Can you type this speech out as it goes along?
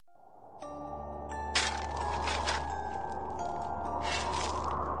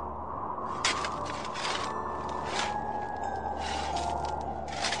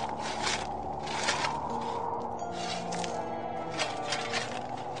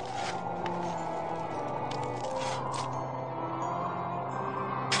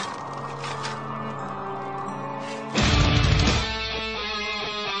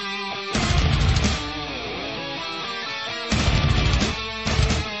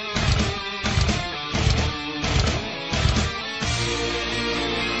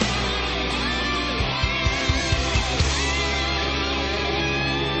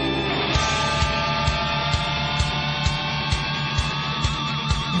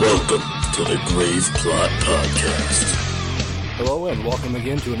Welcome to the Grave Plot Podcast. Hello and welcome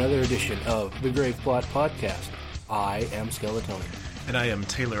again to another edition of the Grave Plot Podcast. I am Skeletoni. And I am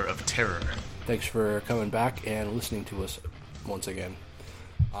Taylor of Terror. Thanks for coming back and listening to us once again.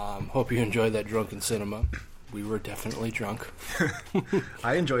 Hope you enjoyed that drunken cinema. We were definitely drunk.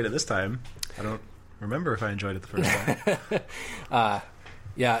 I enjoyed it this time. I don't remember if I enjoyed it the first time.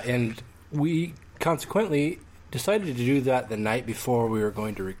 Yeah, and we consequently decided to do that the night before we were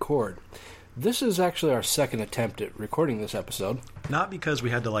going to record. This is actually our second attempt at recording this episode. Not because we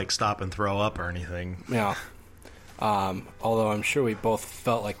had to, stop and throw up or anything. Yeah. Although I'm sure we both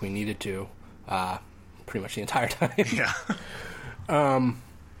felt like we needed to pretty much the entire time. Yeah.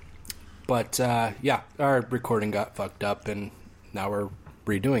 But our recording got fucked up, and now we're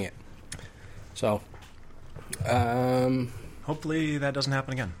redoing it. So, hopefully that doesn't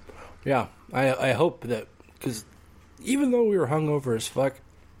happen again. Yeah, I hope that, because even though we were hungover as fuck,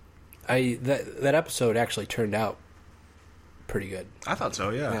 that episode actually turned out pretty good. I thought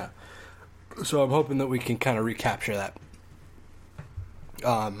so, yeah. So I'm hoping that we can kind of recapture that.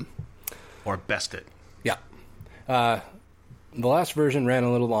 Or best it. Yeah. The last version ran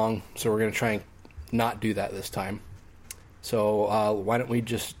a little long, so we're going to try and not do that this time. So why don't we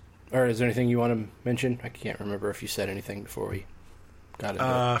just... Or is there anything you want to mention? I can't remember if you said anything before we got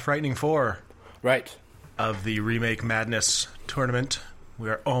into it. Frightening 4. Right. Of the Remake Madness tournament. We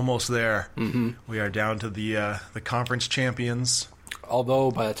are almost there. Mm-hmm. We are down to the conference champions.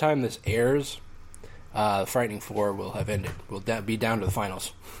 Although by the time this airs, Frightening 4 will have ended. We'll be down to the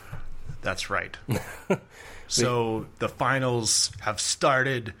finals. That's right. So the finals have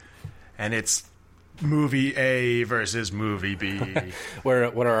started, and it's movie A versus movie B. What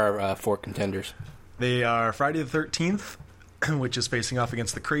are our four contenders? They are Friday the 13th, which is facing off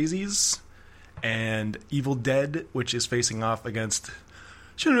against the Crazies, and Evil Dead, which is facing off against,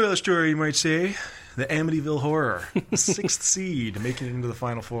 Cinderella Story, you might say, the Amityville Horror, the sixth seed, making it into the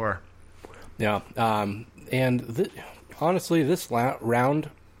Final Four. Yeah, and honestly, this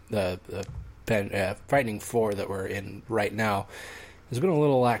round, the Frightening 4 that we're in right now, has been a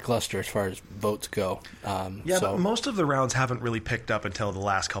little lackluster as far as votes go. But most of the rounds haven't really picked up until the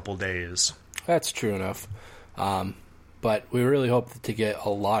last couple days. That's true enough. But we really hope to get a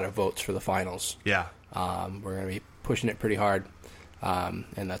lot of votes for the finals. Yeah. We're going to be pushing it pretty hard, and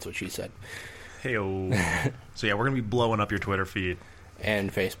that's what she said. Hey-o. So yeah, we're going to be blowing up your Twitter feed.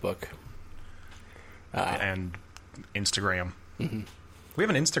 And Facebook. And Instagram. Mm-hmm. We have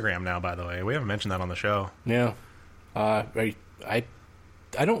an Instagram now, by the way. We haven't mentioned that on the show. Yeah. I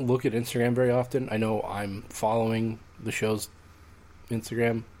don't look at Instagram very often. I know I'm following the show's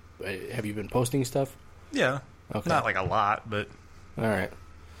Instagram. Have you been posting stuff? Yeah. Okay. Not a lot, but... All right.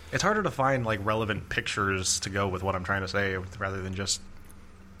 It's harder to find, relevant pictures to go with what I'm trying to say, rather than just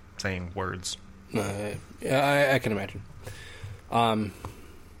saying words. Yeah, I can imagine. All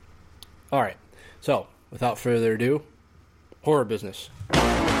right. So, without further ado, horror business.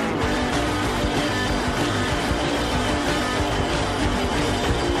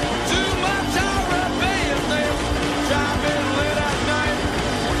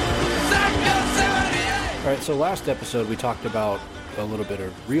 Alright, so last episode we talked about a little bit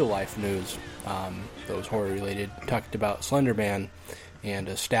of real-life news that was horror-related. Talked about Slender Man and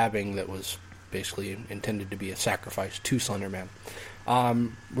a stabbing that was basically intended to be a sacrifice to Slender Man.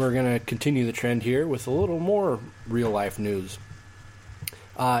 We're going to continue the trend here with a little more real-life news.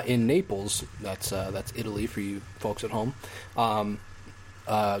 In Naples, that's Italy for you folks at home,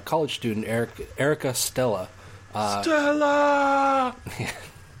 college student Erica Stella. Stella!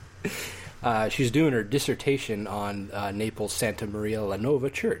 She's doing her dissertation on Naples' Santa Maria la Nova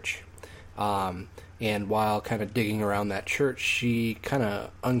church. And while kind of digging around that church, she kind of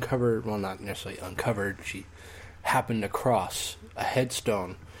uncovered, well, not necessarily uncovered, she happened across a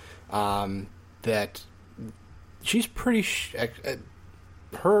headstone that she's pretty...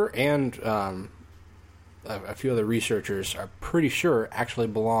 her and a few other researchers are pretty sure actually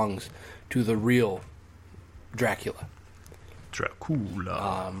belongs to the real Dracula.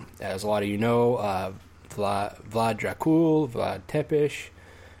 Dracula. As a lot of you know, Vlad Dracul, Vlad Tepes,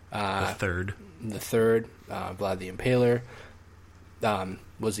 the third, Vlad the Impaler,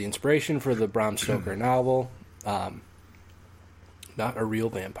 was the inspiration for the Bram Stoker novel. Not a real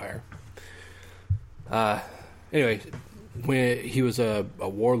vampire. Anyway, when he was a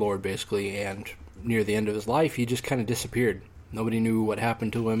warlord basically, and near the end of his life, he just kind of disappeared. Nobody knew what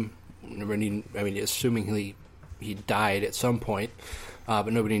happened to him. Assuming he died at some point,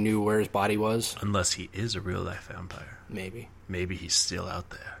 but nobody knew where his body was. Unless he is a real-life vampire. Maybe. Maybe he's still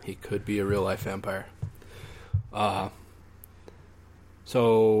out there. He could be a real-life vampire.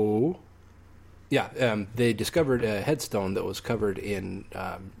 So, yeah, they discovered a headstone that was covered in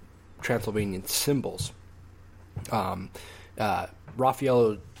Transylvanian symbols.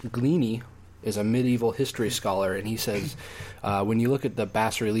 Raffaello Glini is a medieval history scholar, and he says when you look at the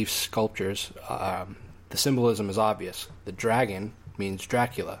bas-relief sculptures, the symbolism is obvious. The dragon means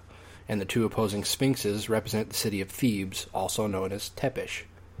Dracula, and the two opposing sphinxes represent the city of Thebes, also known as Tepish.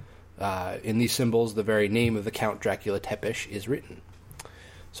 In these symbols, the very name of the Count Dracula Tepish is written.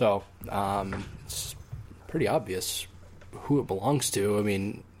 So, it's pretty obvious who it belongs to. I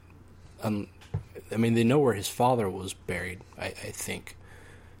mean, they know where his father was buried, I think.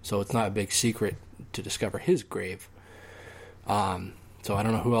 So it's not a big secret to discover his grave. So I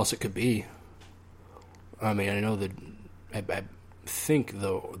don't know who else it could be. I mean, I know that I think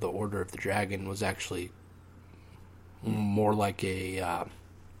the Order of the Dragon was actually more like a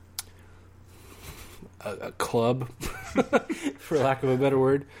club, for lack of a better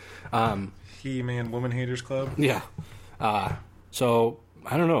word. He-Man Woman Haters Club? Yeah. So,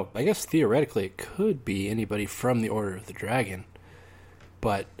 I don't know. I guess theoretically it could be anybody from the Order of the Dragon.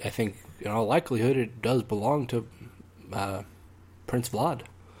 But I think, in all likelihood, it does belong to Prince Vlad.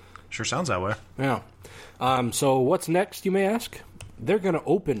 Sure sounds that way. Yeah. So what's next, you may ask? They're going to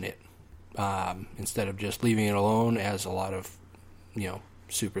open it instead of just leaving it alone, as a lot of,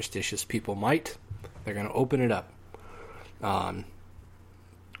 superstitious people might. They're going to open it up. Of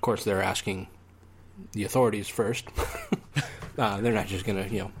course, they're asking the authorities first. They're not just going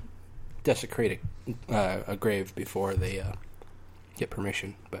to, desecrate a grave before they get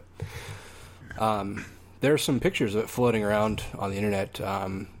permission. But there are some pictures of it floating around on the internet.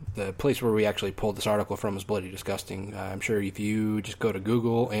 The place where we actually pulled this article from is Bloody Disgusting. I'm sure if you just go to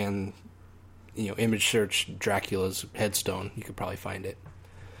Google and image search Dracula's headstone, you could probably find it.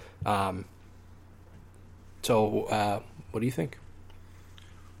 So what do you think?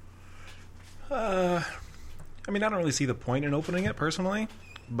 I don't really see the point in opening it personally,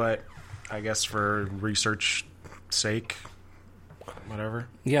 but I guess for research sake, whatever.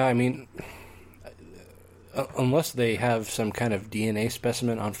 Yeah, unless they have some kind of DNA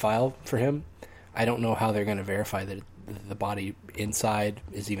specimen on file for him, I don't know how they're going to verify that the body inside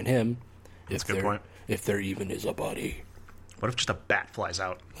is even him. That's a good point. If there even is a body. What if just a bat flies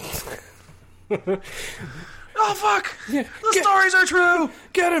out? Oh, fuck! Yeah, stories are true!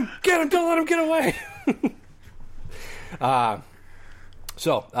 Get him! Don't let him get away!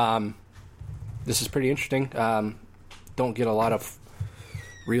 This is pretty interesting. Don't get a lot of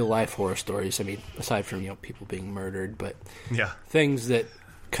real-life horror stories. Aside from, people being murdered, but yeah, things that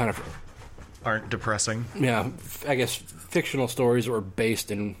kind of aren't depressing. Yeah, I guess fictional stories or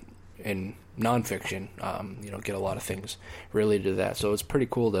based in nonfiction, get a lot of things related to that. So it's pretty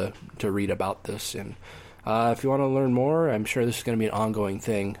cool to read about this. And if you want to learn more, I'm sure this is going to be an ongoing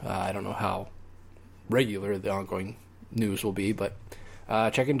thing. I don't know how regular the ongoing news will be, but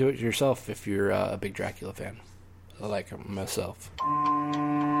check into it yourself if you're a big Dracula fan, like myself.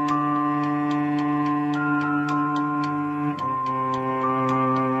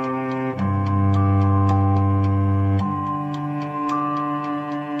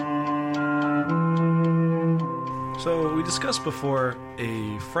 So we discussed before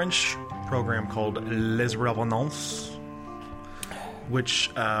a French program called Les Revenants, which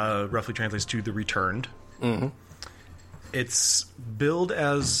roughly translates to The Returned. Mm-hmm. It's billed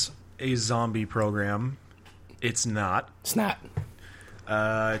as a zombie program. It's not. It's not.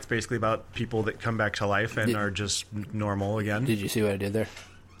 It's basically about people that come back to life and are just normal again. Did you see what I did there?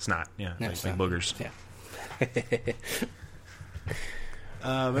 It's not. Yeah, no, like boogers. Yeah.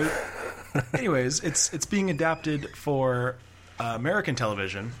 But anyways, it's being adapted for American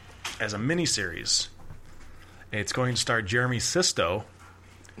television as a miniseries. It's going to star Jeremy Sisto,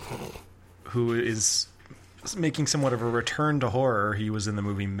 who is making somewhat of a return to horror. He was in the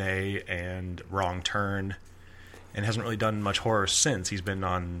movie May and Wrong Turn, and hasn't really done much horror since. He's been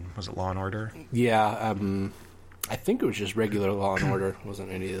on, was it Law & Order? Yeah, I think it was just regular Law & Order. It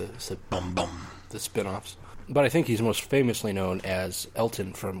wasn't any of the spin-offs. But I think he's most famously known as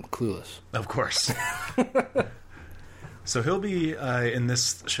Elton from Clueless. Of course. So he'll be in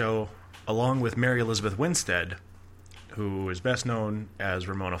this show along with Mary Elizabeth Winstead, who is best known as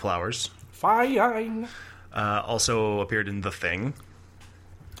Ramona Flowers. Fine. Also appeared in The Thing.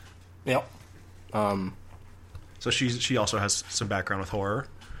 Yep. So she also has some background with horror.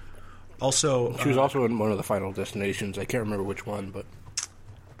 Also, she was also in one of the Final Destinations. I can't remember which one, but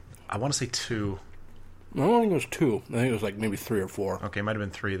I want to say 2. I don't think it was 2. I think it was like maybe 3 or 4. Okay, might have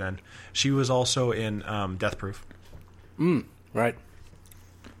been 3 then. She was also in Death Proof. Right.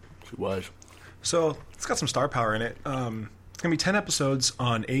 She was. So it's got some star power in it. It's going to be 10 episodes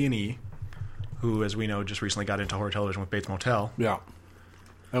on A&E, who, as we know, just recently got into horror television with Bates Motel. Yeah.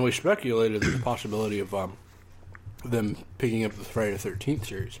 And we speculated the possibility of them picking up the Friday the 13th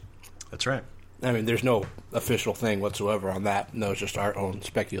series. That's right. I mean, there's no official thing whatsoever on that. No, it's just our own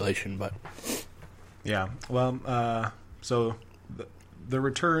speculation, but... Yeah. Well, so the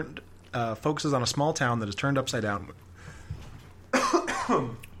return focuses on a small town that is turned upside down.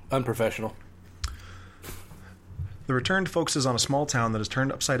 Unprofessional. The return focuses on a small town that is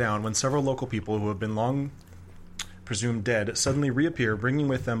turned upside down when several local people who have been long presumed dead suddenly reappear, bringing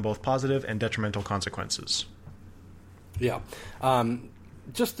with them both positive and detrimental consequences. Yeah.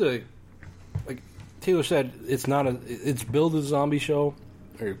 Just to... Like Taylor said, it's billed as a zombie show,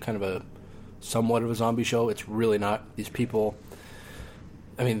 or kind of a somewhat of a zombie show. It's really not. These people,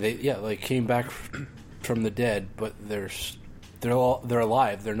 I mean, they came back from the dead, but they're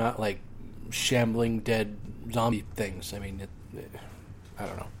alive. They're not like shambling dead zombie things. I mean, I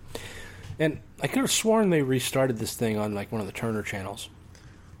don't know. And I could have sworn they restarted this thing on like one of the Turner channels.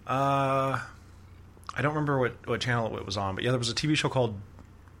 I don't remember what channel it was on, but yeah, there was a TV show called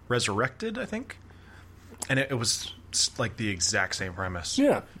Resurrected, I think, and it was like the exact same premise.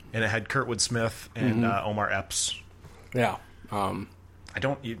 Yeah, and it had Kurtwood Smith and Omar Epps. Yeah, I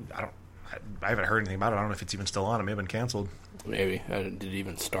haven't heard anything about it. I don't know if it's even still on. It may have been canceled. Maybe did it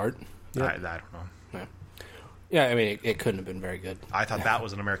even start? Yeah. I don't know. Yeah. I mean, it couldn't have been very good. I thought that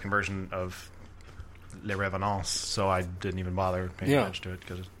was an American version of Les Revenants, so I didn't even bother paying attention to it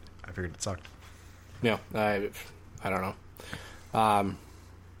because I figured it sucked. Yeah, I don't know.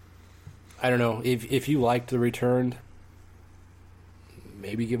 I don't know. If you liked The Returned,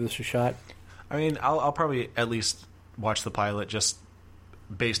 maybe give this a shot. I mean, I'll probably at least watch the pilot just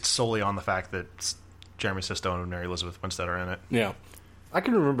based solely on the fact that Jeremy Sisto and Mary Elizabeth Winstead are in it. Yeah. I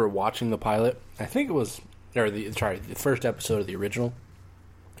can remember watching the pilot. I think it was... the first episode of the original,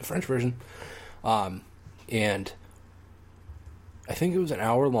 the French version. And I think it was an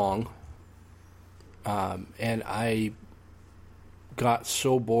hour long. And I got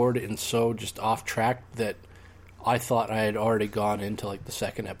so bored and so just off track that I thought I had already gone into like the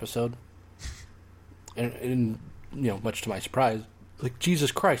second episode, and much to my surprise, like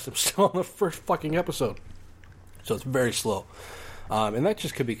Jesus Christ, I'm still on the first fucking episode. So it's very slow, and that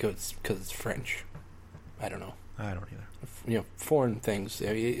just could be because it's French. I don't know. I don't either. Foreign things.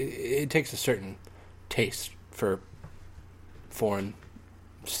 It takes a certain taste for foreign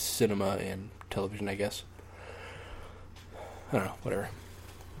cinema and television, I guess. I don't know, whatever.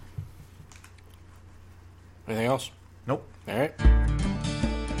 Anything else? Nope. All right.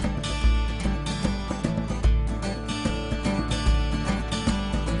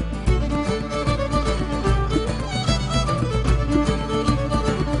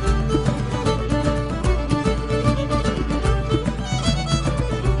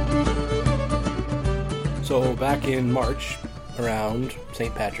 So back in March, around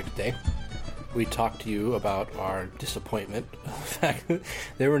St. Patrick's Day, we talked to you about our disappointment of the fact that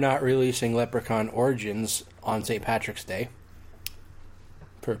they were not releasing Leprechaun Origins on St. Patrick's Day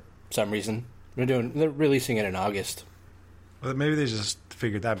for some reason. They're releasing it in August. Well, maybe they just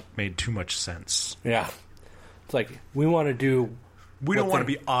figured that made too much sense. Yeah, it's like we want to do. We don't want to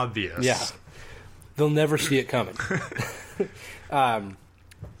be obvious. Yeah, they'll never see it coming.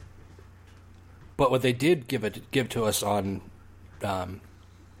 But what they did give to us on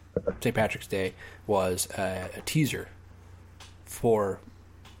St. Patrick's Day was a teaser for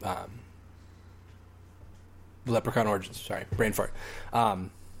Leprechaun Origins. Sorry, brain fart.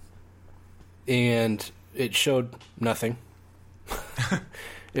 And it showed nothing.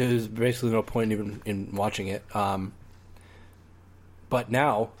 It was basically no point even in watching it. But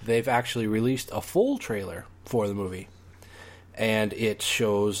now they've actually released a full trailer for the movie, and it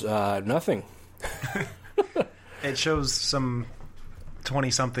shows nothing. It shows some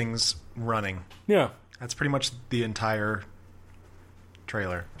 20-somethings running. Yeah. That's pretty much the entire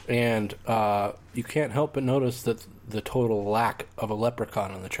trailer. And you can't help but notice that the total lack of a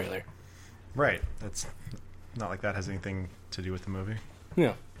leprechaun in the trailer. Right. That's not like that has anything to do with the movie.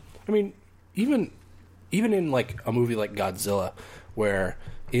 Yeah. I mean, even in like a movie like Godzilla, where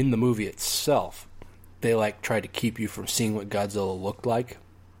in the movie itself they like tried to keep you from seeing what Godzilla looked like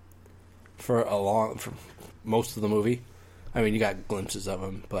for most of the movie. I mean, you got glimpses of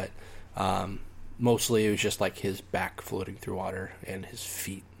him, but mostly it was just like his back floating through water and his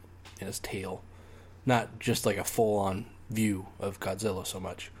feet and his tail. Not just like a full-on view of Godzilla so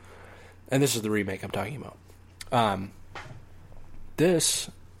much. And this is the remake I'm talking about.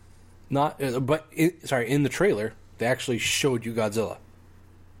 In the trailer, they actually showed you Godzilla.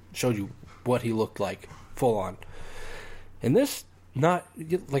 Showed you what he looked like, full-on. And this, not,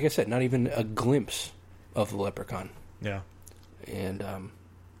 like I said, not even a glimpse of the Leprechaun. Yeah. And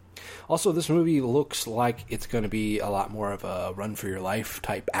also, this movie looks like it's going to be a lot more of a run-for-your-life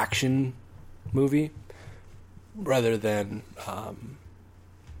type action movie, rather than,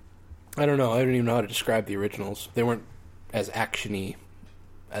 I don't know, I don't even know how to describe the originals. They weren't as action-y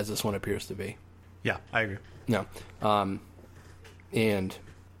as this one appears to be. Yeah, I agree. No. And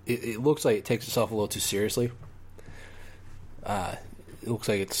it looks like it takes itself a little too seriously. It looks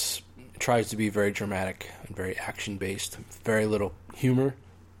like it tries to be very dramatic and very action-based. Very little humor,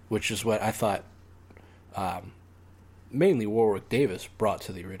 which is what I thought mainly Warwick Davis brought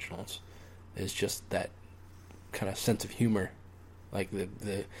to the originals, is just that kind of sense of humor. Like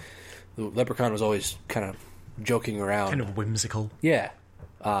the Leprechaun was always kind of joking around. Kind of whimsical. Yeah.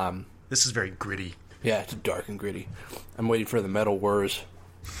 This is very gritty. Yeah, it's dark and gritty. I'm waiting for the Metal Whirs.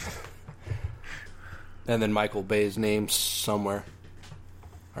 And then Michael Bay's name somewhere.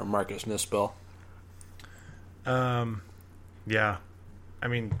 Or Marcus Nispel. Yeah. I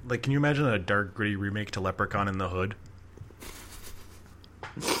mean, like, can you imagine a dark, gritty remake to Leprechaun in the Hood?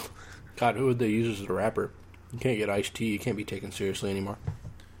 God, who would they use as a rapper? You can't get Ice-T. You can't be taken seriously anymore.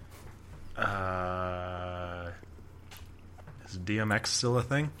 Is DMX still a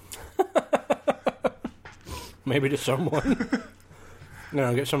thing? Maybe to someone.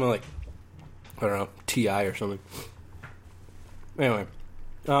 No, get someone like, I don't know, T.I. or something. Anyway.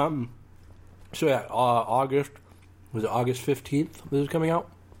 So yeah, August 15th this is coming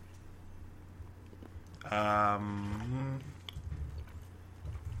out? I'm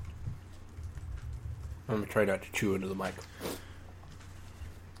going to try not to chew into the mic.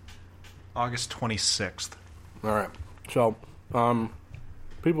 August 26th. Alright. So,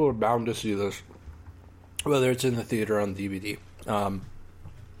 people are bound to see this, whether it's in the theater or on DVD.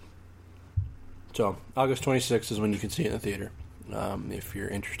 So, August 26th is when you can see it in the theater. If you're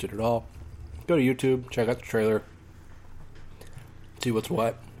interested at all, go to YouTube, check out the trailer, see what's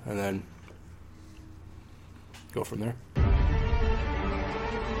what, and then go from there.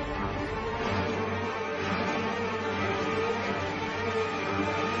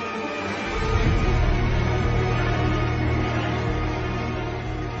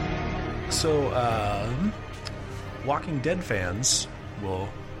 So, Walking Dead fans will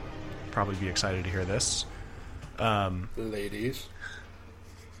probably be excited to hear this. Ladies.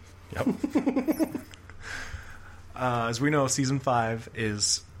 Yep. As we know, Season 5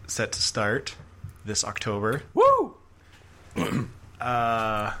 is set to start this October. Woo!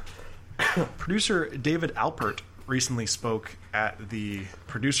 Producer David Alpert recently spoke at the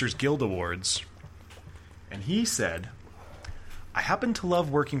Producers Guild Awards, and he said, "I happen to love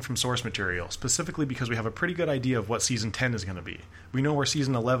working from source material, specifically because we have a pretty good idea of what Season 10 is going to be. We know where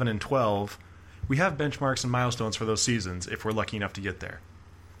Season 11 and 12... We have benchmarks and milestones for those seasons if we're lucky enough to get there."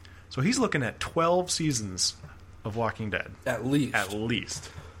 So he's looking at 12 seasons of Walking Dead. At least. At least.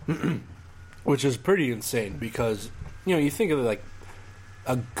 Which is pretty insane because, you know, you think of it like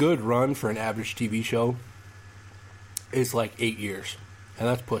a good run for an average TV show is like 8 years. And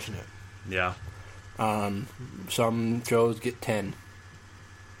that's pushing it. Yeah. Some shows get 10.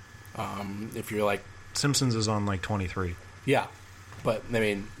 If you're like... Simpsons is on like 23. Yeah. But, I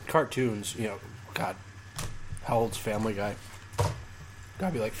mean, cartoons, you know, God, how old's Family Guy?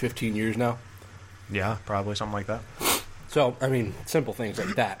 Gotta be like 15 years now. Yeah, probably something like that. So, I mean, simple things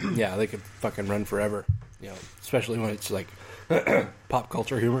like that. Yeah, they could fucking run forever. You know, especially when it's like pop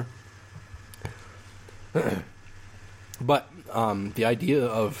culture humor. But the idea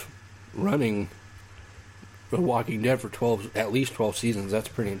of running The Walking Dead for at least 12 seasons, that's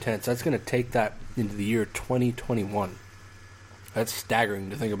pretty intense. That's going to take that into the year 2021. That's staggering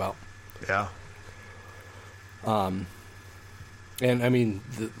to think about. Yeah. And I mean,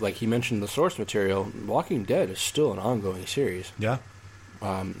 like he mentioned, the source material, Walking Dead is still an ongoing series. Yeah.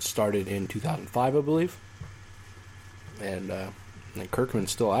 Started in 2005, I believe. And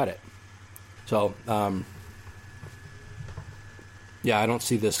Kirkman's still at it. So, yeah, I don't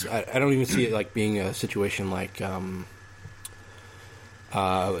see this. I don't even see it like being a situation like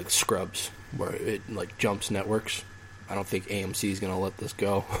Scrubs, where it like jumps networks. I don't think AMC is going to let this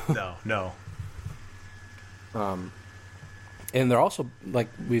go. No. And they're also, like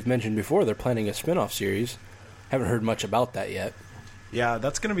we've mentioned before, they're planning a spin-off series. Haven't heard much about that yet. Yeah,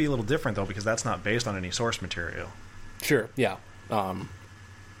 that's going to be a little different, though, because that's not based on any source material. Sure, yeah. But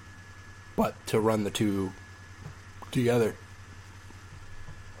to run the two together.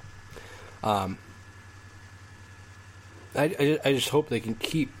 I just hope they can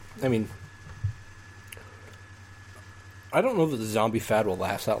keep... I mean, I don't know that the zombie fad will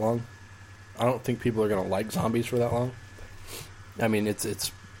last that long. I don't think people are going to like zombies for that long. I mean,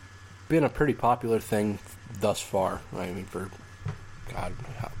 it's been a pretty popular thing thus far. I mean, for God,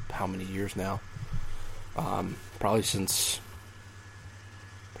 how many years now? Probably since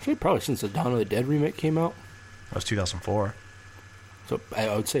the Dawn of the Dead remake came out. That was 2004. So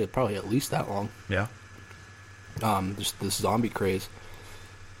I would say probably at least that long. Yeah. Just this zombie craze,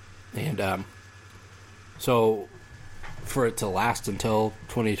 and so for it to last until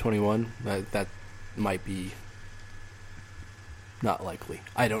 2021, that might be not likely.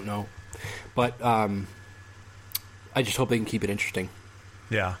 I don't know, but I just hope they can keep it interesting.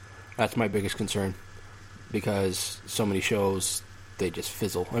 Yeah. That's my biggest concern, because so many shows, they just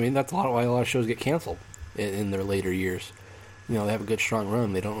fizzle. I mean, that's why a lot of shows get canceled in their later years. You know, they have a good, strong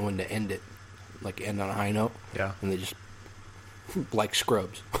run. They don't know when to end it, like end on a high note. Yeah. And they just, like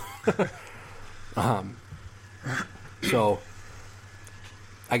Scrubs. So,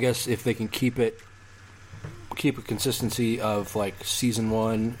 I guess if they can keep a consistency of, like, Season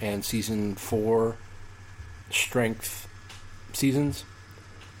 1 and Season 4 strength seasons,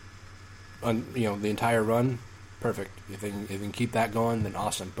 on, you know, the entire run, perfect. If they can keep that going, then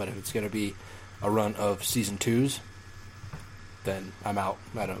awesome. But if it's going to be a run of Season 2s, then I'm out.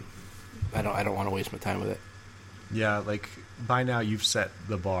 I don't want to waste my time with it. Yeah, like, by now you've set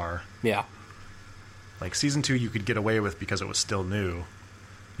the bar. Yeah. Like, Season 2 you could get away with because it was still new.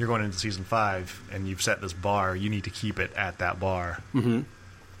 You're going into Season 5, and you've set this bar. You need to keep it at that bar. Mm-hmm.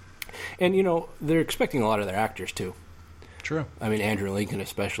 And, you know, they're expecting a lot of their actors, too. True. I mean, Andrew Lincoln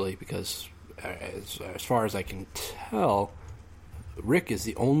especially, because as far as I can tell, Rick is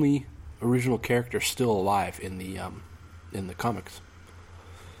the only original character still alive in the comics.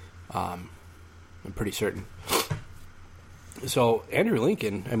 I'm pretty certain. So Andrew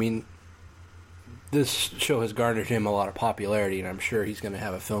Lincoln, I mean, this show has garnered him a lot of popularity, and I'm sure he's going to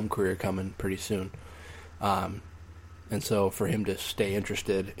have a film career coming pretty soon. And so for him to stay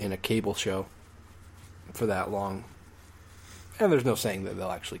interested in a cable show for that long, and there's no saying that they'll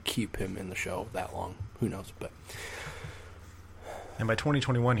actually keep him in the show that long. Who knows? But and by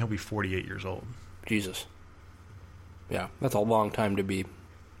 2021, he'll be 48 years old. Jesus. Yeah, that's a long time to be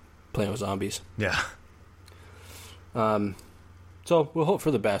playing with zombies. Yeah. So we'll hope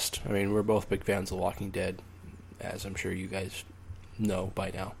for the best. I mean, we're both big fans of Walking Dead, as I'm sure you guys know by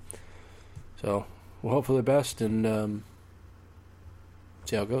now. So we'll hope for the best and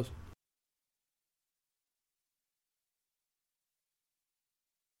see how it goes.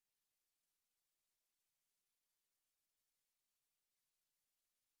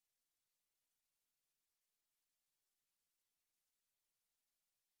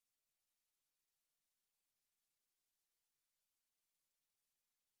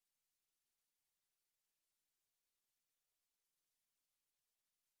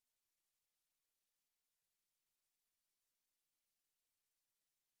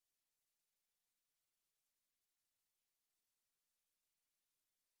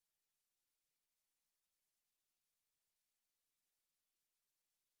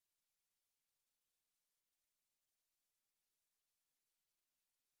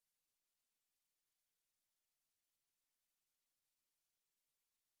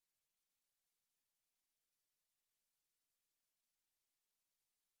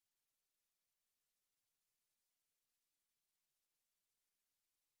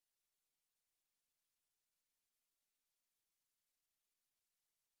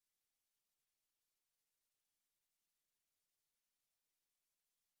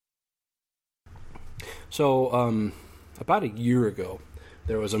 So, about a year ago,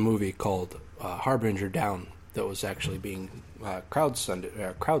 there was a movie called Harbinger Down that was actually being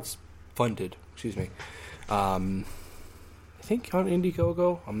crowdfunded. Excuse me. I think on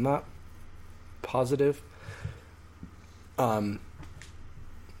Indiegogo. I'm not positive. Called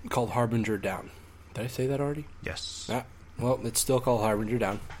Harbinger Down. Did I say that already? Yes. Well, it's still called Harbinger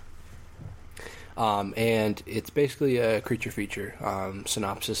Down. And it's basically a creature feature.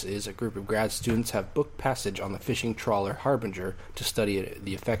 Synopsis is a group of grad students have booked passage on the fishing trawler Harbinger to study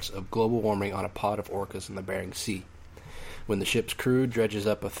the effects of global warming on a pod of orcas in the Bering Sea. When the ship's crew dredges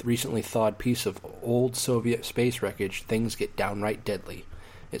up a recently thawed piece of old Soviet space wreckage, things get downright deadly.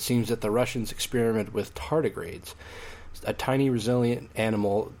 It seems that the Russians experiment with tardigrades, a tiny resilient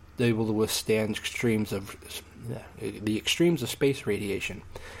animal able to withstand the extremes of space radiation.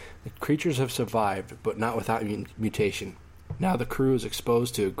 The creatures have survived, but not without mutation. Now the crew is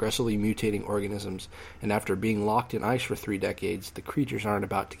exposed to aggressively mutating organisms, and after being locked in ice for 3 decades, the creatures aren't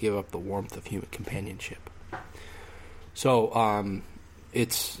about to give up the warmth of human companionship. So,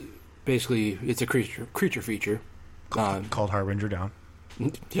 it's a creature feature. Called Harbinger Down.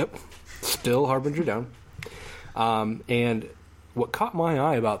 Yep. Still Harbinger Down. And what caught my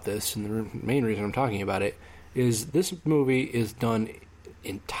eye about this, and the main reason I'm talking about it, is this movie is done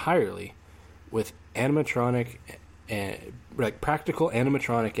entirely with animatronic and like practical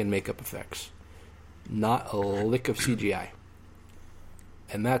animatronic and makeup effects. Not a lick of CGI.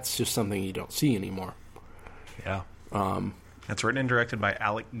 And that's just something you don't see anymore. Yeah. It's written and directed by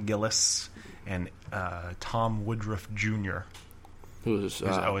Alec Gillis and Tom Woodruff Jr., who's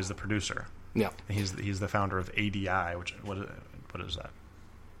always the producer. Yeah. And he's the founder of ADI, which what is that?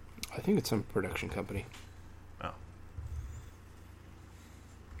 I think it's some production company. Oh.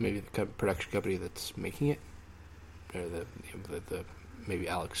 Maybe the production company that's making it, or the maybe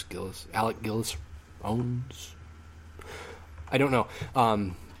Alec Gillis owns. I don't know,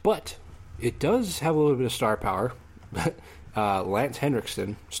 but it does have a little bit of star power. Lance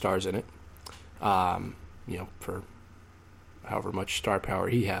Henriksen stars in it. For however much star power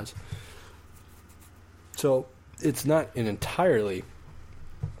he has. So it's not an entirely,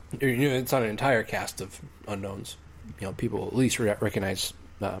 it's not an entire cast of unknowns. People at least recognize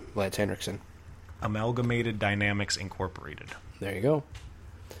Lance Henriksen. Amalgamated Dynamics Incorporated. There you go.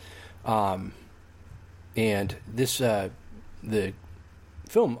 And this the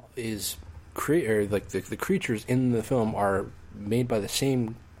film is the creatures in the film are made by the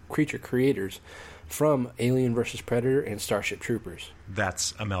same creature creators from Alien vs. Predator and Starship Troopers.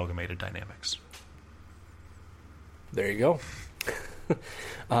 That's Amalgamated Dynamics. There you go.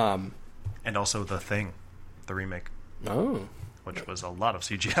 And also The Thing, the remake. Oh. Which was a lot of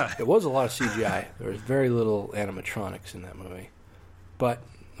CGI. It was a lot of CGI. There was very little animatronics in that movie. But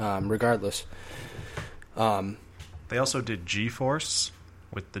regardless. They also did G-Force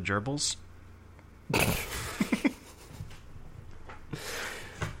with the gerbils.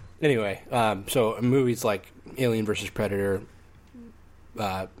 Anyway, so movies like Alien vs. Predator,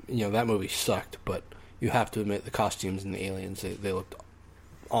 that movie sucked, but you have to admit the costumes and the aliens, they looked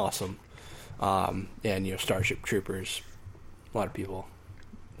awesome. And, Starship Troopers, a lot of people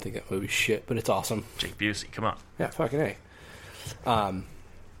think that movie's shit, but it's awesome. Jake Busey, come on. Yeah, fucking A.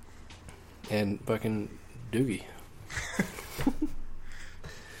 And fucking Doogie.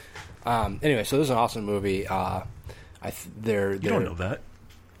 Anyway, so this is an awesome movie. You don't know that.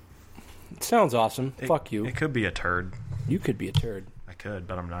 It sounds awesome. Fuck you. It could be a turd. You could be a turd. I could,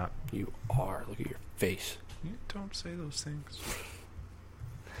 but I'm not. You are. Look at your face. You don't say those things.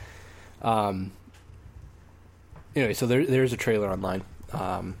 Anyway, so there's a trailer online,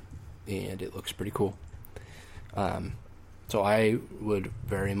 and it looks pretty cool. So I would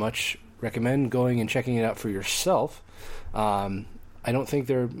very much recommend going and checking it out for yourself. I don't think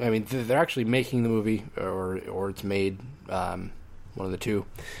they're actually making the movie, or it's made, one of the two.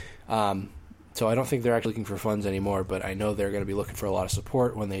 So I don't think they're actually looking for funds anymore, but I know they're going to be looking for a lot of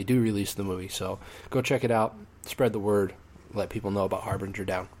support when they do release the movie. So go check it out, spread the word, let people know about Harbinger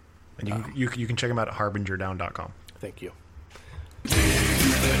Down. And you can check them out at harbingerdown.com. Thank you.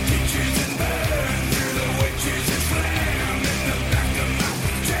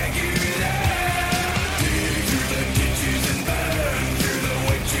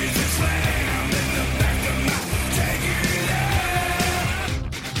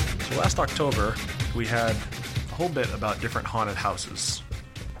 Last October, we had a whole bit about different haunted houses.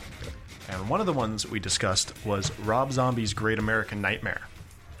 And one of the ones we discussed was Rob Zombie's Great American Nightmare.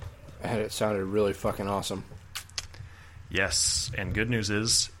 And it sounded really fucking awesome. Yes, and good news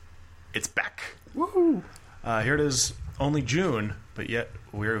is, it's back. Woohoo! Here it is, only June, but yet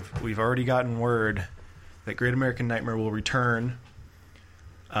we've already gotten word that Great American Nightmare will return.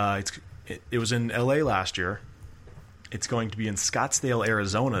 It was in LA last year. It's going to be in Scottsdale,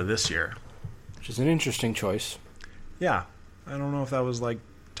 Arizona this year. Which is an interesting choice. Yeah. I don't know if that was like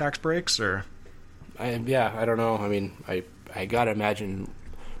tax breaks or... I don't know. I mean, I gotta imagine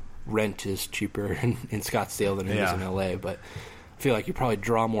rent is cheaper in Scottsdale than it is in LA, but I feel like you probably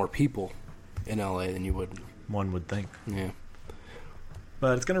draw more people in LA than you would. One would think. Yeah.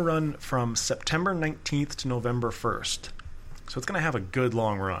 But it's going to run from September 19th to November 1st. So it's going to have a good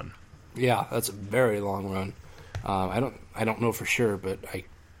long run. Yeah, that's a very long run. I don't know for sure, but I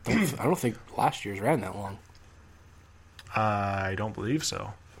don't think last year's ran that long. I don't believe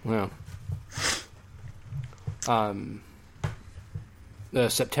so. Yeah. The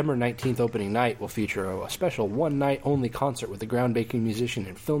September 19th opening night will feature a special one-night-only concert with the groundbreaking musician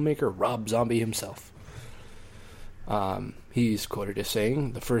and filmmaker Rob Zombie himself. He's quoted as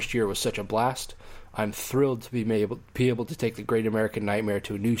saying, "The first year was such a blast. I'm thrilled to be able to take the Great American Nightmare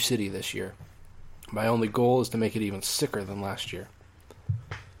to a new city this year. My only goal is to make it even sicker than last year."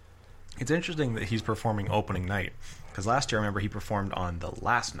 It's interesting that he's performing opening night, because last year I remember he performed on the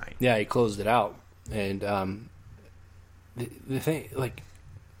last night. Yeah, he closed it out, and the thing, like,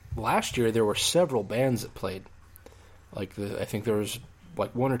 last year there were several bands that played. Like, I think there was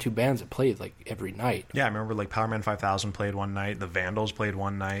like one or two bands that played like every night. Yeah, I remember like Powerman 5000 played one night. The Vandals played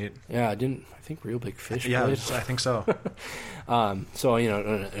one night. Yeah, I think Real Big Fish played. Yeah, I think so. So,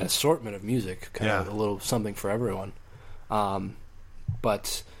 an assortment of music, kind of a little something for everyone.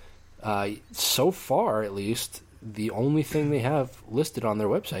 But so far, at least, the only thing they have listed on their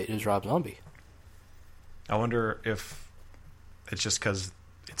website is Rob Zombie. I wonder if it's just because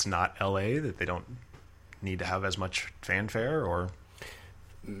it's not L.A. that they don't need to have as much fanfare, or...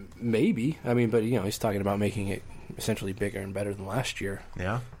 Maybe. I mean, but, he's talking about making it essentially bigger and better than last year.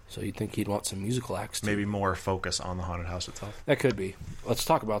 Yeah. So you'd think he'd want some musical acts, too. Maybe more focus on the haunted house itself. That could be. Let's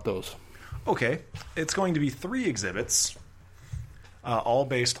talk about those. Okay. It's going to be 3 exhibits, all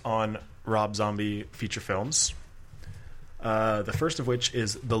based on Rob Zombie feature films. The first of which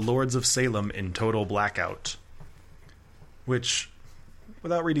is The Lords of Salem in Total Blackout, which,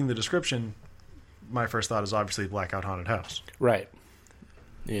 without reading the description, my first thought is obviously Blackout Haunted House. Right.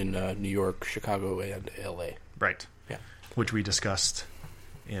 In New York, Chicago, and L.A. Right. Yeah. Which we discussed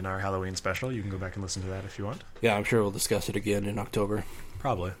in our Halloween special. You can go back and listen to that if you want. Yeah, I'm sure we'll discuss it again in October.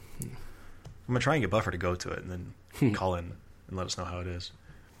 Probably. I'm going to try and get Buffer to go to it and then call in and let us know how it is.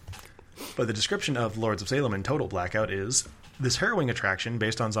 But the description of Lords of Salem in Total Blackout is, this harrowing attraction,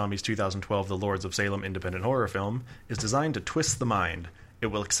 based on Zombie's 2012 The Lords of Salem independent horror film, is designed to twist the mind. It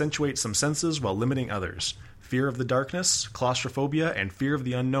will accentuate some senses while limiting others. Fear of the darkness, claustrophobia, and fear of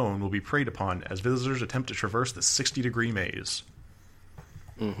the unknown will be preyed upon as visitors attempt to traverse the 60-degree maze.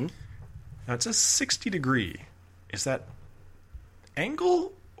 Mm-hmm. Now, it says 60-degree. Is that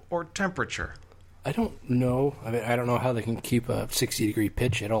angle or temperature? I don't know. I mean, I don't know how they can keep a 60-degree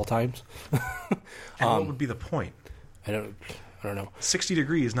pitch at all times. And what would be the point? I don't know. 60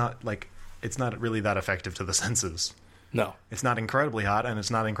 degrees is not, like, it's not really that effective to the senses. No. It's not incredibly hot, and it's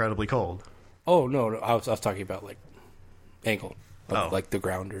not incredibly cold. Oh, no. I was talking about, like, angle. Like the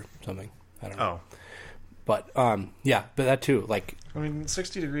ground or something. I don't know. Oh. But, yeah, but that too, like... I mean,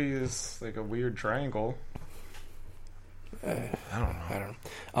 60 degrees is, like, a weird triangle. I don't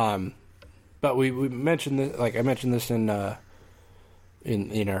know. But we mentioned this, like, I mentioned this in our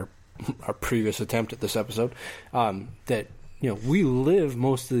previous attempt at this episode, that, we live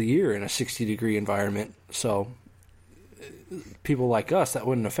most of the year in a 60-degree environment, so people like us, that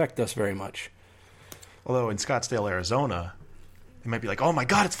wouldn't affect us very much. Although in Scottsdale, Arizona, it might be like, oh my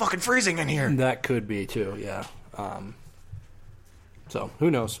god, it's fucking freezing in here. That could be too, yeah. So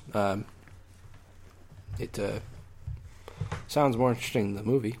who knows? It sounds more interesting than the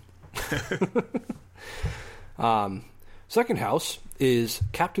movie. Second house is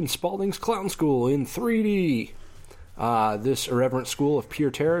Captain Spaulding's Clown School in 3D. This irreverent school of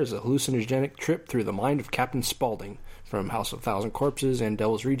pure terror is a hallucinogenic trip through the mind of Captain Spaulding, from House of a Thousand Corpses and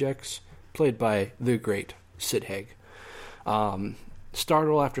Devil's Rejects, played by the great Sid Haig.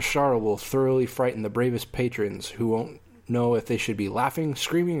 Startle after startle will thoroughly frighten the bravest patrons who won't know if they should be laughing,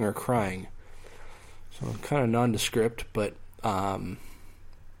 screaming, or crying. So kind of nondescript, but...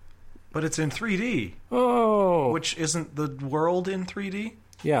 But it's in 3D. Oh! Which isn't the world in 3D?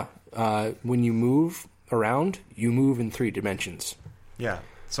 Yeah. When you move around, you move in 3 dimensions. Yeah.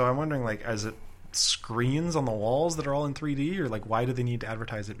 So I'm wondering, like, is it screens on the walls that are all in 3D? Or, like, why do they need to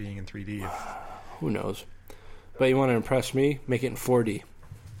advertise it being in 3D? Who knows? But you want to impress me? Make it in 4D.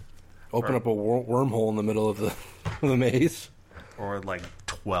 Open up a wormhole in the middle of the maze. Or, like,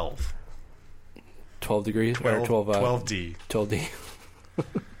 12. 12 degrees? 12, or 12D. 12D.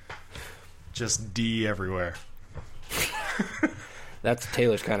 Just D everywhere. That's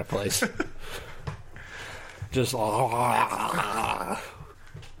Taylor's kind of place. Just...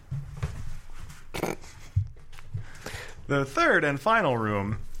 The third and final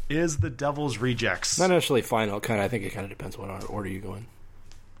room is the Devil's Rejects. Not necessarily final. I think it kind of depends what order you go in.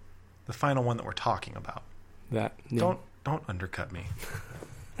 The final one that we're talking about. That yeah. Don't undercut me.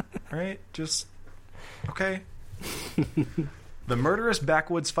 Right? Just... Okay. The murderous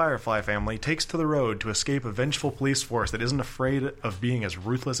backwoods Firefly family takes to the road to escape a vengeful police force that isn't afraid of being as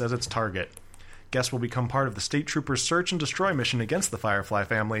ruthless as its target. Guests will become part of the state troopers' search and destroy mission against the Firefly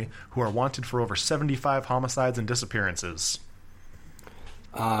family, who are wanted for over 75 homicides and disappearances.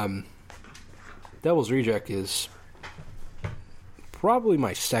 Devil's Reject is probably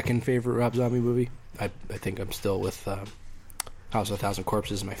my second favorite Rob Zombie movie. I think I'm still with House of a Thousand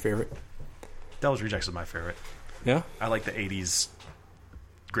Corpses is my favorite. Devil's Rejects is my favorite. Yeah? I like the 80s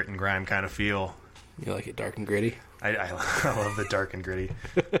grit and grime kind of feel. You like it dark and gritty? I love the dark and gritty.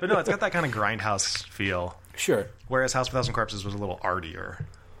 But no, it's got that kind of grindhouse feel. Sure. Whereas House of a Thousand Corpses was a little artier.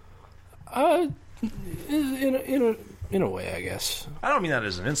 In In a way, I guess. I don't mean that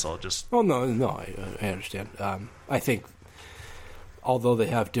as an insult, just... Oh, no, I understand. I think, although they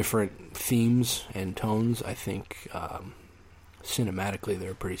have different themes and tones, I think cinematically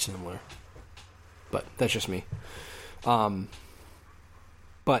they're pretty similar. But that's just me. But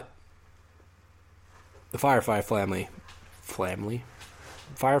the Firefly family...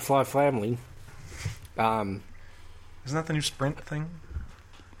 Firefly family... Isn't that the new Sprint thing?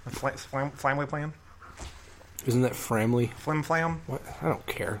 The family plan? Isn't that Framley? Flim flam? What? I don't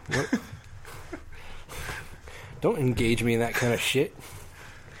care. What? Don't engage me in that kind of shit.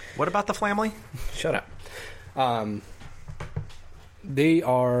 What about the family? Shut up. They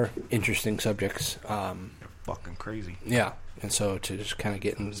are interesting subjects. Fucking crazy. Yeah, and so to just kind of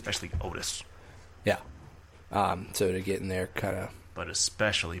get in... Especially Otis. Yeah. So to get in there, kind of... But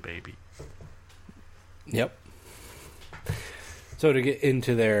especially Baby. Yep. So to get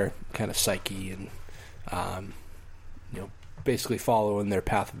into their kind of psyche and, basically following their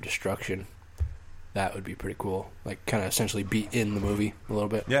path of destruction, that would be pretty cool. Like, kind of essentially be in the movie a little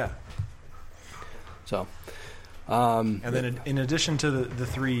bit. Yeah. So... and then in addition to the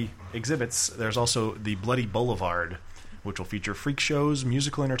 3 exhibits, there's also the Bloody Boulevard, which will feature freak shows,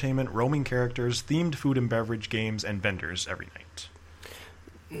 musical entertainment, roaming characters, themed food and beverage games, and vendors every night.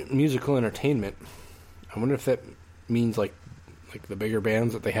 Musical entertainment. I wonder if that means like the bigger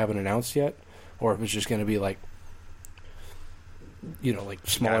bands that they haven't announced yet, or if it's just going to be like, like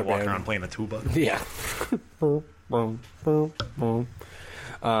smaller walking bands around playing the tuba. Yeah.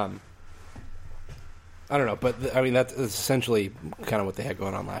 I don't know, but that's essentially kind of what they had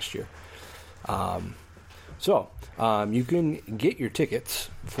going on last year. So you can get your tickets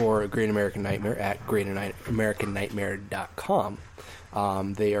for Great American Nightmare at greatamericannightmare.com.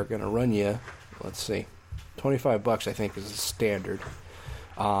 They are going to run you, let's see, $25 I think is the standard.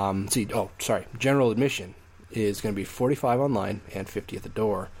 General admission is going to be $45 online and $50 at the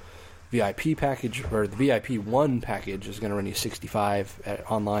door. VIP package, or the VIP 1 package, is going to run you $65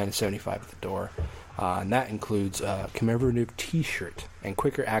 online and $75 at the door. And that includes a commemorative T-shirt and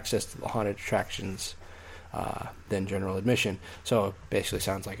quicker access to the haunted attractions than general admission. So it basically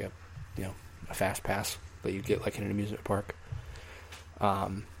sounds like a fast pass that you get like in an amusement park.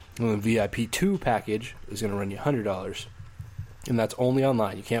 And the VIP 2 package is going to run you $100, and that's only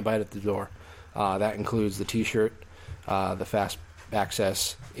online. You can't buy it at the door. That includes the T-shirt, the fast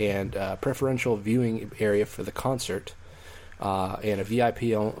access, and preferential viewing area for the concert, and a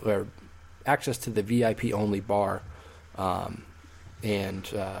VIP or access to the VIP only bar,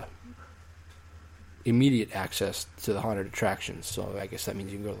 and immediate access to the haunted attractions. So I guess that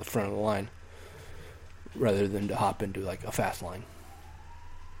means you can go to the front of the line rather than to hop into like a fast line.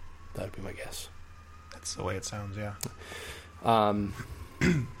 That would be my guess. That's the way it sounds, yeah.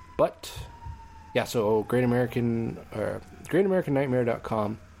 But yeah, so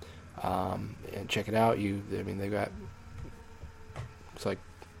greatamericannightmare.com, and check it out. They got, it's like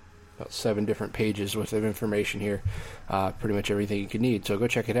about 7 different pages worth of information here, pretty much everything you could need. So go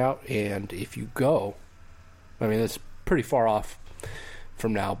check it out, and if you go, that's pretty far off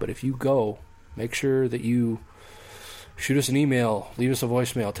from now, but if you go, make sure that you shoot us an email, leave us a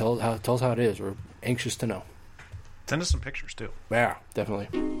voicemail, tell us how it is. We're anxious to know. Send us some pictures too. Yeah, definitely.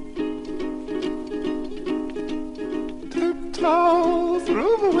 Tiptoe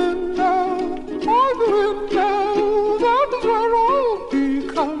through the window, that is where I'll be.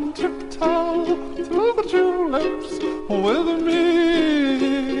 Come tiptoe through the tulips with me.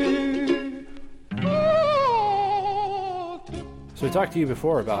 So we talked to you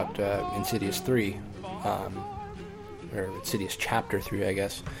before about Insidious 3, or Insidious Chapter 3, I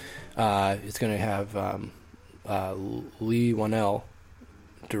guess. It's going to have Lee Whannell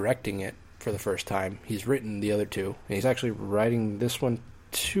directing it for the first time. He's written the other 2, and he's actually writing this one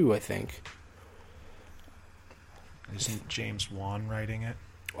too, I think. Isn't James Wan writing it?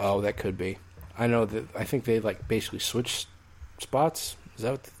 Oh, that could be. I think they basically switched spots. Is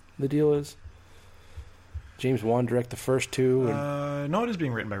that what the deal is? James Wan direct the first 2? No, it is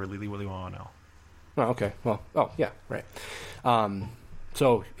being written by Lee Whannell. Oh, okay. Well, yeah, right.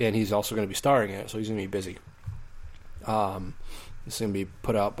 So, and he's also going to be starring in it, so he's going to be busy. This is going to be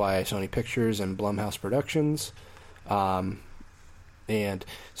put out by Sony Pictures and Blumhouse Productions. And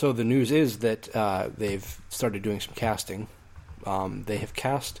so the news is that they've started doing some casting. They have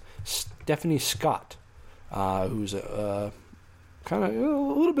cast Stephanie Scott, who's a kind of a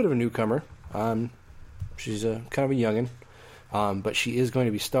little bit of a newcomer. She's a kind of a youngin', but she is going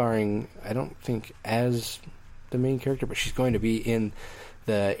to be starring, I don't think as the main character, but she's going to be in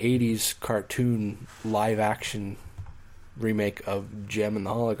the 80s cartoon live-action remake of Gem and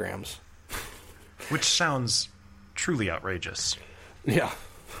the Holograms. Which sounds truly outrageous. Yeah.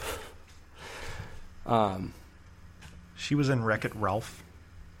 She was in Wreck-It Ralph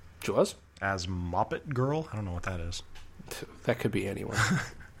She was? as Moppet Girl. I don't know what that is. That could be anyone.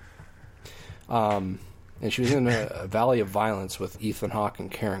 And she was in a Valley of Violence with Ethan Hawke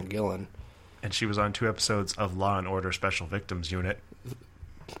and Karen Gillan. And she was on 2 episodes of Law and Order Special Victims Unit.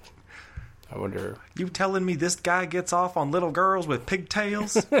 I wonder... You telling me this guy gets off on little girls with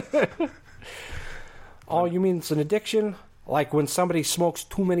pigtails? Oh, you mean it's an addiction? Like when somebody smokes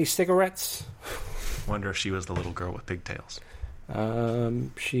too many cigarettes? Wonder if she was the little girl with pigtails.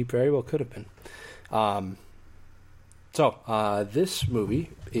 She very well could have been. So, this movie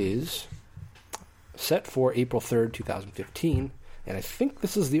is set for April 3rd, 2015, and I think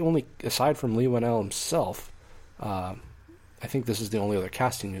this is the only, aside from Lee Whannell himself, I think this is the only other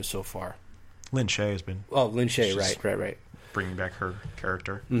casting news so far. Lin Shaye has been... Oh, Lin Shaye, right. bringing back her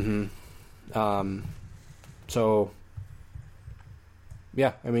character. So,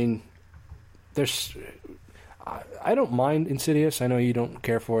 yeah, I mean, there's... I don't mind Insidious. I know you don't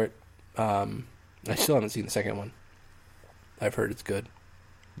care for it. I still haven't seen the second one. I've heard it's good.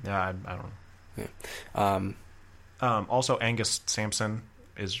 Yeah, I don't know. Yeah. Also, Angus Sampson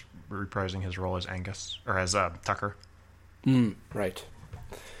is reprising his role as Angus, or as Tucker. Right.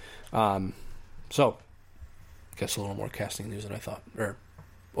 So, I guess a little more casting news than I thought. Or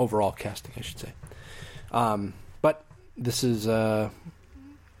overall casting, I should say. But this is how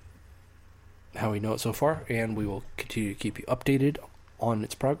we know it so far, and we will continue to keep you updated on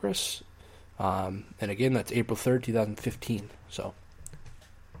its progress. And again, that's April 3rd, 2015. So,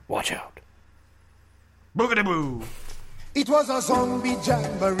 watch out. Boogity boo! It was a zombie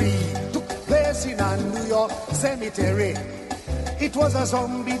jamboree, took place in a New York cemetery. It was a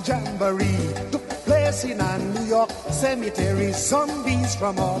zombie jamboree, took place in a New York cemetery. Zombies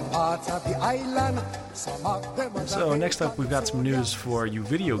from all parts of the island, some of them were... So next up, we've got some news for you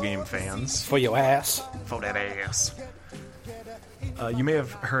video game fans. For your ass. For that ass. You may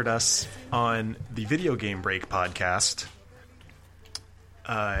have heard us on the Video Game Break podcast.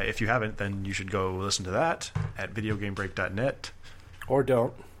 If you haven't, then you should go listen to that at videogamebreak.net. Or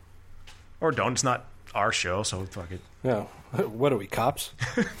don't. Or don't. It's not our show, so fuck it. No. What are we, cops?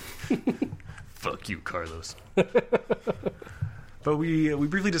 Fuck you, Carlos. But we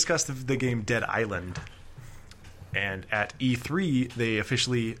briefly discussed the game Dead Island. And at E3, they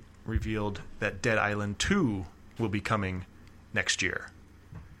officially revealed that Dead Island 2 will be coming next year.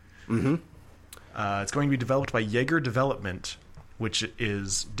 It's going to be developed by Jaeger Development, which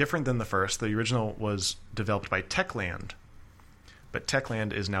is different than the first. The original was developed by Techland. But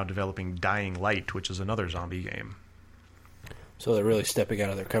Techland is now developing Dying Light, which is another zombie game. So they're really stepping out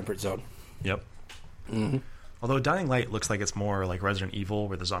of their comfort zone. Yep. Although Dying Light looks like it's more like Resident Evil,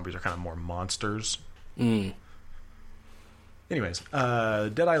 where the zombies are kind of more monsters. Anyways,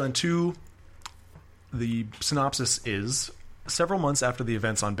 Dead Island 2, the synopsis is... Several months after the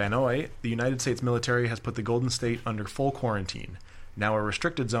events on Banoi, the United States military has put the Golden State under full quarantine. Now a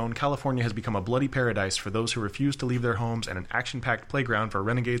restricted zone, California has become a bloody paradise for those who refuse to leave their homes and an action-packed playground for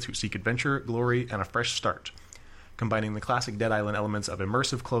renegades who seek adventure, glory, and a fresh start. Combining the classic Dead Island elements of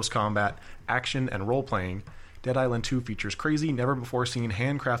immersive close combat, action, and role-playing, Dead Island 2 features crazy, never-before-seen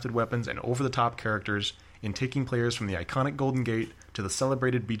handcrafted weapons and over-the-top characters in taking players from the iconic Golden Gate to the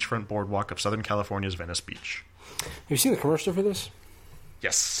celebrated beachfront boardwalk of Southern California's Venice Beach. Have you seen the commercial for this?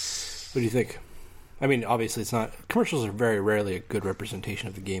 Yes. What do you think? I mean, obviously it's not... Commercials are very rarely a good representation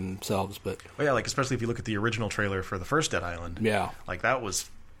of the game themselves, but... Well, yeah, like, especially if you look at the original trailer for the first Dead Island. Yeah. Like, that was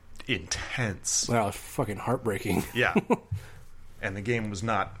intense. Wow, it's fucking heartbreaking. Yeah. And the game was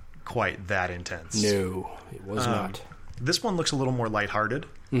not quite that intense. No, it was not. This one looks a little more lighthearted.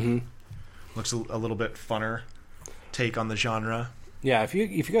 Looks a little bit funner take on the genre. Yeah, if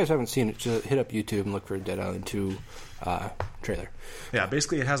you guys haven't seen it, just hit up YouTube and look for a Dead Island 2 trailer. Yeah,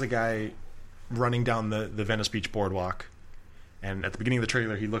 basically it has a guy running down the Venice Beach boardwalk, and at the beginning of the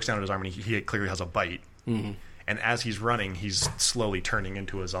trailer he looks down at his arm and he clearly has a bite. And as he's running, he's slowly turning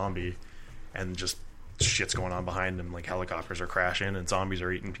into a zombie, and just shit's going on behind him, like helicopters are crashing and zombies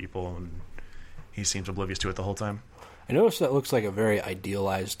are eating people, and he seems oblivious to it the whole time. I noticed that looks like a very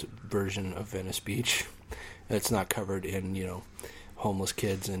idealized version of Venice Beach. It's not covered in, homeless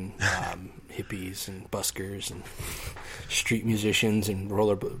kids and hippies and buskers and street musicians and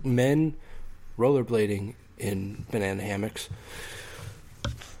men rollerblading in banana hammocks.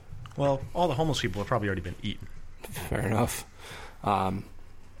 Well, all the homeless people have probably already been eaten. Fair enough.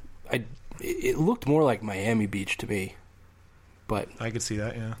 It looked more like Miami Beach to me, but I could see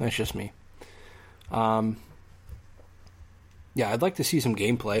that. Yeah, that's just me. Yeah, I'd like to see some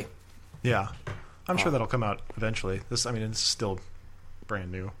gameplay. Yeah. I'm sure that'll come out eventually. It's still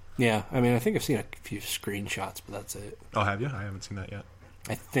brand new. Yeah, I mean, I think I've seen a few screenshots, but that's it. Oh, have you? I haven't seen that yet.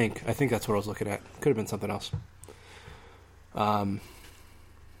 I think that's what I was looking at. Could have been something else.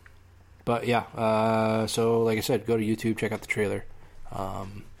 But yeah, so like I said, go to YouTube, check out the trailer.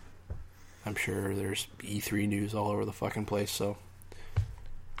 I'm sure there's E3 news all over the fucking place, so.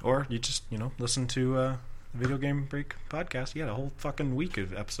 Or you just, listen to Video Game Break podcast. He had a whole fucking week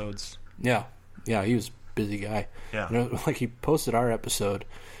of episodes. Yeah, he was a busy guy. Yeah. Like, he posted our episode,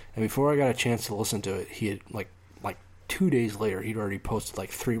 and before I got a chance to listen to it, he had, like 2 days later, he'd already posted,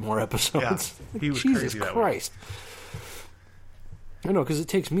 3 more episodes. Yeah, he was Jesus crazy that Christ. I know, because it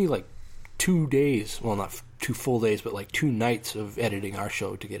takes me, 2 days, well, not 2 full days, but, 2 nights of editing our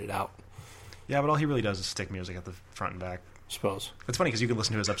show to get it out. Yeah, but all he really does is stick music at the front and back. I suppose. It's funny because you can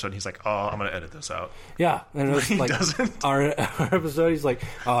listen to his episode and he's like, oh, I'm going to edit this out. Yeah. And it's he doesn't. Our episode, he's like,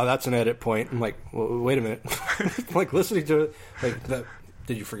 oh, that's an edit point. I'm like, well, wait a minute. Listening to it, that,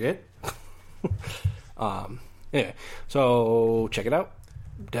 did you forget? Anyway, so check it out.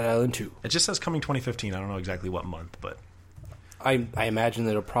 Dead Island 2. It just says coming 2015. I don't know exactly what month, but I imagine that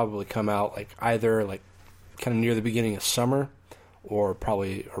it'll probably come out either kind of near the beginning of summer, or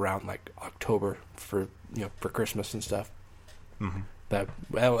probably around October for Christmas and stuff. Mm-hmm. That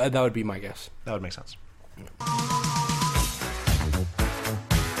would be my guess. That would make sense.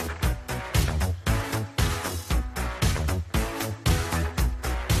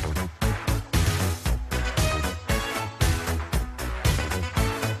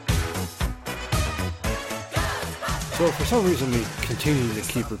 So for some reason we continue to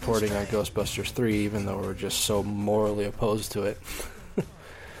keep reporting on Ghostbusters 3, even though we're just so morally opposed to it.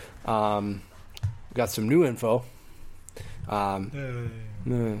 Got some new info.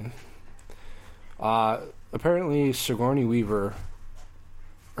 Apparently Sigourney Weaver,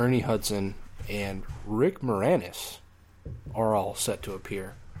 Ernie Hudson, and Rick Moranis are all set to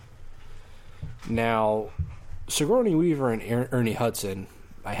appear. Now, Sigourney Weaver and Ernie Hudson,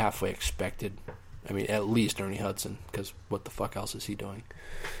 I halfway expected. I mean, at least Ernie Hudson, because what the fuck else is he doing?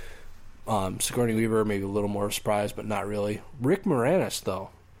 Sigourney Weaver, maybe a little more surprised, but not really. Rick Moranis,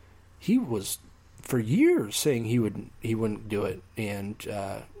 though, he was for years saying he wouldn't do it, and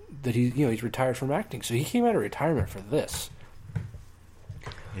that he's retired from acting. So he came out of retirement for this.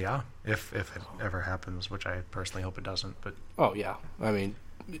 Yeah, if it ever happens, which I personally hope it doesn't. But oh yeah, I mean,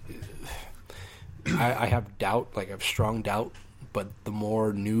 I have doubt, I have strong doubt. But the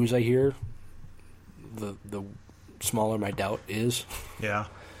more news I hear, the smaller my doubt is. Yeah.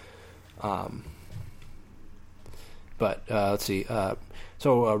 But let's see.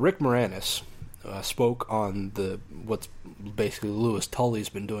 So Rick Moranis spoke on what's basically Louis Tully's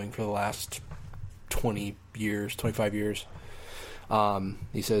been doing for the last 25 years.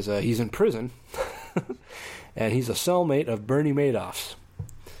 He says he's in prison, and he's a cellmate of Bernie Madoff's.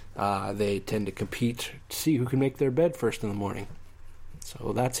 They tend to compete to see who can make their bed first in the morning.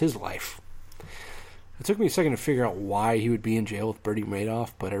 So that's his life. It took me a second to figure out why he would be in jail with Bernie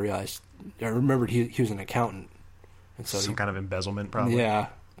Madoff, but I remembered he was an accountant. And so some kind of embezzlement, probably. Yeah,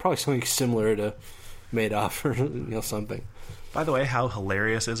 probably something similar to Madoff or something. By the way, how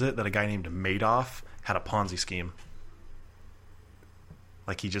hilarious is it that a guy named Madoff had a Ponzi scheme?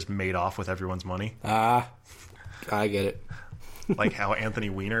 He just made off with everyone's money? I get it. Like how Anthony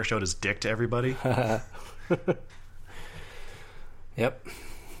Weiner showed his dick to everybody? Yep.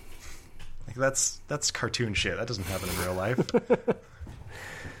 That's cartoon shit. That doesn't happen in real life.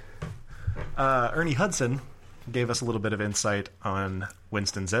 Ernie Hudson gave us a little bit of insight on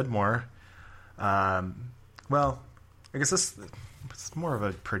Winston Zeddemore. Well, I guess it's more of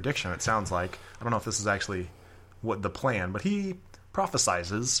a prediction, it sounds like. I don't know if this is actually what the plan, but he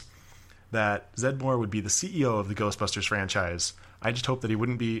prophesizes that Zeddemore would be the CEO of the Ghostbusters franchise. I just hope that he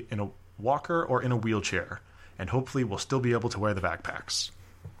wouldn't be in a walker or in a wheelchair, and hopefully we'll still be able to wear the backpacks.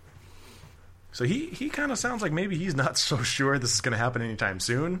 So he kind of sounds like maybe he's not so sure this is going to happen anytime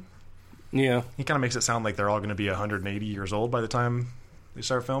soon. Yeah. He kind of makes it sound like they're all going to be 180 years old by the time they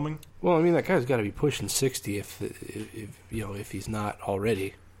start filming. Well, I mean, that guy's got to be pushing 60 if he's not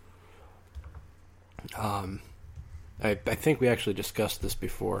already. I think we actually discussed this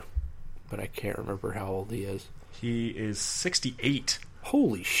before, but I can't remember how old he is. He is 68.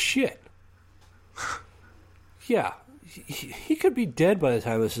 Holy shit. Yeah. He could be dead by the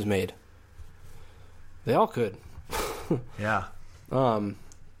time this is made. They all could. Yeah.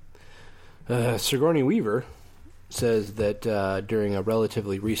 Sigourney Weaver says that during a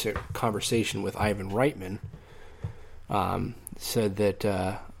relatively recent conversation with Ivan Reitman, said that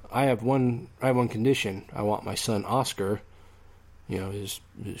I have one condition. I want my son Oscar. He was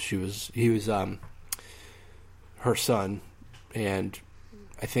her son, and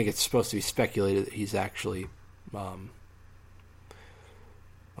I think it's supposed to be speculated that he's actually, help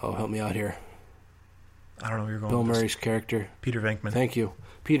me out here. I don't know where you're going Bill with this. Murray's character. Peter Venkman. Thank you.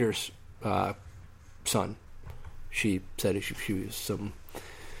 Peter's son. She said she was some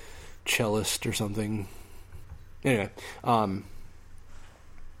cellist or something. Anyway,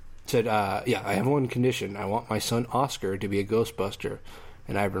 said, I have one condition. I want my son Oscar to be a Ghostbuster.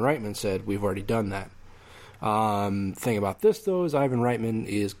 And Ivan Reitman said, we've already done that. Thing about this, though, is Ivan Reitman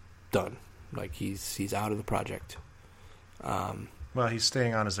is done. Like, he's out of the project. Well, he's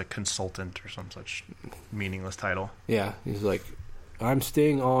staying on as a consultant or some such meaningless title. Yeah, he's like, I'm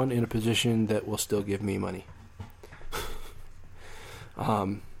staying on in a position that will still give me money.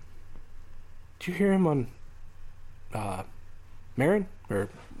 Did you hear him on Marin or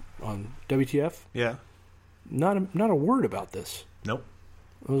on WTF? Yeah. Not a word about this. Nope.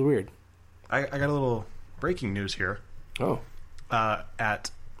 It was weird. I got a little breaking news here. Oh.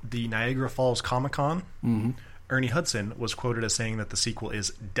 At the Niagara Falls Comic-Con, Mm-hmm. Ernie Hudson was quoted as saying that the sequel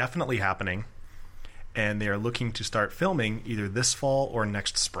is definitely happening, and they are looking to start filming either this fall or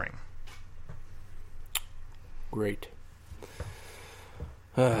next spring. Great.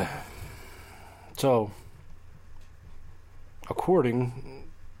 So, according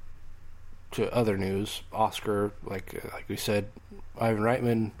to other news, Oscar, like we said, Ivan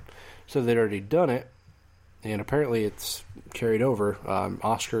Reitman said they'd already done it, and apparently it's carried over.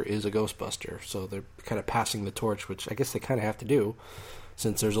 Oscar is a Ghostbuster, so they're kind of passing the torch, which I guess they kind of have to do,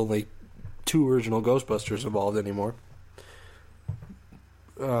 since there's only 2 original Ghostbusters involved anymore.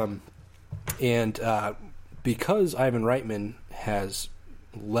 And because Ivan Reitman has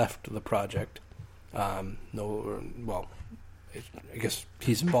left the project, I guess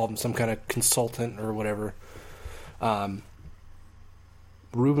he's involved in some kind of consultant or whatever.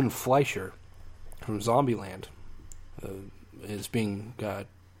 Ruben Fleischer from Zombieland is being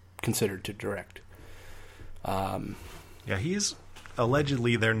considered to direct. Yeah, he's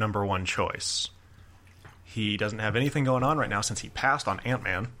allegedly their number one choice. He doesn't have anything going on right now since he passed on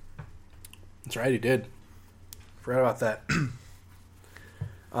Ant-Man. That's right, he did. Forgot about that.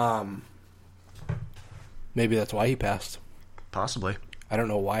 Maybe that's why he passed. Possibly. I don't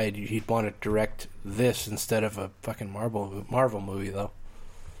know why he'd want to direct this instead of a fucking Marvel movie, though.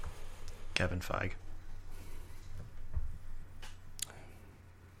 Kevin Feige.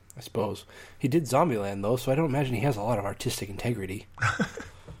 I suppose. He did Zombieland, though, so I don't imagine he has a lot of artistic integrity.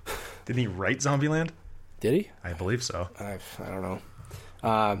 Didn't he write Zombieland? Did he? I believe so. I don't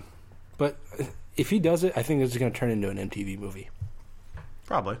know. But if he does it, I think this is going to turn into an MTV movie.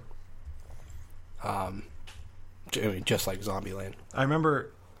 Probably. Just like Zombieland. I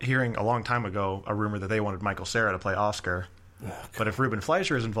remember hearing a long time ago a rumor that they wanted Michael Cera to play Oscar. But if Ruben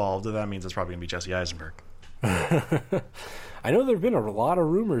Fleischer is involved, that means it's probably going to be Jesse Eisenberg. I know there have been a lot of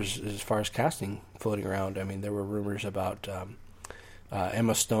rumors as far as casting floating around. I mean, there were rumors about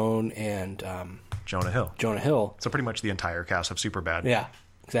Emma Stone and Jonah Hill. So pretty much the entire cast of Superbad. Yeah,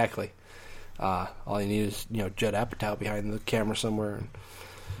 exactly. All you need is Judd Apatow behind the camera somewhere.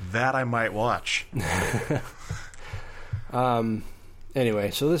 That I might watch.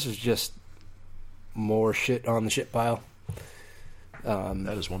 Anyway, so this is just more shit on the shit pile.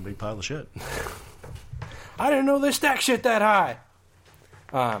 That is one big pile of shit. I didn't know they stack shit that high.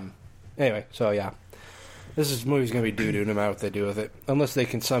 Anyway, so yeah. This movie's going to be doo-doo no matter what they do with it. Unless they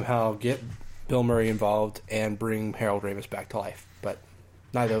can somehow get Bill Murray involved and bring Harold Ramis back to life. But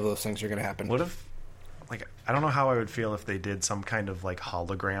neither of those things are going to happen. What if, I don't know how I would feel if they did some kind of,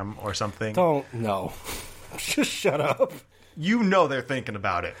 hologram or something. No. Just shut up. You know they're thinking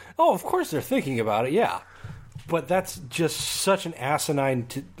about it. Oh, of course they're thinking about it, yeah. But that's just such an asinine,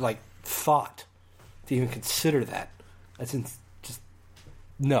 thought to even consider that. That's just...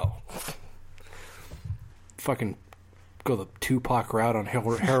 No. Fucking go the Tupac route on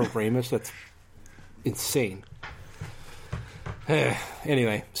Harold Ramis. That's insane.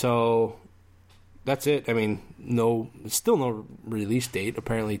 Anyway, so that's it. I mean, still no release date.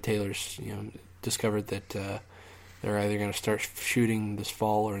 Apparently, Taylor's discovered that they're either going to start shooting this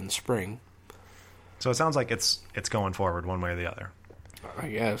fall or in the spring. So it sounds like it's going forward one way or the other. I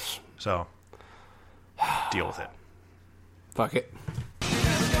guess. So deal with it. Fuck it.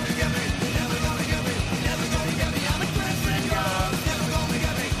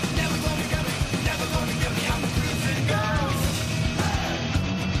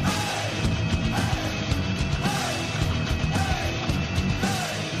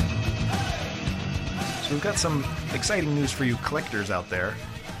 So we've got some exciting news for you collectors out there.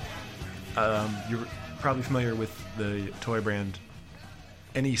 You're probably familiar with the toy brand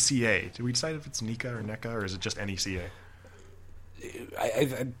NECA. Did we decide if it's NECA or NECA, or is it just NECA?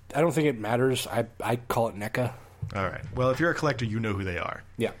 I don't think it matters. I call it NECA. All right. Well, if you're a collector, you know who they are.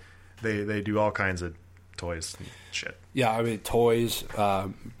 Yeah. They do all kinds of toys and shit. Yeah, I mean, toys,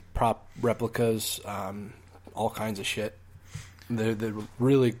 prop replicas, all kinds of shit. They're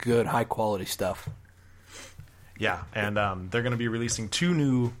really good, high-quality stuff. Yeah, and they're going to be releasing 2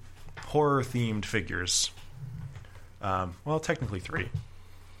 new horror-themed figures. Well, technically 3.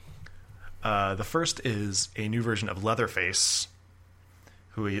 The first is a new version of Leatherface.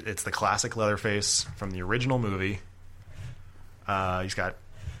 It's the classic Leatherface from the original movie. He's got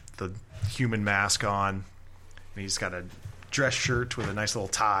the human mask on. And he's got a dress shirt with a nice little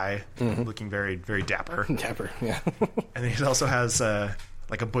tie, looking very, very dapper. Dapper, yeah. And he also has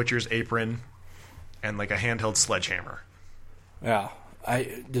like a butcher's apron and like a handheld sledgehammer. Yeah.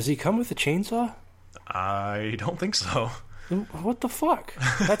 Does he come with a chainsaw? I don't think so. What the fuck?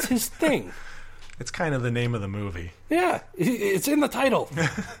 That's his thing. It's kind of the name of the movie. Yeah, it's in the title.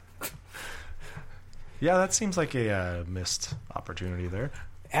 Yeah, that seems like a missed opportunity there.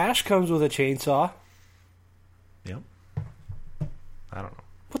 Ash comes with a chainsaw. Yep. I don't know.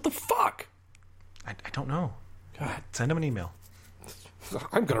 What the fuck? I don't know. God, Send him an email.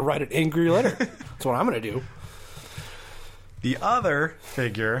 I'm going to write an angry letter. That's what I'm going to do. The other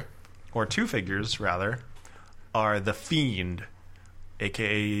figure, or 2 figures rather, are the Fiend,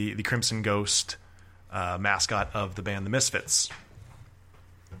 a.k.a. the Crimson Ghost mascot of the band The Misfits.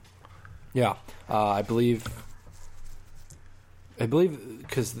 Yeah, I believe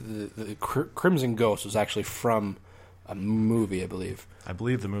because the Crimson Ghost was actually from a movie, I believe. I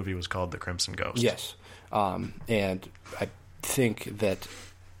believe the movie was called The Crimson Ghost. Yes, and I think that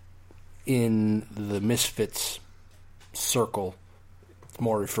in the Misfits circle, it's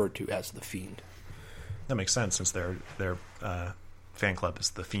more referred to as the Fiend. That makes sense since their fan club is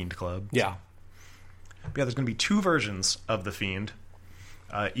the Fiend Club. Yeah. But yeah, there's going to be 2 versions of the Fiend.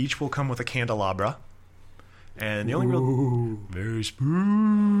 Each will come with a candelabra. And the only real... Very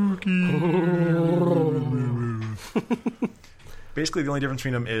spooky. Basically, the only difference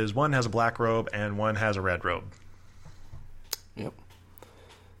between them is one has a black robe and one has a red robe. Yep.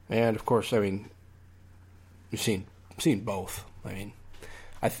 And, of course, I mean, you've seen both. I mean,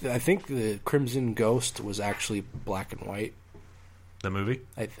 I think the Crimson Ghost was actually black and white. The movie?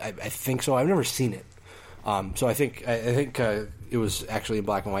 I think so. I've never seen it. So I think it was actually in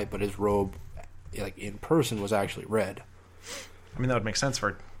black and white, but his robe, like in person, was actually red. I mean, that would make sense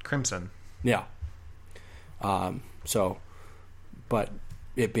for Crimson. Yeah. So, but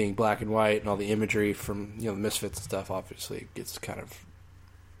it being black and white and all the imagery from the Misfits and stuff, obviously it gets kind of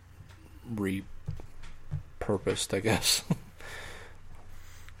repurposed, I guess.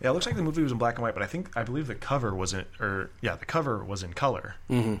 Yeah, it looks like the movie was in black and white, but I believe the cover was the cover was in color,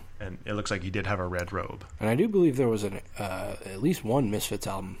 and it looks like he did have a red robe. And I do believe there was at least one Misfits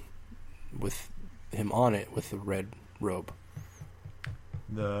album with him on it with the red robe.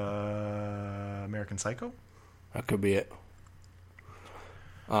 The American Psycho? That could be it.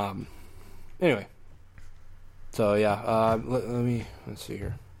 Anyway, so yeah, let's see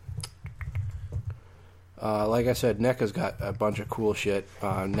here. Like I said, NECA's got a bunch of cool shit.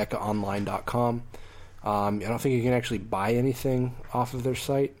 NECAonline.com. I don't think you can actually buy anything off of their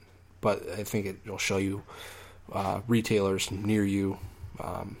site, but I think it'll show you retailers near you,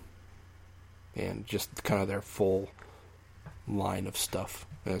 and just kind of their full line of stuff.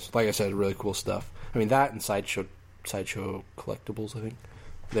 And it's, like I said, really cool stuff. I mean, that and Sideshow Collectibles, I think.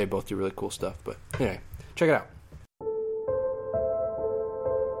 They both do really cool stuff. But anyway, check it out.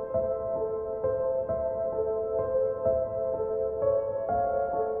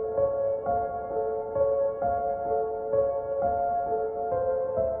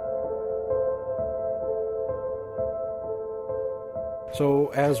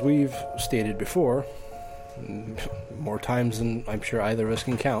 So, as we've stated before, more times than I'm sure either of us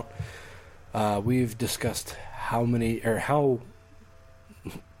can count, we've discussed how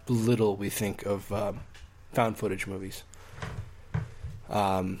little we think of found footage movies.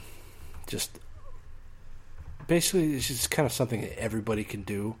 Just basically, it's just kind of something that everybody can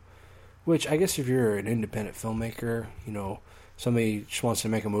do. Which I guess if you're an independent filmmaker, somebody just wants to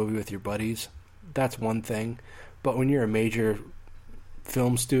make a movie with your buddies, that's one thing. But when you're a major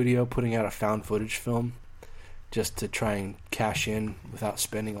film studio putting out a found footage film just to try and cash in without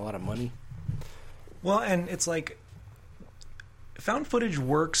spending a lot of money. Well, and it's like found footage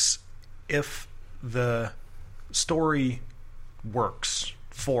works if the story works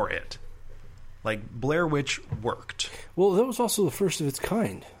for it. Like Blair Witch worked. Well, that was also the first of its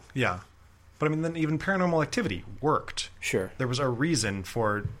kind. Yeah. But I mean, then even Paranormal Activity worked. Sure. There was a reason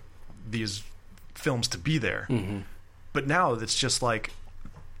for these films to be there. Mm-hmm. But now it's just like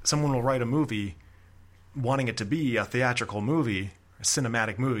someone will write a movie wanting it to be a theatrical movie, a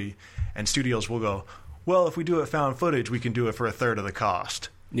cinematic movie, and studios will go, well, if we do it found footage, we can do it for a third of the cost.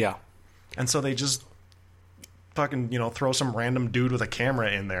 Yeah. And so they just fucking, throw some random dude with a camera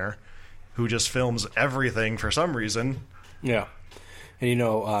in there who just films everything for some reason. Yeah. And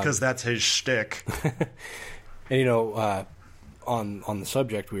because that's his shtick. And on the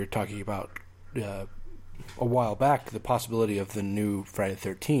subject, we were talking about a while back the possibility of the new Friday the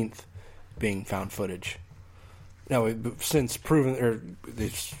 13th being found footage. Now, they've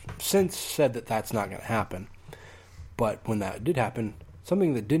since said that that's not going to happen. But when that did happen,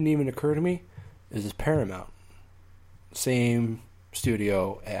 something that didn't even occur to me is Paramount. Same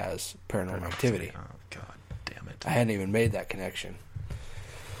studio as Paranormal Activity. Oh, God damn it. I hadn't even made that connection.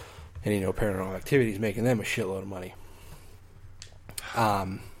 And Paranormal Activity is making them a shitload of money.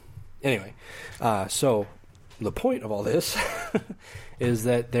 Anyway, so the point of all this is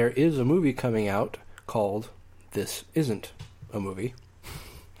that there is a movie coming out called This Isn't a Movie.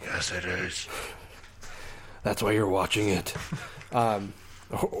 Yes, it is. That's why you're watching it.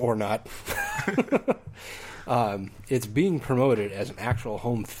 Or not. It's being promoted as an actual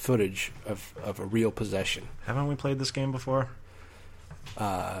home footage of a real possession. Haven't we played this game before?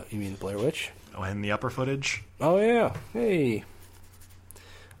 You mean Blair Witch? Oh, and the upper footage? Oh, yeah. Hey.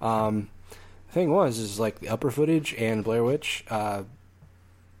 The thing is like the upper footage and Blair Witch,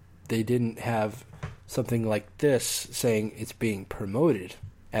 they didn't have something like this saying it's being promoted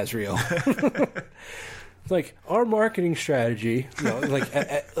as real. It's like our marketing strategy, like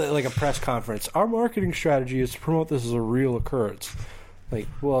like a press conference. Our marketing strategy is to promote this as a real occurrence. Like,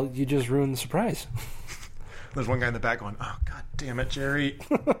 well, you just ruined the surprise. There's one guy in the back going, "Oh, God damn it, Jerry!"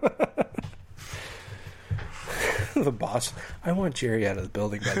 The boss. I want Jerry out of the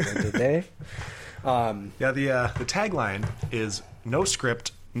building by the end of the day. The tagline is "No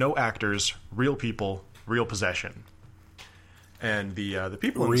script, no actors, real people, real possession." And the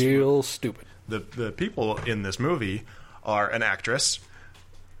people in real stupid. The people in this movie are an actress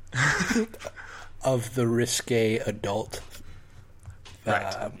of the risque adult.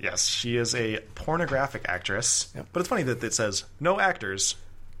 Right. Yes, she is a pornographic actress. Yep. But it's funny that it says no actors,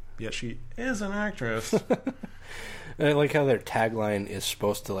 yet she is an actress. And I like how their tagline is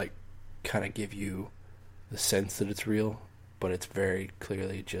supposed to kind of give you the sense that it's real, but it's very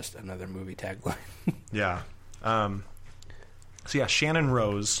clearly just another movie tagline. Yeah. So yeah, Shannon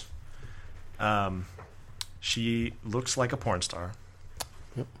Rose. She looks like a porn star.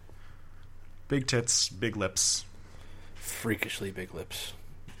 Yep. Big tits, big lips. Freakishly big lips.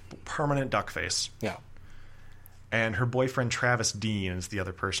 Permanent duck face. Yeah. And her boyfriend Travis Dean is the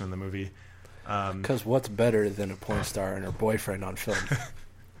other person in the movie. Because what's better than a porn star and her boyfriend on film?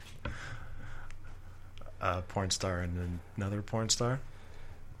 A porn star and another porn star?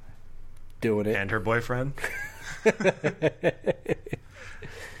 Doing it. And her boyfriend?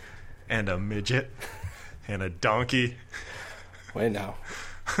 And a midget? And a donkey? Wait now.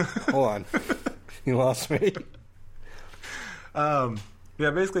 Hold on. You lost me. Yeah,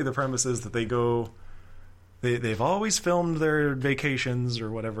 basically the premise is that they've always filmed their vacations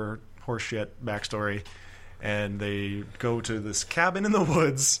or whatever horseshit backstory, and they go to this cabin in the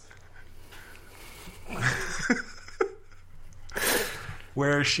woods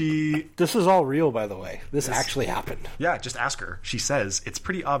where This is all real, by the way. This actually happened. Yeah, just ask her. She says, it's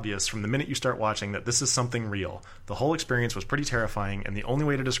pretty obvious from the minute you start watching that this is something real. The whole experience was pretty terrifying, and the only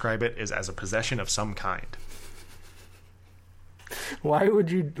way to describe it is as a possession of some kind. Why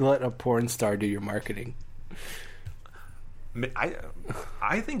would you let a porn star do your marketing?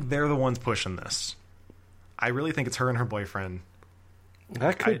 I think they're the ones pushing this. I really think it's her and her boyfriend.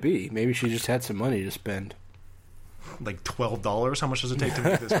 That could be. Maybe she just had some money to spend. Like $12? How much does it take to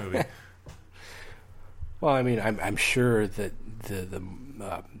make this movie? Well, I mean, I'm sure that the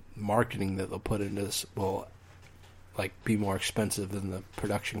marketing that they'll put into this will be more expensive than the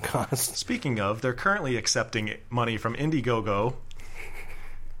production costs. Speaking of, they're currently accepting money from Indiegogo.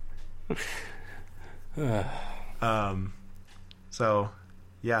 So,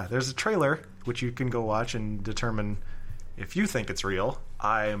 yeah, there's a trailer which you can go watch and determine if you think it's real.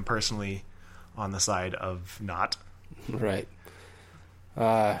 I am personally on the side of not. Right.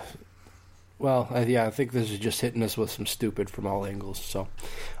 Well, I think this is just hitting us with some stupid from all angles. So,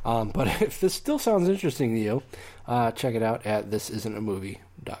 but if this still sounds interesting to you, check it out at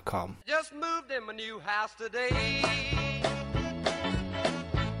thisisn'tamovie.com. Just moved in my new house today.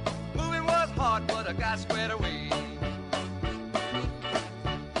 Moving was hard, but I got squared away.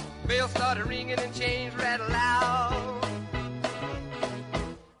 Bills started ringing and chains rattle out.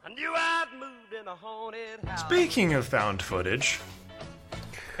 I knew I'd moved in a haunted house. Speaking of found footage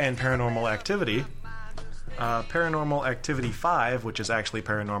and Paranormal Activity, Paranormal Activity 5, which is actually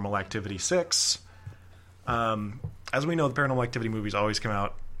Paranormal Activity 6, as we know, the Paranormal Activity movies always come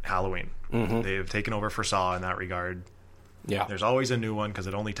out Halloween. Mm-hmm. They've taken over for Saw in that regard. Yeah. There's always a new one because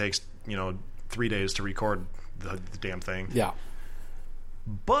it only takes, 3 days to record the damn thing. Yeah.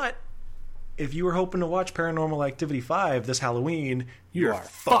 But if you were hoping to watch Paranormal Activity 5 this Halloween, you're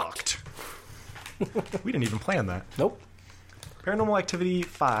fucked. We didn't even plan that. Nope. Paranormal Activity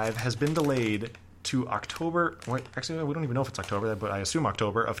 5 has been delayed to October... Actually, we don't even know if it's October, but I assume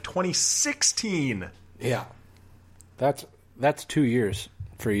October of 2016. Yeah. That's 2 years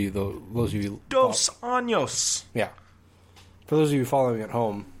for you, those of you... Dos años. Yeah. For those of you following at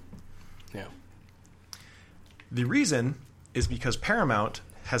home, yeah. The reason is because Paramount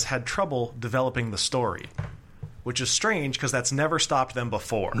has had trouble developing the story, which is strange because that's never stopped them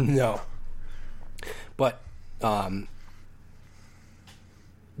before. No. But, lost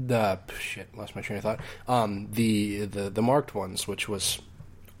my train of thought. The marked ones, which was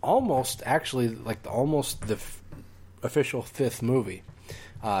almost, actually, almost the official 5th movie,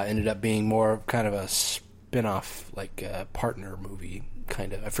 ended up being more kind of a spin-off, partner movie,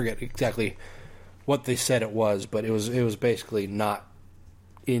 kind of. I forget exactly what they said it was, but it was basically not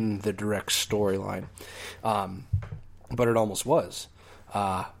in the direct storyline. But it almost was.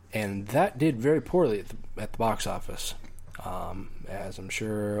 And that did very poorly at the box office, as I'm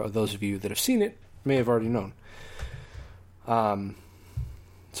sure those of you that have seen it may have already known.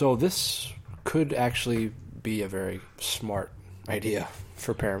 So this could actually be a very smart idea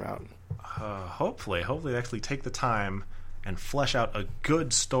for Paramount. Hopefully they actually take the time and flesh out a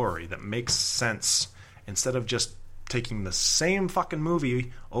good story that makes sense instead of just taking the same fucking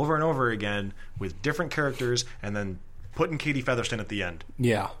movie over and over again with different characters and then putting Katie Featherston at the end.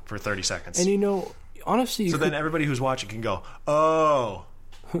 Yeah. For 30 seconds. And honestly... So then everybody who's watching can go, oh.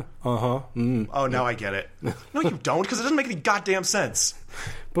 Uh-huh. Mm. Oh, now I get it. No, you don't, because it doesn't make any goddamn sense.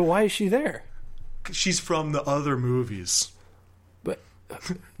 But why is she there? 'Cause she's from the other movies. But...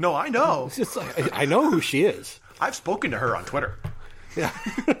 No, I know. It's just I know who she is. I've spoken to her on Twitter. Yeah.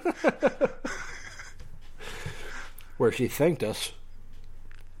 Where she thanked us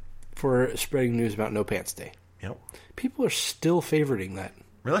for spreading news about No Pants Day. Yep. People are still favoriting that.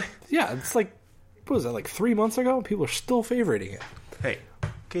 Really? Yeah, it's what was that, 3 months ago? People are still favoriting it. Hey,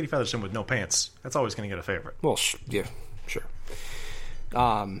 Katie Featherston with no pants. That's always going to get a favorite. Well, yeah, sure.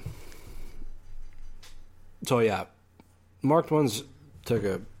 So, yeah. Marked ones took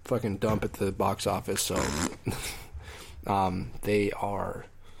a fucking dump at the box office, so they are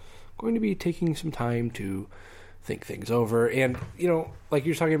going to be taking some time to think things over. And, like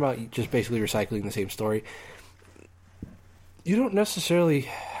you're talking about just basically recycling the same story, you don't necessarily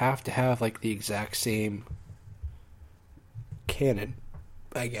have to have, the exact same canon,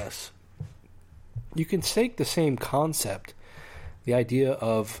 I guess. You can take the same concept, the idea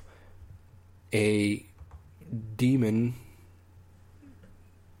of a demon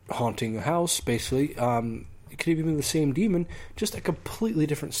haunting a house, basically. It could even be the same demon, just a completely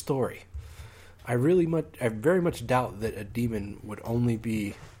different story. I very much doubt that a demon would only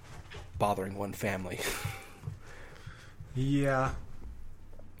be bothering one family. Yeah.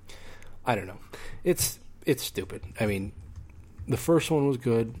 I don't know. It's stupid. I mean, the first one was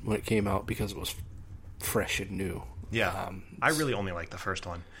good when it came out because it was fresh and new. Yeah. I really only like the first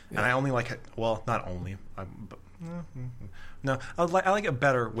one. Yeah. And I only like it, well, not only. But, no, I like it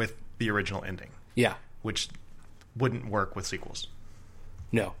better with the original ending. Yeah. Which wouldn't work with sequels.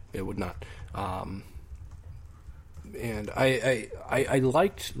 No, it would not. And I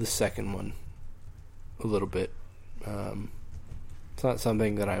liked the second one a little bit. It's not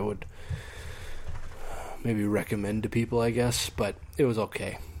something that I would maybe recommend to people, I guess, but it was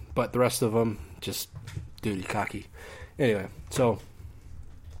okay. But the rest of them, just duty cocky. Anyway, so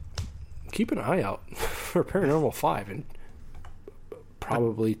keep an eye out for Paranormal 5 in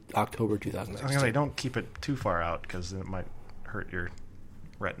probably October 2016. I was gonna say, don't keep it too far out because it might hurt your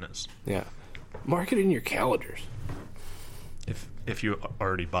retinas. Yeah. Mark it in your calendars. If you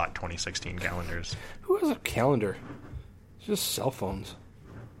already bought 2016 calendars. Who has a calendar? It's just cell phones.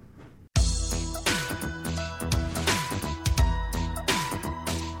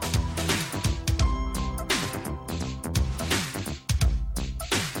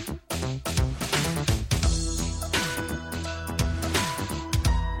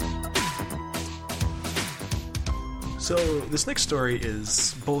 So this next story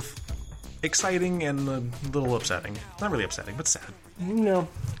is both exciting and a little upsetting. Not really upsetting, but sad. No.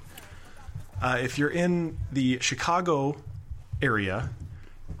 If you're in the Chicago area,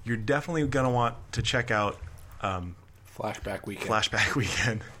 you're definitely going to want to check out Flashback Weekend. Flashback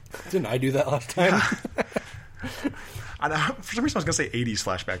Weekend. Didn't I do that last time? For some reason, I was going to say 80s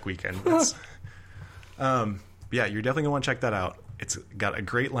Flashback Weekend. It's, yeah, you're definitely going to want to check that out. It's got a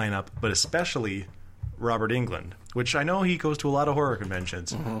great lineup, but especially Robert Englund, which I know he goes to a lot of horror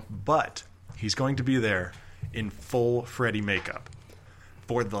conventions, but he's going to be there in full Freddy makeup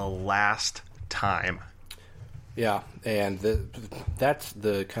for the last time. Yeah, and that's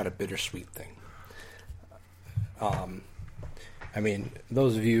the kind of bittersweet thing. I mean,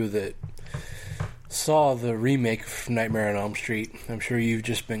 those of you that saw the remake of Nightmare on Elm Street, I'm sure you've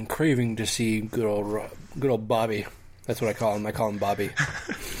just been craving to see good old Bobby. That's what I call him. I call him Bobby.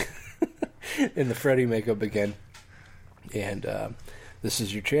 In the Freddy makeup again. And this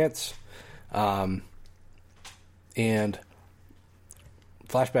is your chance. And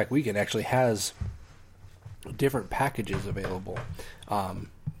Flashback Weekend actually has different packages available.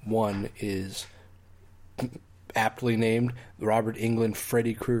 One is aptly named the Robert Englund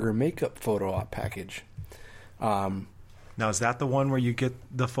Freddy Krueger Makeup Photo Op Package. Now, is that the one where you get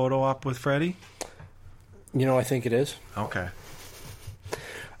the photo op with Freddy? You know, I think it is. Okay.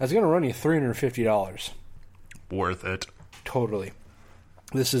 That's going to run you $350. Worth it. Totally.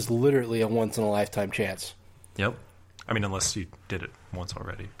 This is literally a once-in-a-lifetime chance. Yep. I mean, unless you did it once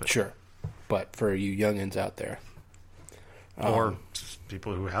already. But Sure. But for you youngins out there. Or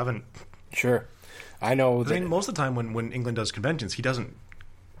people who haven't. Sure. I know that... I mean, most of the time when England does conventions, he doesn't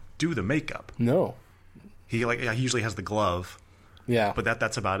do the makeup. No. He usually has the glove. Yeah. But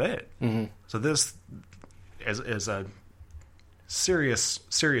that's about it. Mm-hmm. So this is a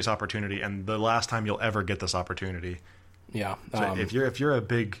serious opportunity, and the last time you'll ever get this opportunity. Yeah. So if you're a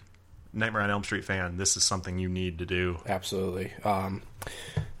big Nightmare on Elm Street fan, this is something you need to do. Absolutely.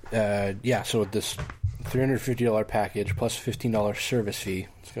 Yeah, so this $350 package plus $15 service fee,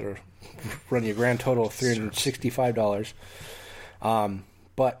 it's going to run you a grand total of $365.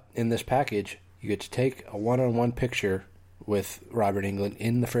 But in this package, you get to take a one-on-one picture with Robert Englund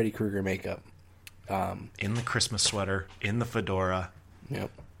in the Freddy Krueger makeup. In the Christmas sweater, in the fedora,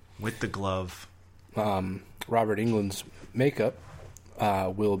 Yep. with the glove. Robert Englund's makeup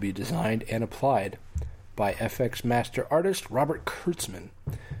will be designed and applied by FX master artist Robert Kurtzman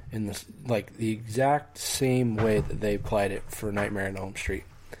in this, like, the exact same way that they applied it for Nightmare on Elm Street.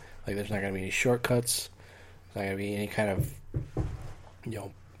 Like, there's not going to be any shortcuts. There's not going to be any kind of,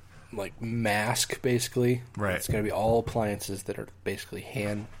 like, mask, basically. Right. It's going to be all appliances that are basically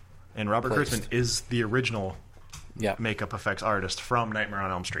hand. And Robert placed. Kurtzman is the original Yeah. makeup effects artist from Nightmare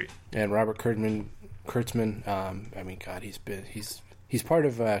on Elm Street. And Robert Kurtzman, I mean, God, he's part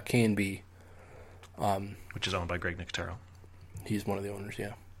of K&B. Which is owned by Greg Nicotero. He's one of the owners,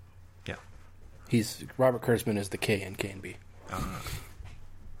 yeah. Yeah. Robert Kurtzman is the K in K&B.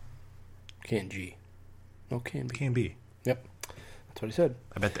 K&G. No, K&B. K&B. Yep. That's what he said.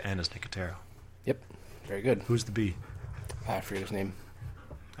 I bet the N is Nicotero. Yep. Very good. Who's the B? I forget his name.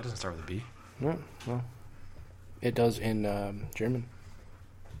 That doesn't start with a B. No, well, it does in German.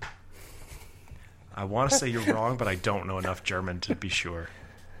 I want to say you're wrong, but I don't know enough German to be sure.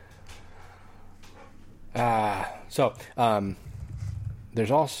 So,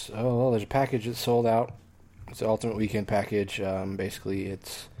 there's also, there's a package that's sold out. It's the Ultimate Weekend package. Basically,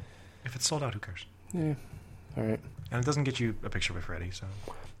 it's... If it's sold out, who cares? Yeah, all right. And it doesn't get you a picture with Freddy, so...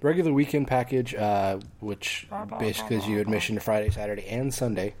 Regular weekend package, which basically gives you admission to Friday, Saturday, and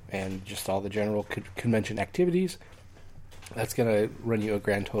Sunday, and just all the general convention activities. That's going to run you a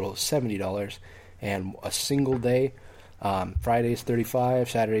grand total of $70, and a single day, Friday is $35,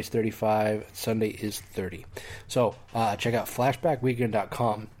 Saturday is $35, Sunday is $30. So check out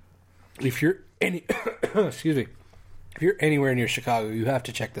flashbackweekend.com. If you're excuse me, if you're anywhere near Chicago, you have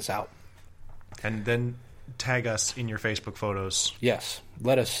to check this out. And then tag us in your Facebook photos. Yes,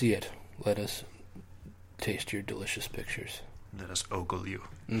 let us see it. Let us taste your delicious pictures. Let us ogle you.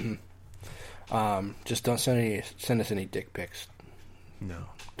 Mm-hmm. Just don't send us any dick pics. No.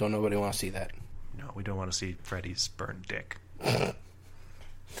 Don't nobody want to see that. No, we don't want to see Freddy's burned dick.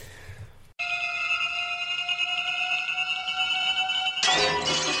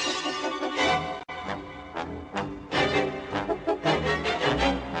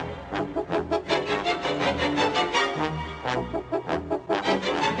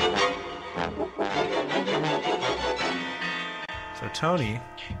 So Tony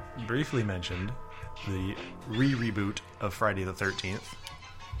briefly mentioned the reboot of Friday the 13th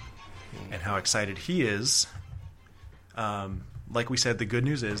and how excited he is. Like we said, the good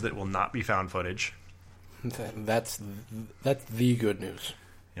news is that it will not be found footage. That's the good news.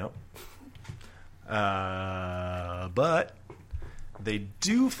 Yep. But they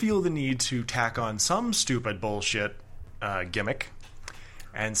do feel the need to tack on some stupid bullshit gimmick.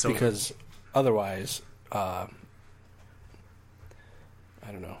 And so Because otherwise, I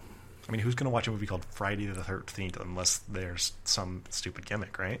don't know. I mean, who's going to watch a movie called Friday the 13th unless there's some stupid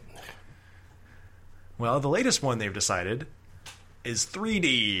gimmick, right? Well, the latest one they've decided is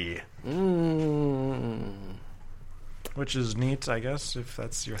 3D. Which is neat, I guess, if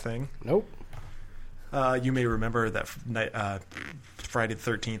that's your thing. Nope. You may remember that Friday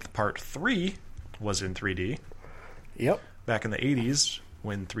the 13th Part 3 was in 3D. Yep. Back in the 80s,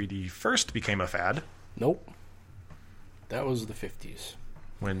 when 3D first became a fad. Nope. That was the 50s.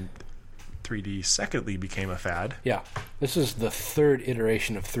 When 3D secondly became a fad. Yeah. This is the third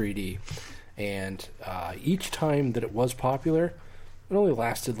iteration of 3D. And each time that it was popular, it only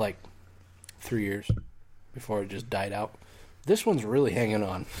lasted like 3 years before it just died out. This one's really hanging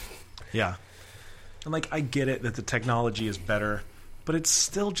on. Yeah. And, like, I get it that the technology is better, but it's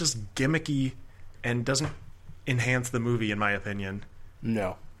still just gimmicky and doesn't enhance the movie, in my opinion.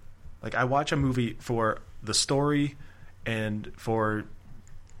 No. Like, I watch a movie for the story and for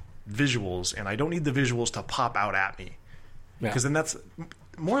visuals, and I don't need the visuals to pop out at me. Yeah. Because then that's,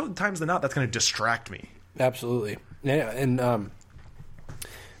 more times than not, that's going to distract me. Absolutely. Yeah, and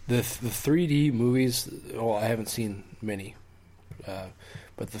the 3D movies, well, I haven't seen many.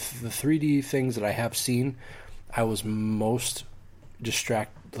 But the 3D things that I have seen, I was most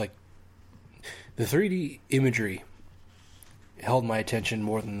distracted. Like, the 3D imagery held my attention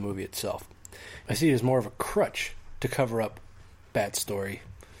more than the movie itself. I see it as more of a crutch to cover up bad story,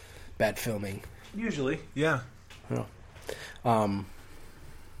 bad filming. Usually, yeah. You know.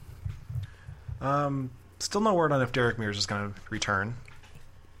 Still no word on if Derek Mears is going to return.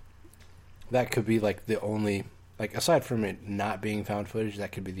 That could be like the only, like, aside from it not being found footage,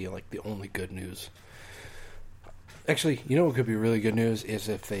 that could be the only good news. Actually, you know what could be really good news is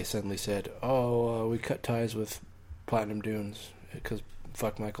if they suddenly said, we cut ties with Platinum Dunes because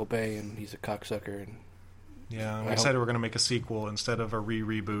fuck Michael Bay and he's a cocksucker. And yeah, I'm excited we're going to make a sequel instead of a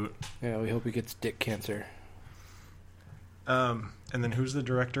reboot. Yeah, we hope he gets dick cancer. And then who's the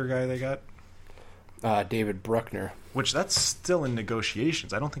director guy they got? David Bruckner. Which, that's still in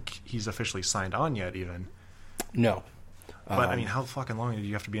negotiations. I don't think he's officially signed on yet, even. No. But, I mean, how fucking long do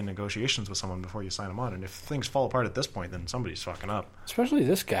you have to be in negotiations with someone before you sign them on? And if things fall apart at this point, then somebody's fucking up. Especially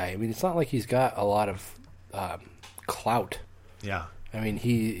this guy. I mean, it's not like he's got a lot of clout. Yeah. I mean,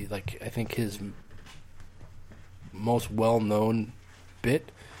 I think his most well-known bit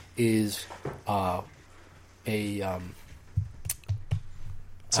is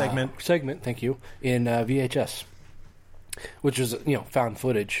segment, thank you, in VHS, which was, found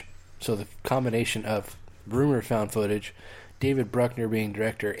footage. So the combination of rumored found footage, David Bruckner being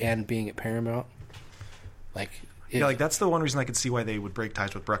director, and being at Paramount, that's the one reason I could see why they would break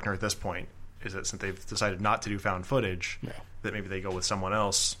ties with Bruckner at this point, is that since they've decided not to do found footage, that maybe they go with someone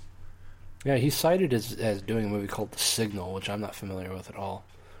else. Yeah, he's cited as doing a movie called The Signal, which I'm not familiar with at all.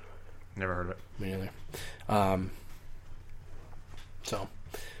 Never heard of it. Me neither.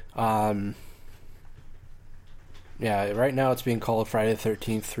 Yeah, right now it's being called Friday the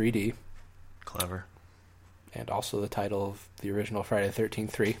 13th 3D. Clever. And also the title of the original Friday the 13th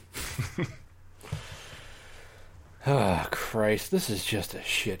 3. Oh, Christ. This is just a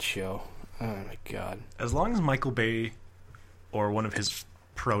shit show. Oh, my God. As long as Michael Bay or one of his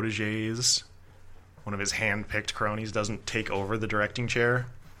proteges, one of his hand-picked cronies, doesn't take over the directing chair,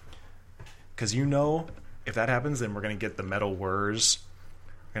 because if that happens, then we're going to get the metal whirs.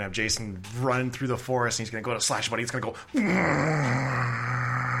 We're going to have Jason run through the forest, and he's going to go to Slash Buddy. It's going to go...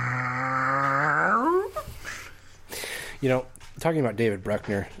 Talking about David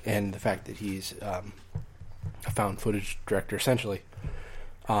Bruckner and the fact that he's a found footage director, essentially,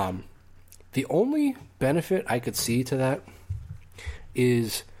 the only benefit I could see to that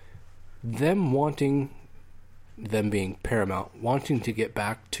is them being Paramount, wanting to get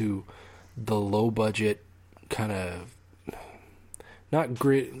back to the low-budget kind of, not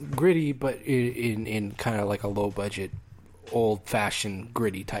gritty, but in kind of like a low-budget, old-fashioned,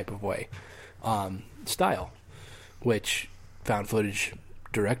 gritty type of way, style, which found footage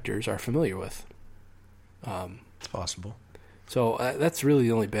directors are familiar with. It's possible. So that's really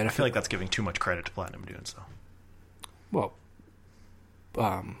the only benefit. I feel like that's giving too much credit to Platinum Dunes, though. Well,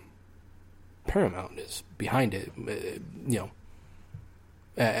 Paramount is behind it.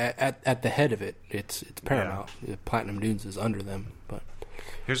 At the head of it, it's Paramount. Yeah. Platinum Dunes is under them. But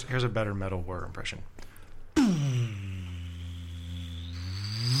here's a better metal whir impression.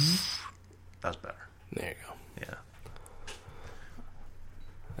 That's better. There you go. Yeah.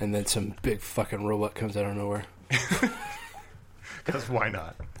 And then some big fucking robot comes out of nowhere. Because why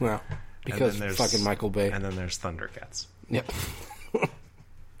not? Well, because there's fucking Michael Bay. And then there's Thundercats. Yep.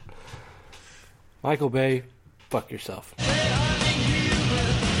 Michael Bay, fuck yourself.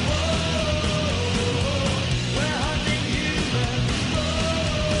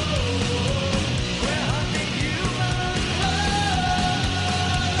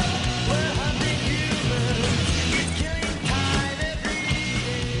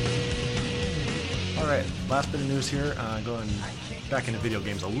 Last bit of news here, going back into video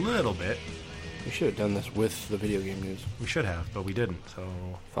games a little bit. We should have done this with the video game news. We should have, but we didn't, so...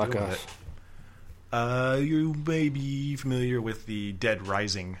 Fuck us. You may be familiar with the Dead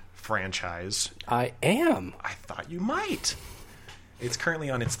Rising franchise. I am. I thought you might. It's currently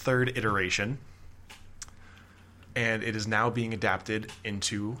on its third iteration, and it is now being adapted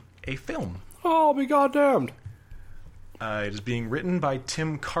into a film. Oh, be goddamned. It is being written by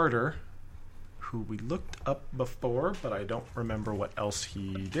Tim Carter, who we looked up before, but I don't remember what else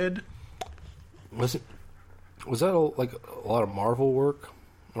he did. Was that like a lot of Marvel work,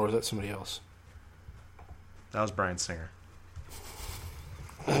 or was that somebody else? That was Bryan Singer.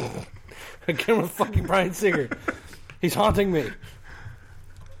 Again with fucking Bryan Singer. He's haunting me.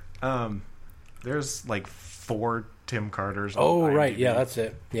 There's like 4 Tim Carters. Oh, right. Yeah, that's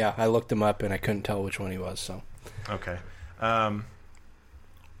it. Yeah, I looked him up and I couldn't tell which one he was, so. Okay.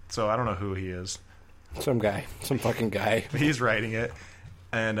 So I don't know who he is. Some guy. Some fucking guy. He's writing it.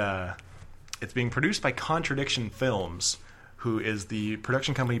 And it's being produced by Contradiction Films, who is the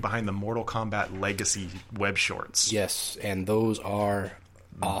production company behind the Mortal Kombat Legacy web shorts. Yes, and those are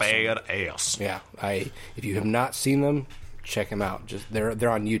awesome. Bad ass. Yeah. If you have not seen them, check them out. They're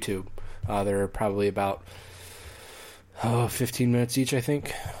on YouTube. They're probably about 15 minutes each, I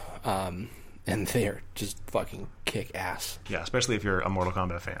think. And they're just fucking kick ass. Yeah, especially if you're a Mortal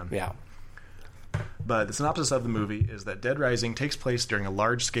Kombat fan. Yeah. But the synopsis of the movie is that Dead Rising takes place during a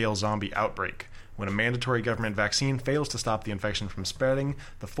large-scale zombie outbreak. When a mandatory government vaccine fails to stop the infection from spreading,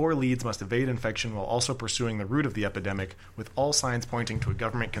 the 4 leads must evade infection while also pursuing the root of the epidemic, with all signs pointing to a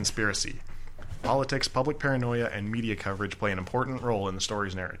government conspiracy. Politics, public paranoia, and media coverage play an important role in the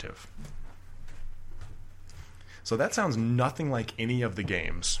story's narrative. So that sounds nothing like any of the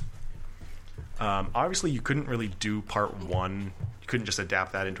games. Obviously, you couldn't really do part 1. You couldn't just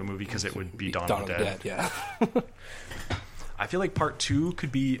adapt that into a movie because it would be Dawn of the Dead. Yeah. I feel like part 2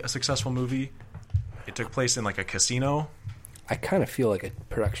 could be a successful movie. It took place in like a casino. I kind of feel like a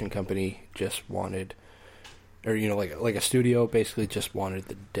production company just wanted, or like a studio basically just wanted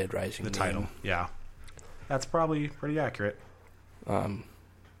the Dead Rising The name. title, yeah. That's probably pretty accurate.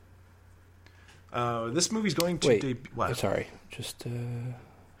 This movie's going to debut. What? Sorry, just I'm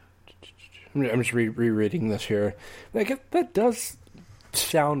just rereading this here. Like that does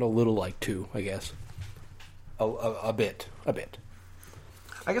sound a little like 2, I guess. A bit.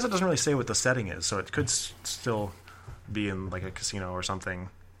 I guess it doesn't really say what the setting is, so it could still be in like a casino or something.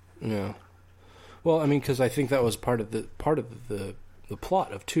 Yeah. Well, I mean, because I think that was part of the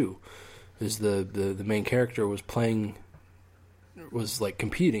plot of 2, is the main character was like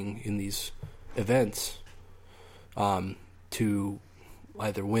competing in these events, to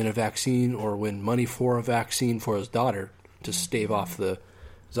either win a vaccine or win money for a vaccine for his daughter to stave off the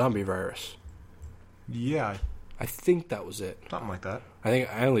zombie virus. Yeah. I think that was it. Something like that. I think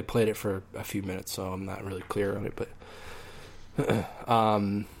I only played it for a few minutes, so I'm not really clear on it, but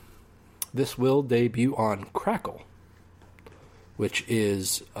this will debut on Crackle, which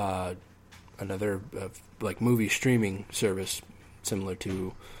is another like movie streaming service similar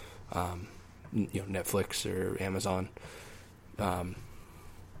to Netflix or Amazon. But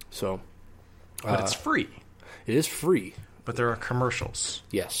it's free. It is free. But there are commercials.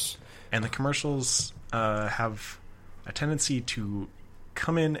 Yes. And the commercials have a tendency to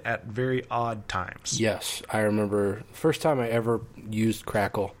come in at very odd times. Yes. I remember the first time I ever used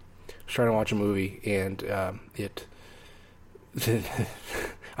Crackle, I was trying to watch a movie, and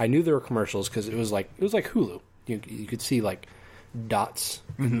I knew there were commercials because it was like Hulu. You could see like dots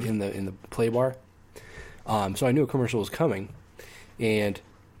in the play bar. So I knew a commercial was coming, and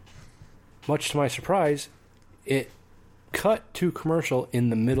much to my surprise, it cut to commercial in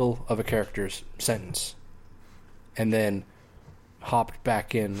the middle of a character's sentence, and then hopped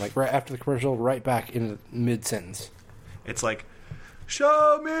back in, like right after the commercial, right back into mid-sentence. It's like,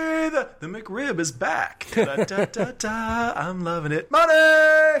 show me the McRib is back. Da, da, da, da, I'm loving it.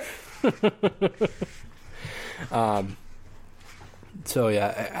 Money! So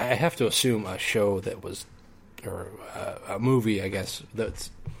yeah, I have to assume a show that was, or a movie, I guess,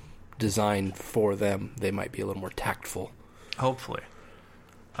 that's designed for them, they might be a little more tactful. Hopefully.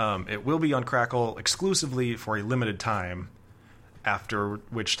 It will be on Crackle exclusively for a limited time, after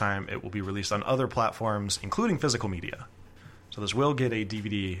which time it will be released on other platforms, including physical media. So this will get a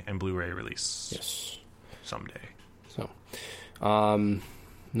DVD and Blu-ray release. Yes. Someday. So,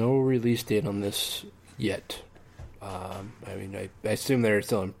 no release date on this yet. I assume they're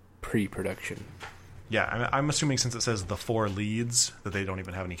still in pre-production. Yeah, I'm assuming since it says the 4 leads that they don't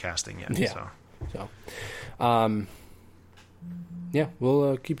even have any casting yet. Yeah. Yeah,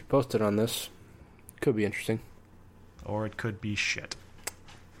 we'll keep you posted on this. Could be interesting. Or it could be shit.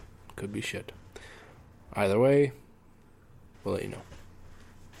 Could be shit. Either way, we'll let you know.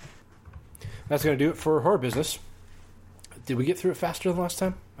 That's going to do it for horror business. Did we get through it faster than last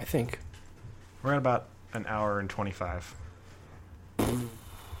time? I think. We're at about an hour and 25.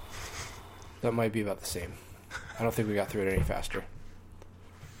 That might be about the same. I don't think we got through it any faster.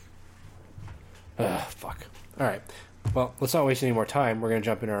 Fuck. Alright. Well, let's not waste any more time. We're going to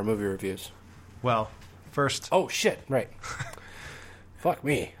jump into our movie reviews. Well, first... Oh, shit. Right. Fuck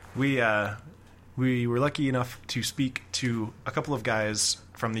me. We were lucky enough to speak to a couple of guys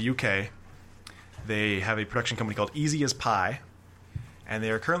from the UK. They have a production company called Easy as Pie, and they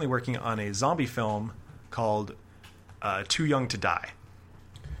are currently working on a zombie film called Too Young to Die.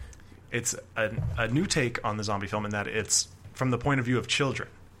 It's a new take on the zombie film in that it's from the point of view of children.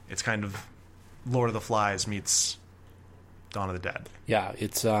 It's kind of Lord of the Flies meets Dawn of the Dead. Yeah,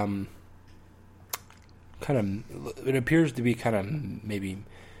 it's kind of... It appears to be kind of maybe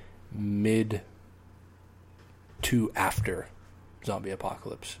mid to after zombie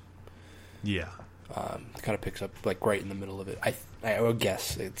apocalypse. Yeah. It kind of picks up like right in the middle of it. I would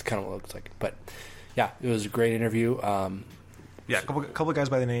guess it's kind of what it looks like. But yeah, it was a great interview. Yeah, a couple of guys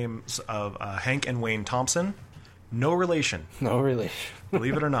by the names of Hank and Wayne Thompson. No relation. No relation.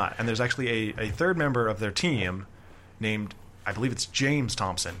 Believe it or not. And there's actually a third member of their team named, I believe it's James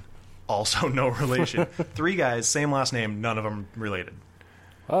Thompson. Also no relation. 3 guys, same last name, none of them related.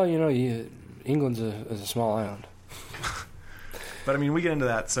 Well, England's is a small island. But, I mean, we get into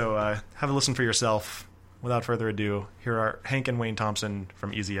that, so have a listen for yourself. Without further ado, here are Hank and Wayne Thompson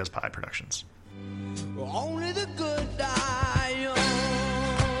from Easy as Pie Productions. Only the good die young.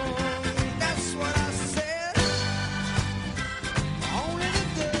 That's what I said. Only the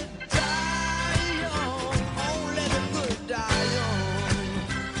good die young. Only the good die young.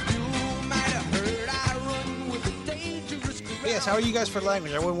 You might have heard I run with a dangerous crowd. Yes, how are you guys for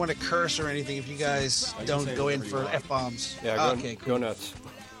language? I wouldn't want to curse or anything if you guys don't go in for F-bombs. Yeah, okay, go nuts.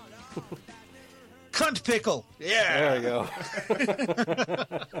 Cunt pickle. Yeah. There you go.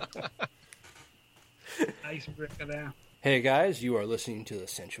 Icebreaker there. Hey guys, you are listening to the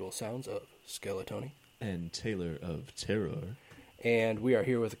sensual sounds of Skeletoni. And Taylor of Terror. And we are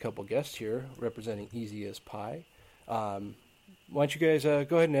here with a couple guests here representing Easy as Pie. Why don't you guys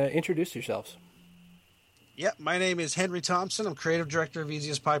go ahead and introduce yourselves? Yep, my name is Henry Thompson. I'm creative director of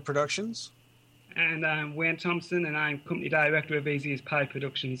Easy as Pie Productions. And I'm Wayne Thompson, and I'm company director of Easy as Pie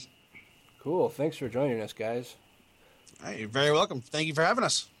Productions. Cool. Thanks for joining us, guys. Hey, you're very welcome. Thank you for having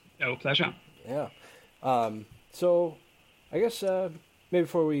us. Oh, pleasure. Yeah. So, I guess maybe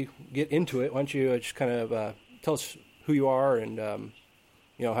before we get into it, why don't you just kind of tell us who you are and,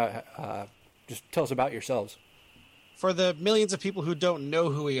 just tell us about yourselves. For the millions of people who don't know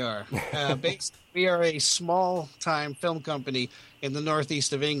who we are, we are a small-time film company in the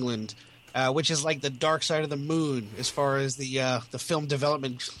northeast of England, which is like the dark side of the moon as far as the film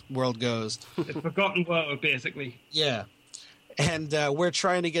development world goes. The forgotten world, basically. Yeah. And we're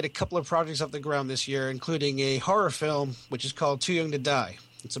trying to get a couple of projects off the ground this year, including a horror film, which is called Too Young to Die.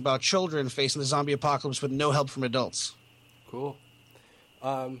 It's about children facing the zombie apocalypse with no help from adults. Cool.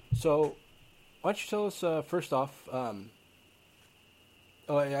 So, why don't you tell us, first off, I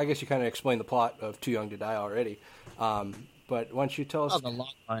guess you kind of explained the plot of Too Young to Die already, but why don't you tell us... Oh, the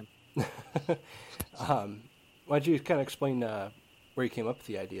long line. why don't you kind of explain where you came up with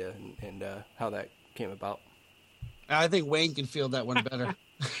the idea and how that came about? I think Wayne can feel that one better.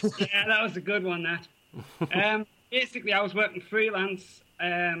 Yeah, that was a good one, that. Basically, I was working freelance,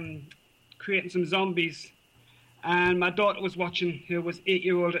 creating some zombies, and my daughter was watching, who was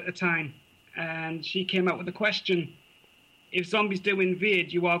 8-year-old at the time, and she came up with the question, if zombies do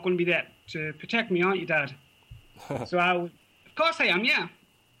invade, you are going to be there to protect me, aren't you, Dad? So of course I am, yeah.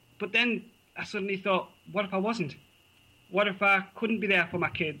 But then I suddenly thought, what if I wasn't? What if I couldn't be there for my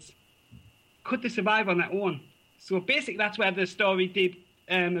kids? Could they survive on their own? So basically that's where the story did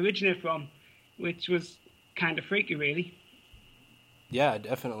originate from, which was kind of freaky, really. Yeah,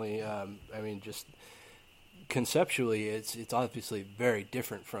 definitely. Just conceptually, it's obviously very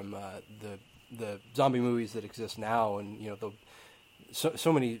different from the zombie movies that exist now, and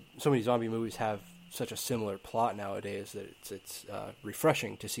so many zombie movies have such a similar plot nowadays that it's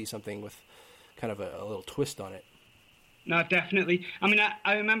refreshing to see something with kind of a little twist on it. No, definitely. I mean,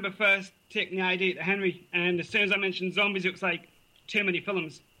 I remember first taking the idea to Henry, and as soon as I mentioned zombies, it was like too many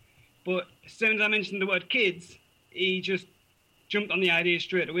films. But as soon as I mentioned the word kids, he just jumped on the idea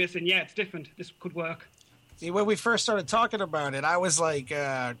straight away, saying, yeah, it's different. This could work. See, when we first started talking about it, I was like,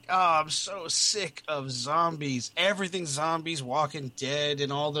 I'm so sick of zombies. Everything's zombies, Walking Dead,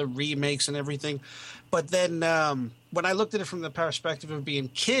 and all the remakes and everything. But then when I looked at it from the perspective of being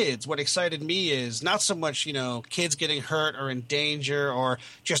kids, what excited me is not so much, kids getting hurt or in danger or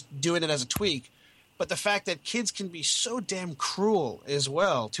just doing it as a tweak, but the fact that kids can be so damn cruel as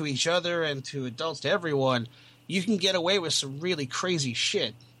well to each other and to adults, to everyone. You can get away with some really crazy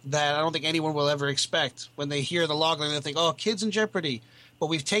shit that I don't think anyone will ever expect. When they hear the logline, they think, oh, kids in jeopardy. But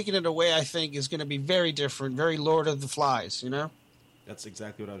we've taken it away, I think, is going to be very different, very Lord of the Flies, That's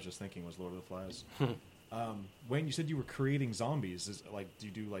exactly what I was just thinking was Lord of the Flies. Wayne, you said you were creating zombies. Do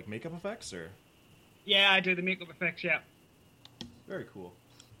you do like makeup effects or? Yeah, I do the makeup effects, yeah. Very cool.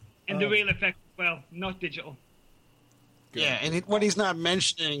 And the real effects as well, not digital. Good. Yeah, and what he's not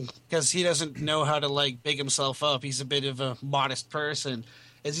mentioning, because he doesn't know how to big himself up, he's a bit of a modest person,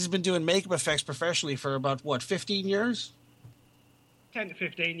 is he's been doing makeup effects professionally for about, 15 years? 10 to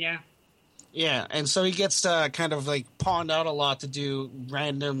 15, yeah. Yeah, and so he gets kind of pawned out a lot to do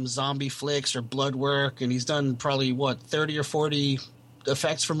random zombie flicks or blood work, and he's done probably, 30 or 40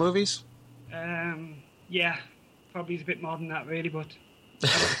 effects for movies? Yeah, probably a bit more than that, really, but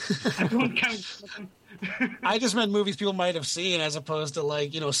I don't count them. I just meant movies people might have seen as opposed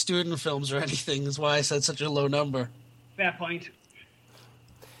to, student films or anything, is why I said such a low number. Fair point.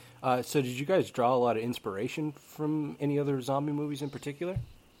 So did you guys draw a lot of inspiration from any other zombie movies in particular?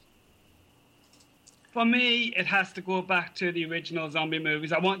 For me, it has to go back to the original zombie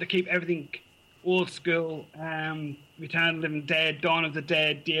movies. I want to keep everything old school. Return of the Living Dead, Dawn of the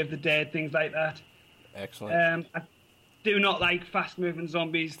Dead, Day of the Dead, things like that. Excellent. I do not like fast-moving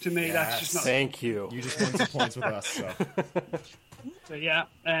zombies. To me, that's just not... Thank you. You just won some points with us, so. So, yeah.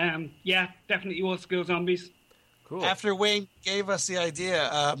 Definitely old school zombies. Cool. After Wayne gave us the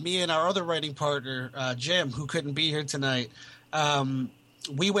idea, me and our other writing partner, Jim, who couldn't be here tonight,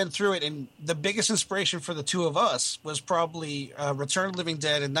 we went through it, and the biggest inspiration for the two of us was probably Return of the Living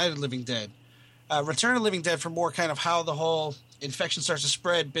Dead and Night of the Living Dead. Return of the Living Dead for more kind of how the whole infection starts to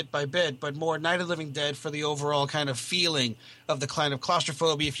spread bit by bit, but more Night of the Living Dead for the overall kind of feeling of the kind of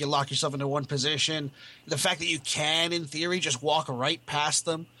claustrophobia if you lock yourself into one position. The fact that you can, in theory, just walk right past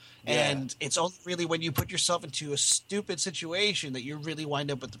them. Yeah. And it's only really when you put yourself into a stupid situation that you really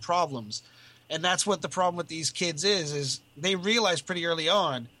wind up with the problems. And that's what the problem with these kids is they realize pretty early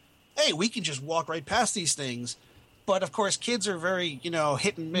on, hey, we can just walk right past these things. But, of course, kids are very,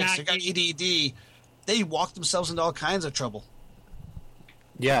 hit and miss. They got ADD. They walk themselves into all kinds of trouble.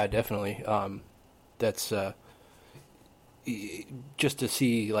 Yeah, definitely. That's just to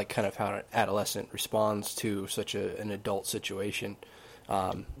see, kind of how an adolescent responds to such an adult situation.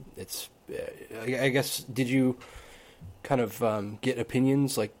 It's, I guess, did you kind of get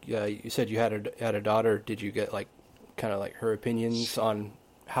opinions? You said you had a daughter. Did you get kind of her opinions on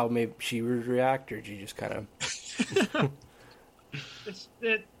how maybe she would react, or did you just kind of?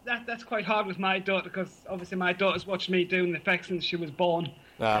 That's quite hard with my daughter, because obviously my daughter's watched me doing the effects since she was born.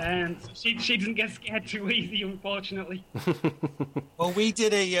 And she doesn't get scared too easy, unfortunately. Well, we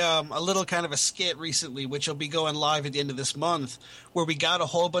did a little kind of a skit recently, which will be going live at the end of this month, where we got a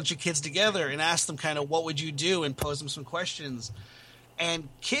whole bunch of kids together and asked them kind of what would you do and posed them some questions. And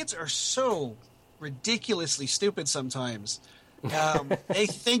kids are so ridiculously stupid sometimes. They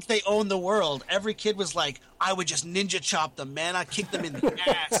think they own the world. Every kid was like, I would just ninja chop them, man. I'd kick them in the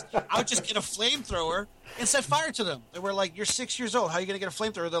ass. I would just get a flamethrower and set fire to them. They were like, you're 6 years old. How are you going to get a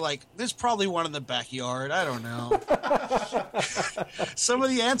flamethrower? They're like, there's probably one in the backyard. I don't know. Some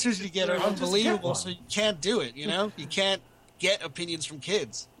of the answers you get are unbelievable, so you can't do it, You can't get opinions from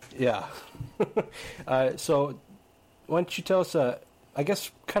kids. Yeah. So why don't you tell us, I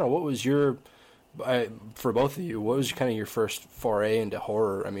guess, kind of what was your... for both of you, what was kind of your first foray into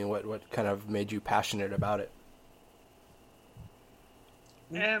horror? I mean, what kind of made you passionate about it?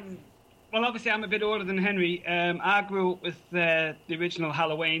 Well, obviously, I'm a bit older than Henry. I grew up with the original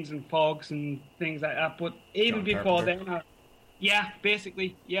Halloweens and Fogs and things like that. But even John before Carpenter. then,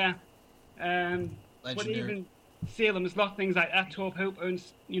 basically, yeah. But even Salem's Lot, things like that, Tobe Hooper, and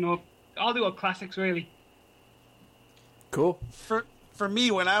all the old classics, really. Cool. For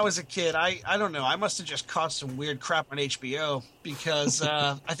me, when I was a kid, I don't know. I must have just caught some weird crap on HBO because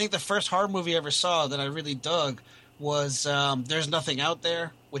I think the first horror movie I ever saw that I really dug was There's Nothing Out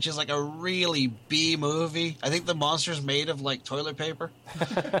There, which is like a really B movie. I think the monster's made of like toilet paper,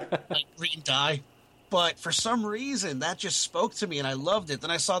 like green dye. But for some reason, that just spoke to me, and I loved it.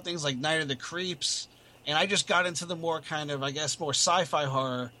 Then I saw things like Night of the Creeps, and I just got into the more kind of, I guess, more sci-fi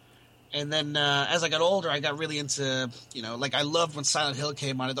horror. And then as I got older, I got really into, like I loved when Silent Hill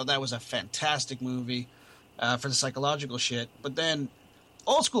came on. I thought that was a fantastic movie for the psychological shit. But then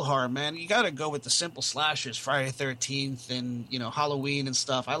old school horror, man, you got to go with the simple slashers, Friday the 13th and, Halloween and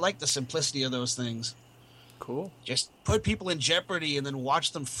stuff. I like the simplicity of those things. Cool. Just put people in jeopardy and then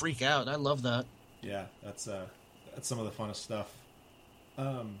watch them freak out. I love that. Yeah, that's some of the funnest stuff.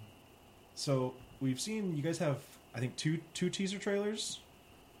 So we've seen you guys have, I think, two teaser trailers.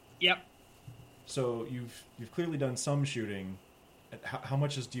 Yep. So you've clearly done some shooting. How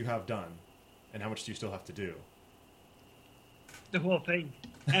much do you have done, and how much do you still have to do? The whole thing.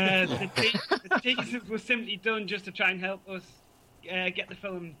 The teasers were simply done just to try and help us get the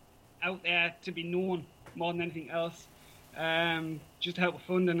film out there to be known more than anything else. Just to help with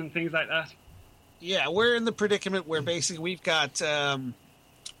funding and things like that. Yeah, we're in the predicament where basically we've got,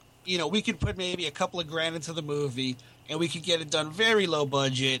 we could put maybe a couple of grand into the movie, and we could get it done very low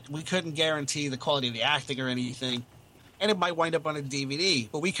budget. We couldn't guarantee the quality of the acting or anything, and it might wind up on a DVD.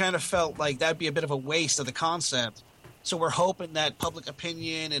 But we kind of felt like that'd be a bit of a waste of the concept. So we're hoping that public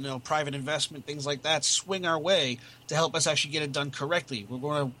opinion and private investment, things like that, swing our way to help us actually get it done correctly.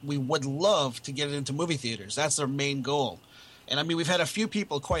 We would love to get it into movie theaters. That's our main goal. And I mean, we've had a few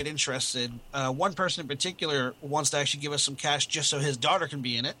people quite interested. One person in particular wants to actually give us some cash just so his daughter can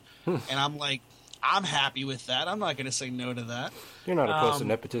be in it. And I'm like, I'm happy with that. I'm not going to say no to that. You're not opposed to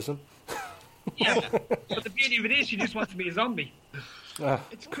nepotism. Yeah. But the beauty of it is she just wants to be a zombie.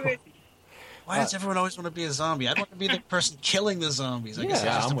 It's crazy. Why does everyone always want to be a zombie? I'd want to be the person killing the zombies. I guess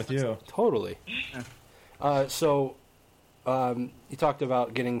Yeah, I'm with you. Totally. So you talked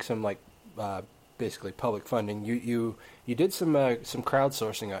about getting some basically public funding. You did some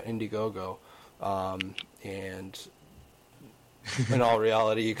crowdsourcing on Indiegogo, and in all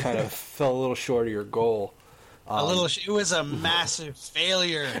reality, you kind of fell a little short of your goal. It was a massive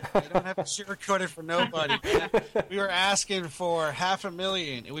failure. You don't have to sugarcoat it for nobody, man. We were asking for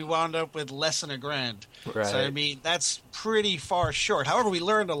 $500,000, and we wound up with less than $1,000. Right. So, I mean, that's pretty far short. However, we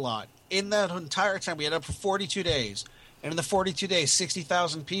learned a lot. In that entire time, we had up for 42 days. And in the 42 days,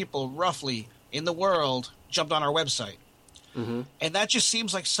 60,000 people, roughly, in the world jumped on our website. Mm-hmm. And that just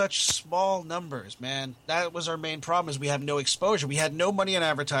seems like such small numbers, man. That was our main problem, is we had no exposure. We had no money in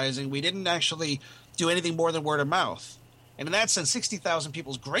advertising. We didn't actually do anything more than word of mouth. And in that sense, 60,000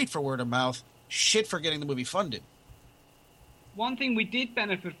 people is great for word of mouth, shit for getting the movie funded. One thing we did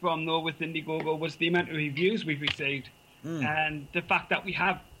benefit from, though, with Indiegogo was the amount of reviews we've received. And the fact that we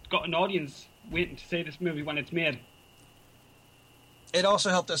have got an audience waiting to see this movie when it's made. It also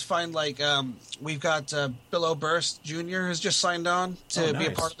helped us find, we've got Bill Oberst Jr. has just signed on to be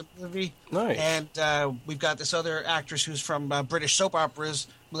a part of the movie. Nice. And we've got this other actress who's from British soap operas,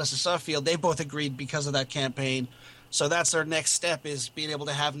 Melissa Suffield. They both agreed because of that campaign. So that's our next step, is being able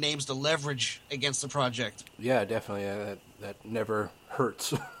to have names to leverage against the project. Yeah, definitely. That never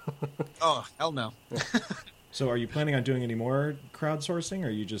hurts. Oh, hell no. So are you planning on doing any more crowdsourcing, or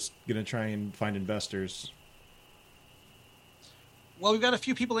are you just going to try and find investors? Well, we've got a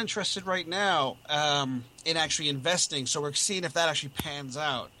few people interested right now in actually investing, so we're seeing if that actually pans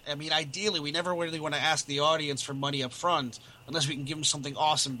out. I mean, ideally, we never really want to ask the audience for money up front unless we can give them something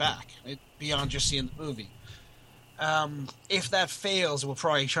awesome back, beyond just seeing the movie. If that fails, we'll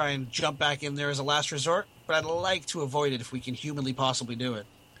probably try and jump back in there as a last resort, but I'd like to avoid it if we can humanly possibly do it.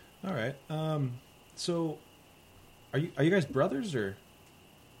 All right. So are you guys brothers, or?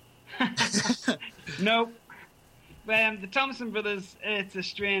 No. The Thompson brothers, it's a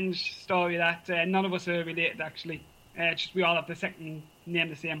strange story that none of us are related, actually. Just we all have the second name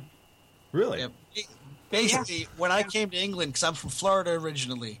the same. Really? Yeah. Basically, when I came to England, because I'm from Florida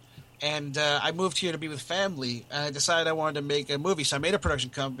originally, and I moved here to be with family, I decided I wanted to make a movie. So I made a production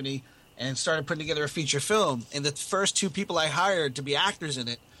company and started putting together a feature film. And the first two people I hired to be actors in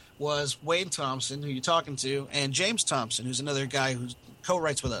it was Wayne Thompson, who you're talking to, and James Thompson, who's another guy who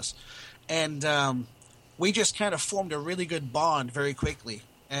co-writes with us. And we just kind of formed a really good bond very quickly.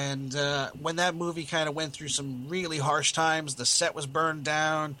 And when that movie kind of went through some really harsh times, the set was burned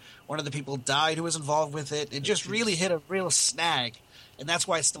down, one of the people died who was involved with it, it just really hit a real snag. And that's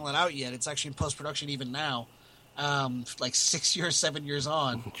why it's still not out yet. It's actually in post-production even now, 6 years, 7 years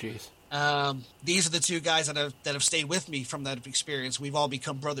on. Jeez. These are the two guys that have stayed with me from that experience. We've all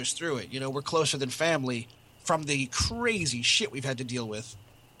become brothers through it. You know, we're closer than family from the crazy shit we've had to deal with.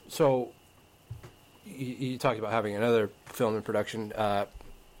 So, you talked about having another film in production.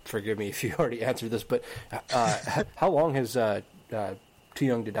 Forgive me if you already answered this, but how long has Too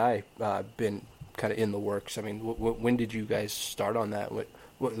Young to Die been kind of in the works? I mean, when did you guys start on that? What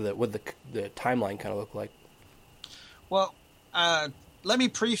the timeline kind of look like? Well, let me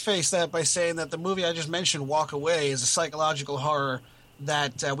preface that by saying that the movie I just mentioned, Walk Away, is a psychological horror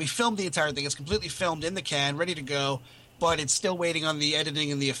that we filmed the entire thing. It's completely filmed in the can, ready to go, but it's still waiting on the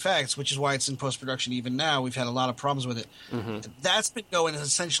editing and the effects, which is why it's in post-production even now. We've had a lot of problems with it. That's been going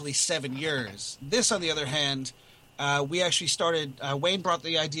essentially 7 years. This, on the other hand, we actually started Wayne brought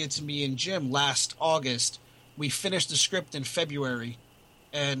the idea to me and Jim last August. We finished the script in February,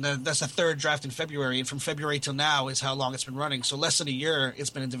 and that's a third draft in February, and from February till now is how long it's been running. So less than a year it's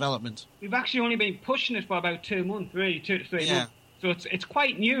been in development. We've actually only been pushing it for about 2 months, really, 2 to 3 months. So it's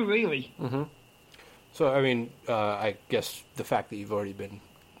quite new, really. So, I mean, I guess the fact that you've already been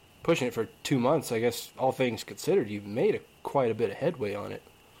pushing it for 2 months, I guess, all things considered, you've made quite a bit of headway on it.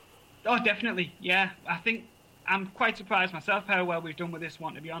 Oh, definitely, yeah. I think I'm quite surprised myself how well we've done with this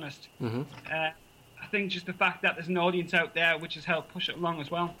one, to be honest. I think just the fact that there's an audience out there which has helped push it along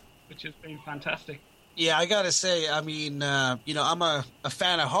as well, which has been fantastic. Yeah, I gotta say, I mean, I'm a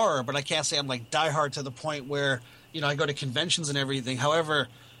fan of horror, but I can't say I'm like diehard to the point where, I go to conventions and everything. However,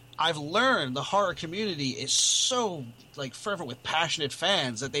 I've learned the horror community is so like fervent with passionate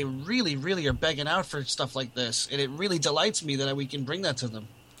fans that they really, really are begging out for stuff like this, and it really delights me that we can bring that to them.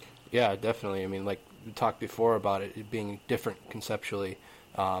 Yeah, definitely. I mean, like we talked before about it being different conceptually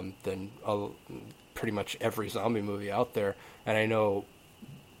than pretty much every zombie movie out there, and I know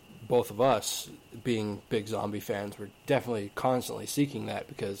both of us, being big zombie fans, we're definitely constantly seeking that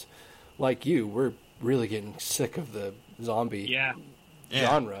because, like you, we're really getting sick of the zombie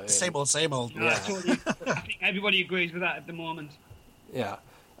genre. Same old, same old. I think everybody agrees with that at the moment. Yeah.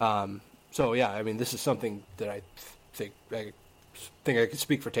 So, yeah, I mean, this is something that I think I could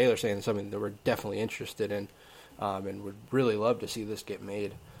speak for Taylor saying it's something that we're definitely interested in and would really love to see this get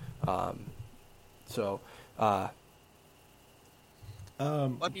made. I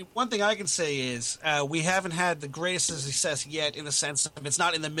mean, one thing I can say is we haven't had the greatest success yet in the sense of it's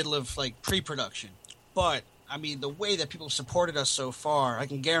not in the middle of like pre-production. But, I mean, the way that people have supported us so far, I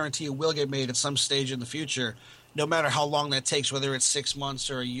can guarantee it will get made at some stage in the future, no matter how long that takes, whether it's 6 months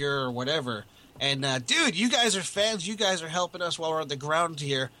or a year or whatever. And, dude, you guys are fans. You guys are helping us while we're on the ground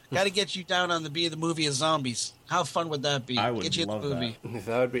here. Got to get you down on the movie of zombies. How fun would that be? I would get you love in the movie.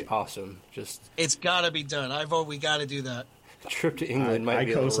 That would be awesome. It's got to be done. I vote we got to do that. A trip to England might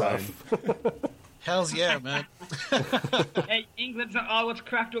be a little rough. Hells yeah, man. Hey, England's not all what's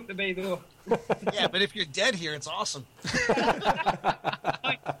cracked up to be, though. Yeah, but if you're dead here, it's awesome.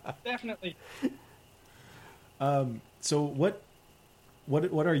 Definitely. So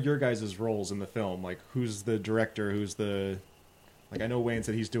what are your guys' roles in the film? Like, who's the director? Who's the... Like, I know Wayne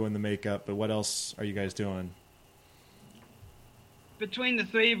said he's doing the makeup, but what else are you guys doing? Between the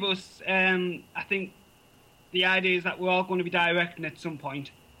three of us, I think the idea is that we're all going to be directing at some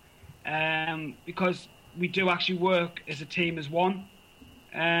point. Because we do actually work as a team as one,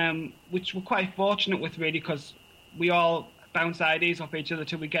 which we're quite fortunate with, really, because we all bounce ideas off each other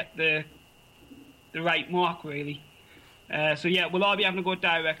till we get the right mark, really. So yeah, we'll all be having a good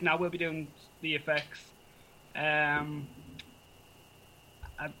direct. Now we'll be doing the effects. I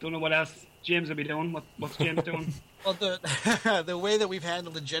don't know what else James will be doing. What's James doing? Well, the way that we've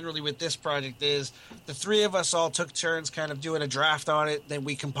handled it generally with this project is the three of us all took turns kind of doing a draft on it. Then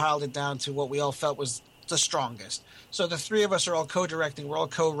we compiled it down to what we all felt was the strongest. So the three of us are all co-directing. We're all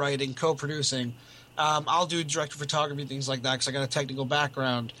co-writing, co-producing. I'll do director photography, things like that, because I got a technical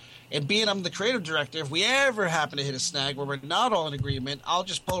background. And being I'm the creative director, if we ever happen to hit a snag where we're not all in agreement, I'll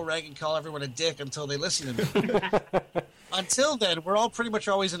just pull rank and call everyone a dick until they listen to me. Until then, we're all pretty much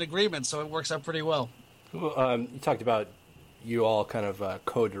always in agreement, so it works out pretty well. Well, you talked about you all kind of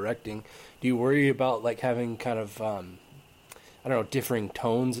co-directing. Do you worry about like having kind of, I don't know, differing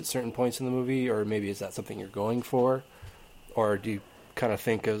tones at certain points in the movie, or maybe is that something you're going for, or do you kind of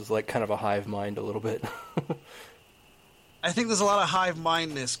think as like kind of a hive mind a little bit? I think there's a lot of hive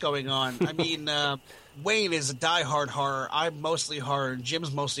mindness going on. I mean, Wayne is a diehard horror. I'm mostly horror.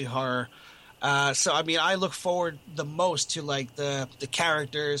 Jim's mostly horror. So I mean, I look forward the most to like the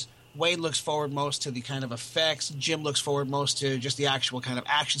characters. Wayne looks forward most to the kind of effects. Jim looks forward most to just the actual kind of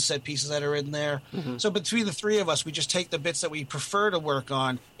action set pieces that are in there. Mm-hmm. So between the three of us, we just take the bits that we prefer to work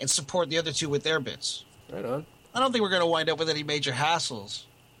on and support the other two with their bits. Right on. I don't think we're going to wind up with any major hassles.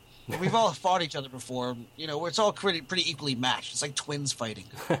 We've all fought each other before. You know, it's all pretty equally matched. It's like twins fighting.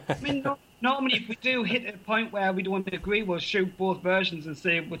 I mean, normally if we do hit a point where we don't agree, we'll shoot both versions and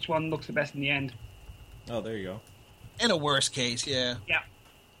see which one looks the best in the end. Oh, there you go. In a worst case, yeah. Yeah.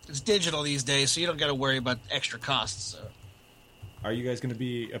 It's digital these days, so you don't got to worry about extra costs. So. Are you guys going to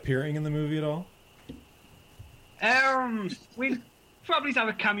be appearing in the movie at all? We'll probably have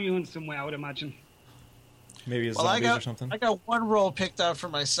a cameo in somewhere, I would imagine. Maybe as zombies or something? I got one role picked out for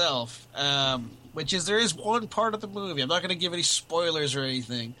myself, which is there is one part of the movie. I'm not going to give any spoilers or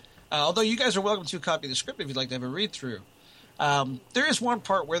anything. Although you guys are welcome to copy the script if you'd like to have a read-through. There is one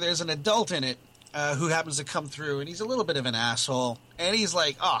part where there's an adult in it who happens to come through, and he's a little bit of an asshole. And he's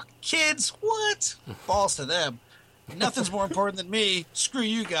like, "Oh, kids, what? Balls to them. Nothing's more important than me. Screw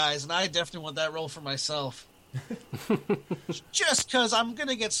you guys." And I definitely want that role for myself. Just because I'm going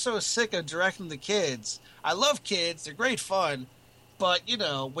to get so sick of directing the kids. I love kids. They're great fun. But, you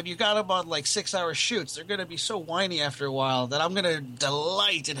know, when you got them on, like, 6-hour shoots, they're going to be so whiny after a while that I'm going to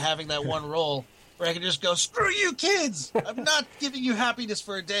delight in having that one role where I can just go, "Screw you, kids! I'm not giving you happiness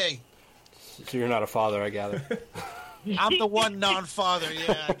for a day." So you're not a father, I gather. I'm the one non-father,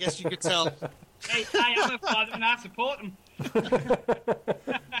 yeah, I guess you could tell. Hey, I am a father and I support him.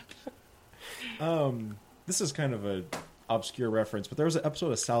 This is kind of an obscure reference, but there was an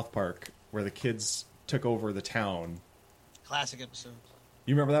episode of South Park where the kids took over the town. Classic episode.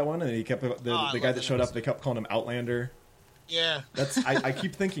 You remember that one? And he kept the guy that showed up. episode. They kept calling him Outlander. Yeah. I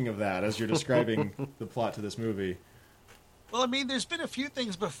keep thinking of that as you're describing the plot to this movie. Well, I mean, there's been a few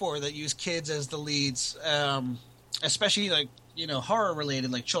things before that use kids as the leads, especially, like, you know, horror-related,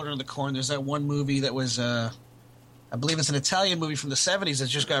 like Children of the Corn. There's that one movie that was, I believe it's an Italian movie from the 70s that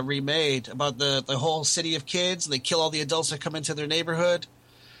just got remade about the whole city of kids. And they kill all the adults that come into their neighborhood.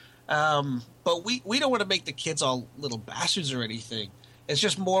 But we don't want to make the kids all little bastards or anything. It's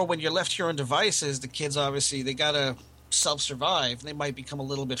just more when you're left here on devices, the kids, obviously, they got to self-survive. They might become a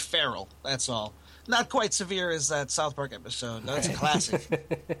little bit feral, that's all. Not quite severe as that South Park episode. That's a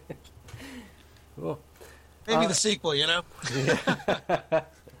classic. Cool. Maybe the sequel, you know?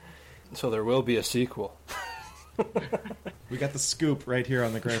 So there will be a sequel. We got the scoop right here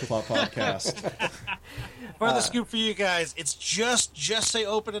on the Gray Plot Podcast. For the scoop for you guys, it's just say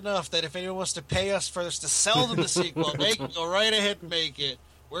open enough that if anyone wants to pay us for us to sell them the sequel, they can go right ahead and make it.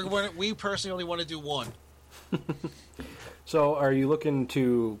 We personally only want to do one. So are you looking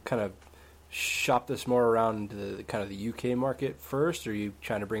to kind of shop this more around the kind of the UK market first, or are you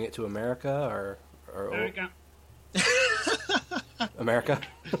trying to bring it to America, or America. America?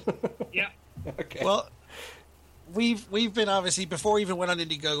 Yeah. Okay. Well, we've been, obviously, before we even went on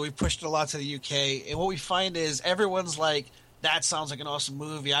Indiegogo, we pushed it a lot to the UK, and what we find is everyone's like, "That sounds like an awesome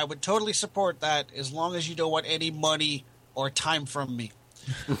movie. I would totally support that as long as you don't want any money or time from me."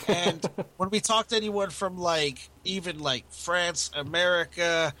 And when we talk to anyone from, like, even like France,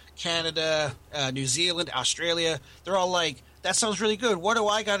 America, Canada, New Zealand, Australia, they're all like, "That sounds really good. What do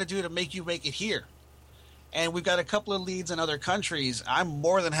I got to do to make you make it here?" And we've got a couple of leads in other countries. I'm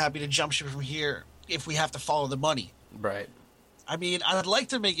more than happy to jump ship from here if we have to follow the money. Right. I mean, I'd like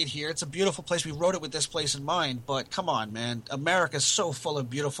to make it here. It's a beautiful place. We wrote it with this place in mind. But come on, man. America's so full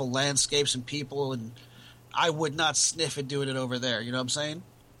of beautiful landscapes and people, and I would not sniff at doing it over there. You know what I'm saying?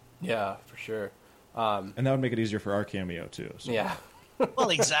 Yeah, for sure. And that would make it easier for our cameo, too. So. Yeah. Well,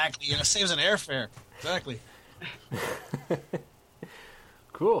 exactly. You know, saves an airfare. Exactly.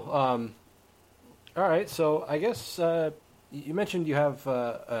 Cool. All right. So I guess you mentioned you have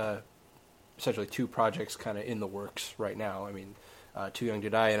essentially two projects kind of in the works right now. I mean, Too Young to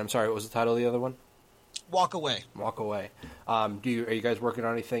Die, and I'm sorry, what was the title of the other one? Walk Away. Walk Away. Are you guys working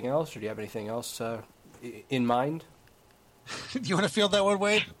on anything else, or do you have anything else in mind? Do you want to field that one,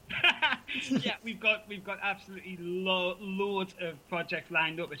 Wade? Yeah, we've got absolutely loads of projects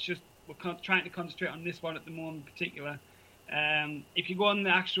lined up. It's just we're trying to concentrate on this one at the moment in particular. If you go on the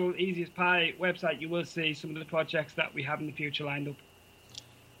actual Easiest Pie website, you will see some of the projects that we have in the future lined up.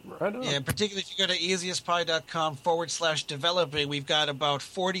 Right on. Yeah, particularly if you go to easiestpie.com/developing, we've got about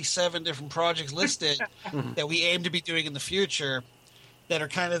 47 different projects listed that we aim to be doing in the future that are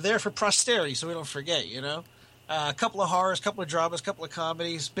kind of there for posterity, so we don't forget, you know? A couple of horrors, a couple of dramas, a couple of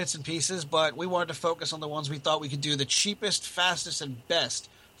comedies, bits and pieces, but we wanted to focus on the ones we thought we could do the cheapest, fastest, and best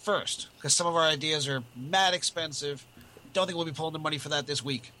first, because some of our ideas are mad expensive. Don't think we'll be pulling the money for that this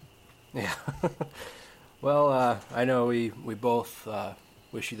week. Yeah. Well, I know we both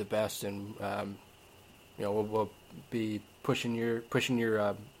wish you the best, and we'll be pushing your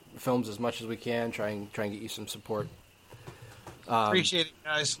films as much as we can. Try and get you some support. Appreciate it,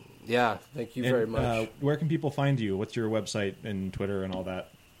 guys. Yeah, thank you very much. Where can people find you? What's your website and Twitter and all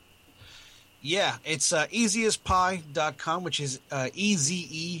that? Yeah, it's easiestpie.com, which is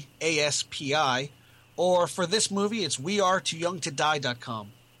EZEASPI. Or for this movie, it's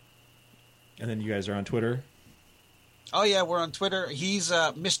wearetooyoungtodie.com. And then you guys are on Twitter. Oh yeah, we're on Twitter. He's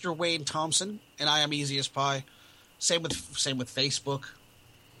Mr. Wayne Thompson, and I am Easy as Pie. Same with Facebook.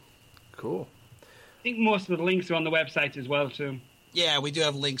 Cool. I think most of the links are on the website as well, too. Yeah, we do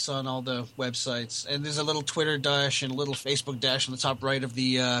have links on all the websites. And there's a little Twitter dash and a little Facebook dash on the top right of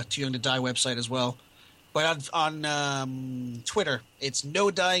the Too Young to Die website as well. But on Twitter, it's No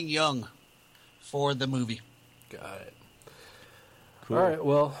Dying Young for the movie. Got it. Cool. All right,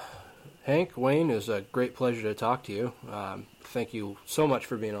 well, Hank, Wayne, it was a great pleasure to talk to you. Thank you so much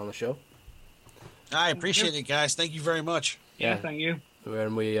for being on the show. I appreciate it, guys. Thank you very much. Yeah, thank you.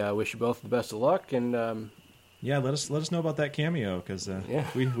 And we wish you both the best of luck. And yeah, let us know about that cameo, because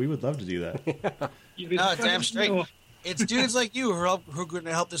we would love to do that. Damn straight. It's dudes like you who are going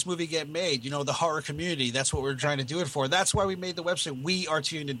to help this movie get made. You know, the horror community. That's what we're trying to do it for. That's why we made the website. We are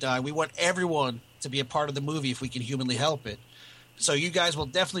Too Young to Die. We want everyone to be a part of the movie if we can humanly help it. So you guys will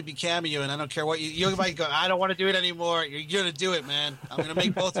definitely be cameoing. I don't care what you might go, I don't want to do it anymore. You're going to do it, man. I'm going to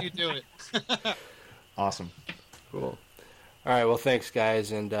make both of you do it. Awesome. Cool. All right, well, thanks,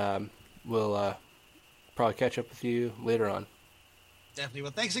 guys, and we'll probably catch up with you later on. Definitely.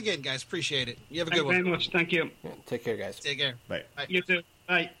 Well, thanks again, guys. Appreciate it. You have a good Thank one. you very much. Thank you. Yeah, take care, guys. Take care. Bye. Bye. You too.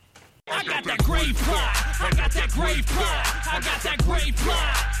 Bye. I got that great plot. I got that great plot. I got that great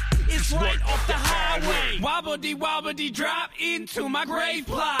plot. It's right off the highway. Wobbledy drop into my grave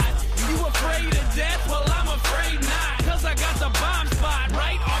plot. You afraid of death? Well, I'm afraid not. Cause I got the bomb spot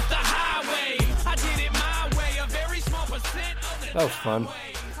right off the highway. I did it my way. A very small percent of the That was fun.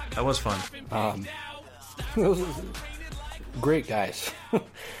 That was fun. Those great guys.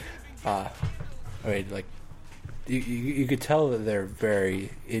 I mean, like, you could tell that they're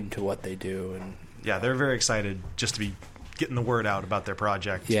very into what they do, and Yeah, they're very excited just to be getting the word out about their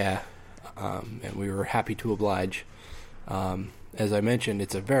project. yeah, and we were happy to oblige. As I mentioned,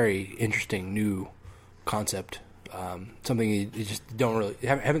 it's a very interesting new concept, something you just don't really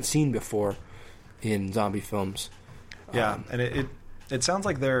haven't seen before in zombie films. Yeah, and it sounds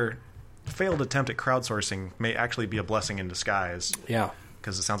like their failed attempt at crowdsourcing may actually be a blessing in disguise. Yeah,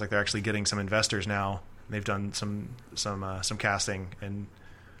 because it sounds like they're actually getting some investors now. They've done some casting and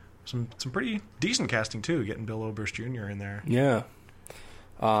some pretty decent casting too, getting Bill Oberst Jr. in there. yeah.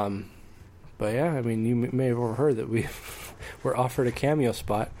 But yeah, I mean, you may have overheard that we were offered a cameo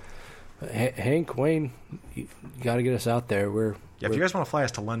spot. Hank, Wayne, you got to get us out there. If you guys want to fly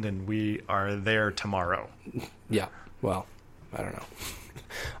us to London, we are there tomorrow. Yeah. Well, I don't know.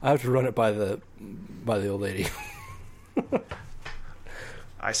 I have to run it by the old lady.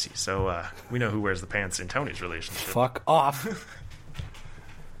 I see. So we know who wears the pants in Tony's relationship. Fuck off.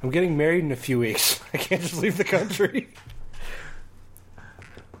 I'm getting married in a few weeks. I can't just leave the country.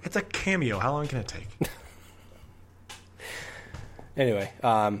 It's a cameo. How long can it take? Anyway,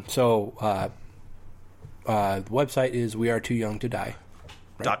 so the website is wearetooyoungtodie.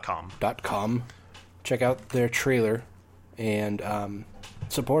 Right? .com. Check out their trailer and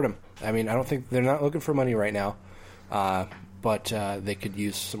support them. I mean, I don't think they're not looking for money right now, but they could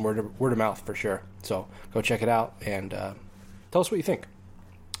use some word of mouth for sure. So go check it out and tell us what you think.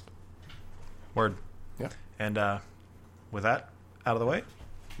 Word. Yeah. And with that out of the way,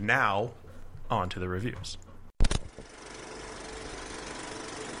 now on to the reviews.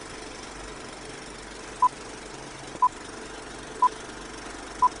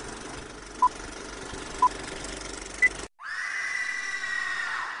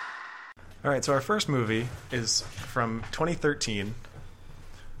 All right, so our first movie is from 2013,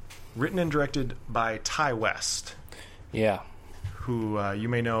 written and directed by Ty West, Yeah. who you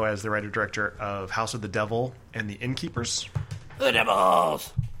may know as the writer-director of House of the Devil and The Innkeepers. The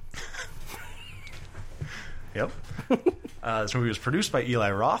Devils! Yep. This movie was produced by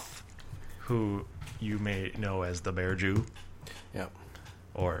Eli Roth, who you may know as the Bear Jew, Yeah.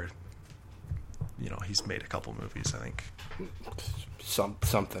 or, you know, he's made a couple movies, I think.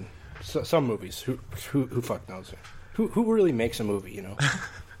 Something. Some movies. Who fuck knows? Who really makes a movie, you know?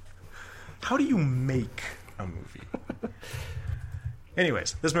 How do you make a movie?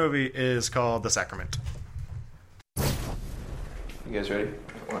 Anyways, this movie is called The Sacrament. You guys ready?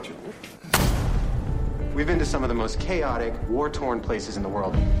 Watch it. We've been to some of the most chaotic, war-torn places in the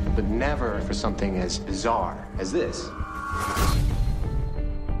world, but never for something as bizarre as this.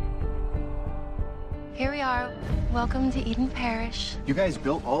 Here we are. Welcome to Eden Parish. You guys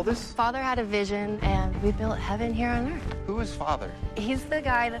built all this? Father had a vision, and we built heaven here on earth. Who is Father? He's the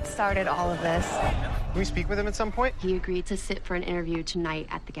guy that started all of this. Can we speak with him at some point? He agreed to sit for an interview tonight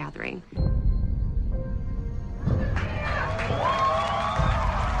at the gathering.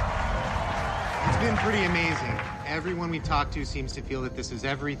 It's been pretty amazing, Everyone we talk to seems to feel that this is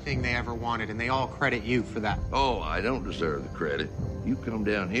everything they ever wanted, and they all credit you for that. Oh, I don't deserve the credit. You come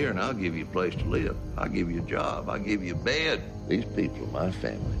down here and I'll give you a place to live. I'll give you a job. I'll give you a bed. These people are my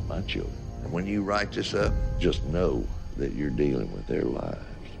family, my children. And when you write this up, just know that you're dealing with their lives.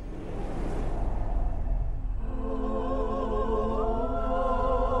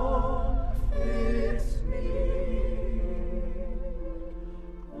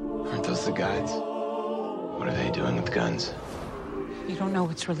 Aren't those the guides? What are they doing with guns? You don't know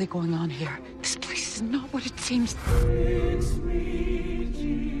what's really going on here. This place is not what it seems.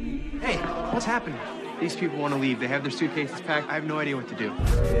 Hey, what's happening? These people want to leave. They have their suitcases packed. I have no idea what to do.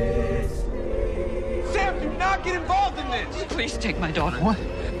 Sam, do not get involved in this! Please take my daughter. What?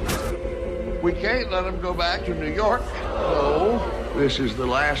 We can't let them go back to New York. No, this is the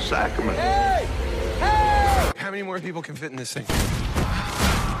last sacrament. Hey! Hey! How many more people can fit in this thing?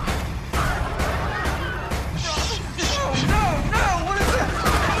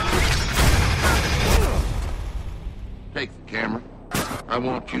 Take the camera. I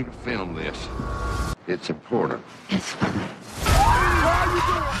want you to film this. It's important. It's fine.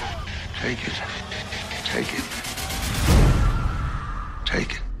 Take it. Take it.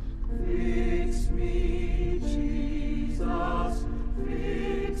 Take it. Fix me, Jesus,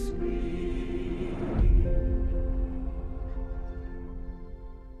 fix me.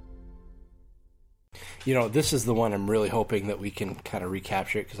 You know, this is the one I'm really hoping that we can kind of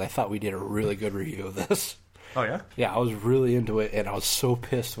recapture it, because I thought we did a really good review of this. Oh, yeah? Yeah, I was really into it, and I was so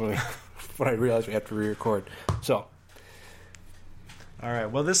pissed when when I realized we have to re-record. So, all right.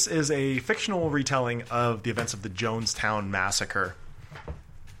 Well, this is a fictional retelling of the events of the Jonestown Massacre.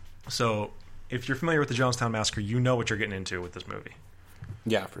 So, if you're familiar with the Jonestown Massacre, you know what you're getting into with this movie.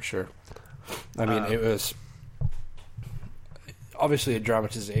 yeah, for sure. I mean, it was obviously a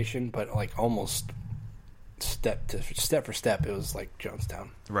dramatization, but like almost step for step, it was like Jonestown.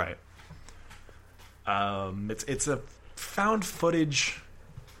 Right. It's a found footage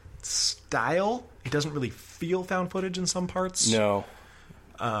style. It doesn't really feel found footage in some parts. No.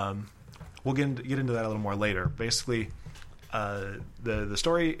 We'll get into that a little more later. Basically, the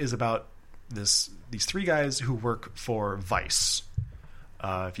story is about these three guys who work for Vice.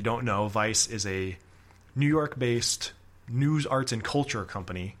 If you don't know, Vice is a New York-based news, arts, and culture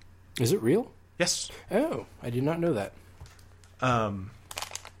company. Is it real? Yes. Oh, I did not know that.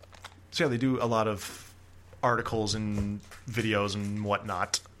 So yeah, they do a lot of articles and videos and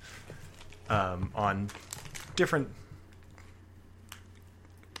whatnot on different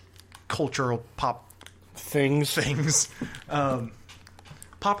cultural pop things.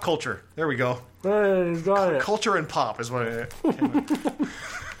 Pop culture. There we go. Hey, got it. Culture and pop is what it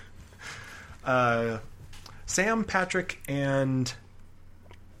Sam, Patrick, and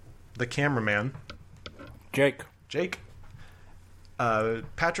the cameraman. Jake.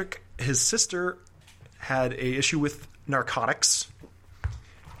 Patrick, his sister, had a issue with narcotics,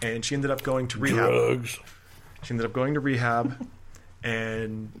 and she ended up going to rehab. Drugs. She ended up going to rehab,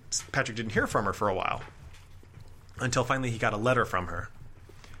 and Patrick didn't hear from her for a while, until finally he got a letter from her,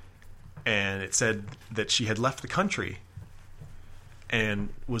 and it said that she had left the country and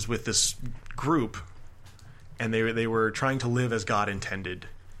was with this group, and they were trying to live as God intended.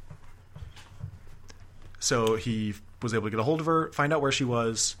 So he was able to get a hold of her, find out where she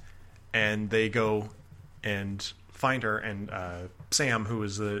was, and they go and find her. And Sam, who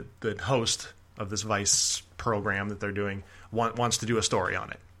is the host of this Vice program that they're doing, wants to do a story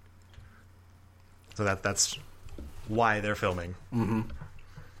on it. So that's why they're filming. Mm-hmm.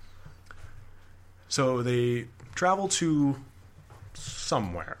 So they travel to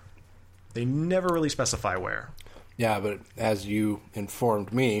somewhere. They never really specify where. Yeah, but as you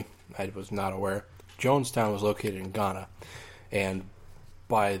informed me, I was not aware. Jonestown was located in Ghana, and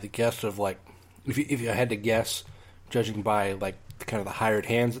by the guess of like, if you had to guess, judging by like kind of the hired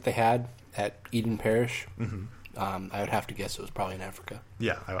hands that they had at Eden Parish, mm-hmm. I would have to guess it was probably in Africa.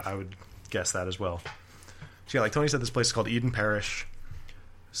 Yeah, I would guess that as well. So yeah, like Tony said, this place is called Eden Parish.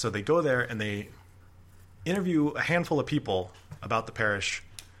 So they go there and they interview a handful of people about the parish.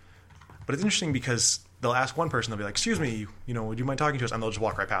 But it's interesting because they'll ask one person, they'll be like, excuse me, would you mind talking to us? And they'll just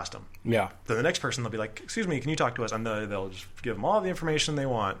walk right past them. Yeah. Then the next person, they'll be like, excuse me, can you talk to us? And they'll just give them all the information they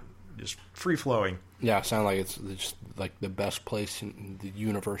want, just free-flowing. Yeah, it sounds like it's just like the best place in the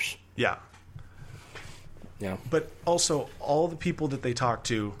universe. Yeah. Yeah. But also, all the people that they talk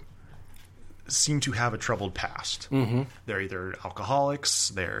to seem to have a troubled past. Mm-hmm. They're either alcoholics,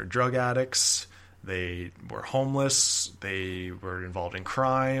 they're drug addicts, they were homeless, they were involved in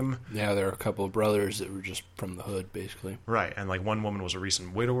crime. Yeah, there are a couple of brothers that were just from the hood, basically. Right, and like one woman was a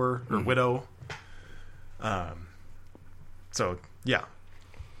recent widower or widow. So, yeah.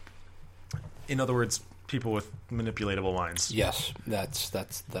 In other words, people with manipulatable minds. Yes, that's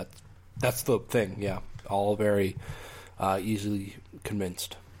the thing. Yeah, all very easily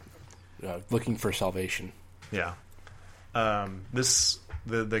convinced, looking for salvation. Yeah.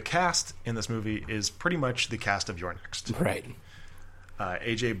 The cast in this movie is pretty much the cast of You're Next. Right.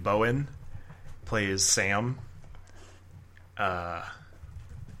 A.J. Bowen plays Sam.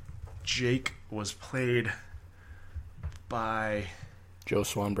 Jake was played by Joe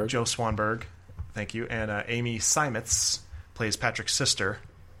Swanberg. Thank you. And Amy Seimetz plays Patrick's sister.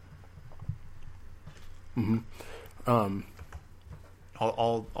 Mm-hmm.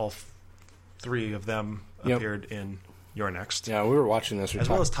 All three of them appeared in You're Next. Yeah, we were watching this. As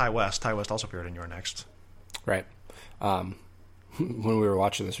well as Ty West. Ty West also appeared in You're Next. Right. When we were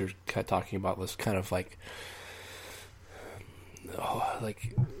watching this, we were kind of talking about this kind of like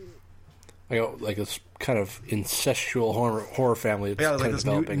this kind of incestual horror family. Yeah, like this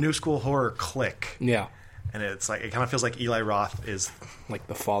new school horror clique. Yeah. And it's like, it kind of feels like Eli Roth is like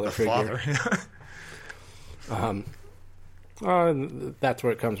the father figure. That's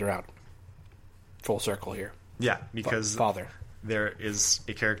where it comes around. Full circle here. Yeah, because Father. There is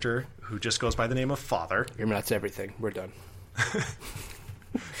a character who just goes by the name of Father. That's everything. We're done.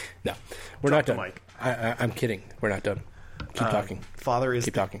 No, we're not done. Mike. I'm kidding. We're not done. Keep talking. Father is...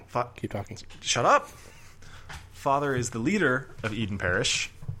 Keep talking. Keep talking. Shut up! Father is the leader of Eden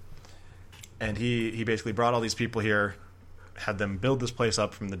Parish. And he basically brought all these people here, had them build this place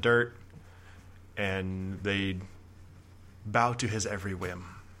up from the dirt, and they bow to his every whim.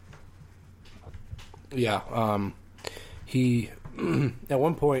 Yeah. He, at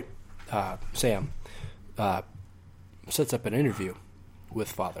one point, Sam, sets up an interview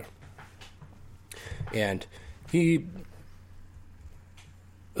with Father. And he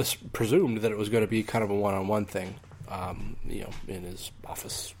presumed that it was going to be kind of a one-on-one thing, in his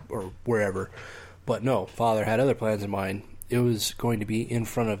office or wherever. But no, Father had other plans in mind. It was going to be in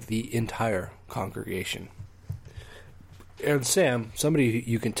front of the entire congregation. And Sam, somebody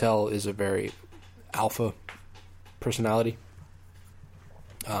you can tell is a very alpha personality.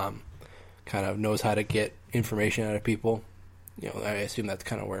 Kind of knows how to get information out of people. I assume that's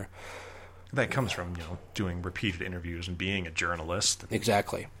kind of where that comes from. Doing repeated interviews and being a journalist.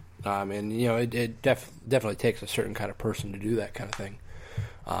 Exactly. And it definitely takes a certain kind of person to do that kind of thing.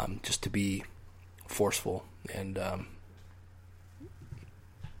 Just to be forceful and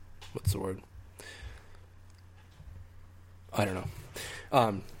what's the word? I don't know.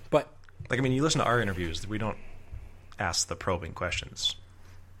 But you listen to our interviews. We don't ask the probing questions.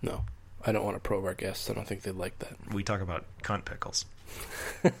 No, I don't want to probe our guests. I don't think they'd like that. We talk about cunt pickles.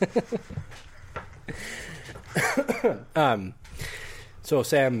 So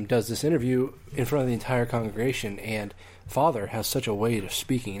Sam does this interview in front of the entire congregation, and Father has such a way of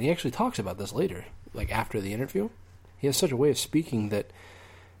speaking, and he actually talks about this later, like after the interview. He has such a way of speaking that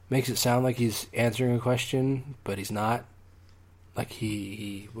makes it sound like he's answering a question, but he's not. Like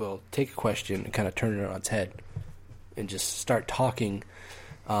he will take a question and kind of turn it on its head and just start talking.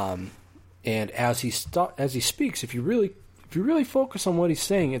 And as he speaks, if you really focus on what he's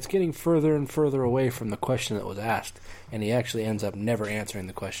saying, it's getting further and further away from the question that was asked, and he actually ends up never answering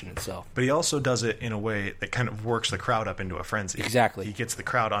the question itself. But he also does it in a way that kind of works the crowd up into a frenzy. Exactly. He gets the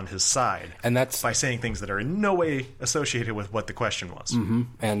crowd on his side, and that's by saying things that are in no way associated with what the question was. Mm-hmm.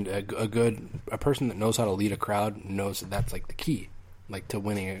 And a person that knows how to lead a crowd knows that that's like the key, like to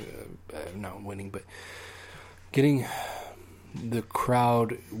winning, not winning, but getting the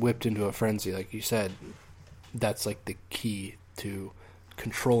crowd whipped into a frenzy, like you said. That's like the key to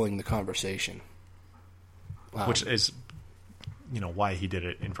controlling the conversation. Which is, why he did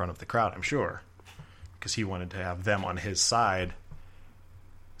it in front of the crowd, I'm sure. Because he wanted to have them on his side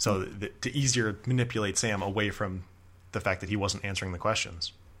so that to easier manipulate Sam away from the fact that he wasn't answering the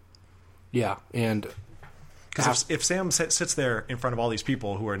questions. Yeah, and... Because if Sam sits there in front of all these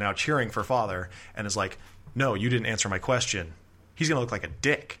people who are now cheering for Father and is like, no, you didn't answer my question, he's going to look like a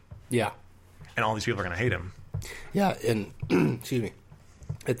dick. Yeah. And all these people are going to hate him. Yeah, and excuse me,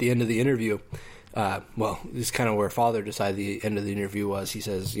 at the end of the interview, this is kind of where Father decided the end of the interview was. He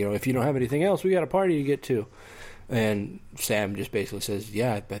says, if you don't have anything else, we got a party to get to. And Sam just basically says,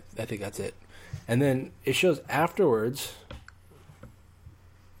 yeah, I think that's it. And then it shows afterwards,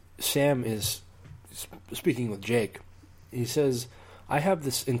 Sam is speaking with Jake. He says, I have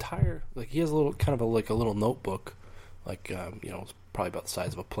this entire, he has a little, kind of a little notebook, it's probably about the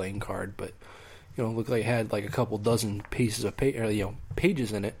size of a playing card, but looked like it had a couple dozen pieces of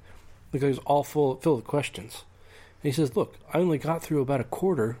pages in it. Looked like it was all filled with questions. And he says, "Look, I only got through about a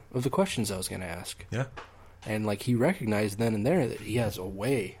quarter of the questions I was going to ask." Yeah. And, like, he recognized then and there that he has a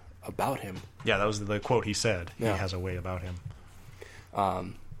way about him. Yeah, that was the quote he said. Yeah. He has a way about him.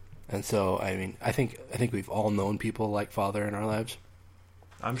 And so, I mean, I think we've all known people like Father in our lives.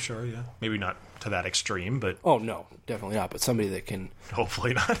 I'm sure, yeah. Maybe not to that extreme, but... Oh, no, definitely not. But somebody that can...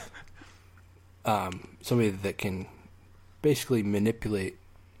 Hopefully not. Somebody that can basically manipulate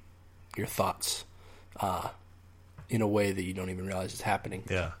your thoughts in a way that you don't even realize is happening.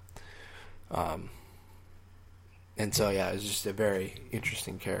 Yeah. And so, yeah, it's just a very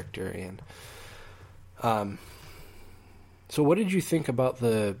interesting character. And so what did you think about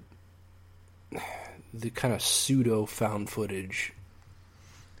the kind of pseudo found footage?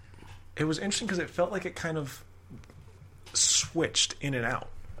 It was interesting because it felt like it kind of switched in and out.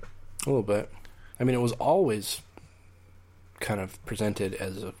 A little bit. I mean, it was always kind of presented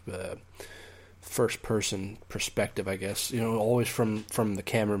as a first-person perspective, I guess. You know, always from the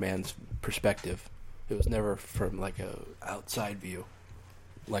cameraman's perspective. It was never from, like, a outside view,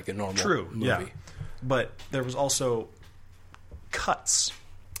 like a normal movie. Yeah. But there was also cuts.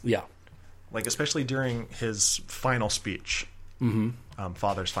 Yeah. Like, especially during his final speech,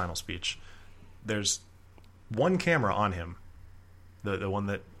 Father's final speech, there's one camera on him. The one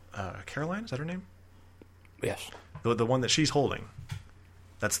that... Caroline, is that her name? Yes. The one that she's holding.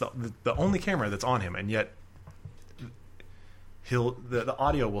 That's the only camera that's on him, and yet the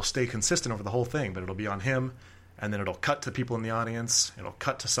audio will stay consistent over the whole thing, but it'll be on him, and then it'll cut to people in the audience, it'll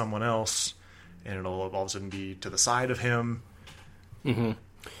cut to someone else, and it'll all of a sudden be to the side of him. Mm-hmm.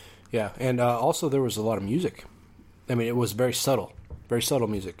 Yeah, and also there was a lot of music. I mean, it was very subtle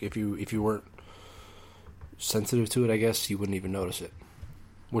music. If you weren't sensitive to it, I guess you wouldn't even notice it.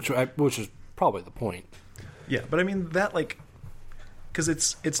 Which is probably the point. Yeah, but I mean that, like, because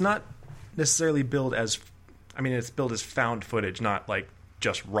it's not necessarily billed as, I mean, it's billed as found footage, not like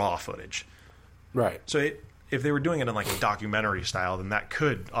just raw footage. Right. So if they were doing it in like a documentary style, then that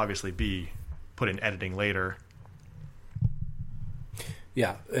could obviously be put in editing later.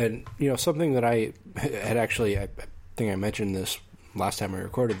 Yeah, and you know, something that I had actually, I think I mentioned this last time I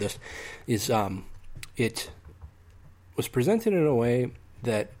recorded this, is it was presented in a way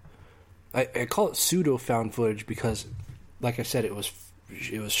that I call it pseudo found footage because, like I said, it was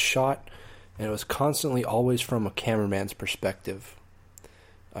shot and it was constantly always from a cameraman's perspective.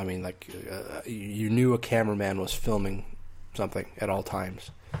 I mean, like you knew a cameraman was filming something at all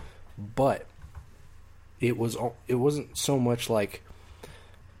times, but it wasn't so much like,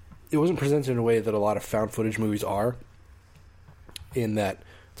 it wasn't presented in a way that a lot of found footage movies are, in that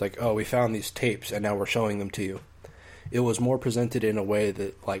it's like, oh, we found these tapes and now we're showing them to you. It was more presented in a way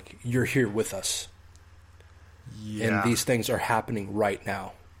that, like, you're here with us. Yeah. And these things are happening right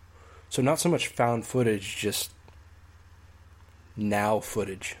now. So not so much found footage, just now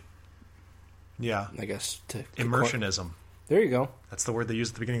footage. Yeah. I guess. Immersionism. There you go. That's the word they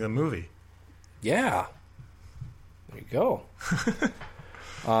used at the beginning of the movie. Yeah. There you go.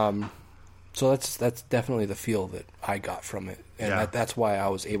 So that's definitely the feel that I got from it. And that's why I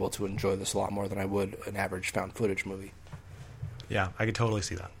was able to enjoy this a lot more than I would an average found footage movie. Yeah, I could totally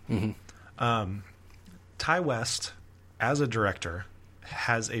see that. Mm-hmm. Ty West, as a director,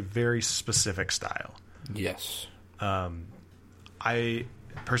 has a very specific style. Yes. I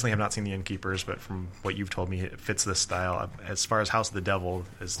personally have not seen The Innkeepers, but from what you've told me, it fits this style. As far as House of the Devil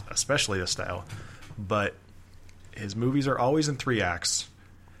is especially this style. But his movies are always in 3 acts,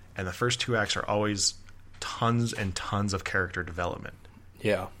 and the first 2 acts are always tons and tons of character development.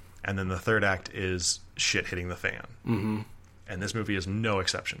 Yeah. And then the 3rd act is shit hitting the fan. Mm-hmm. And this movie is no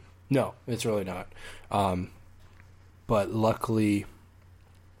exception. No, it's really not. But luckily,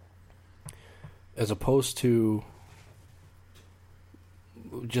 as opposed to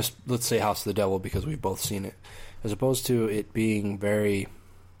just, let's say, House of the Devil, because we've both seen it, as opposed to it being very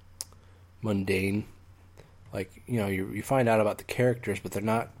mundane, like, you know, you find out about the characters, but they're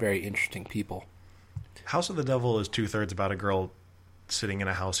not very interesting people. House of the Devil is 2/3 about a girl sitting in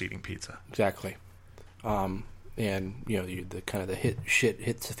a house eating pizza. Exactly. And, you know, the kind of the shit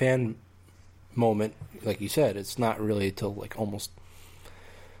hits the fan moment, like you said, it's not really till, like, almost,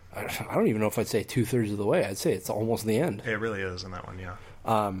 I don't even know if I'd say 2/3 of the way. I'd say it's almost the end. It really is in that one, yeah.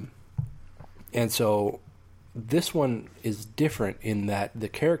 And so this one is different in that the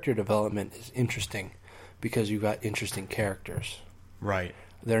character development is interesting because you've got interesting characters. Right.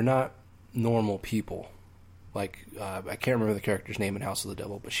 They're not normal people. Like, I can't remember the character's name in House of the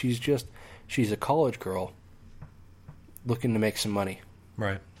Devil, but she's a college girl looking to make some money.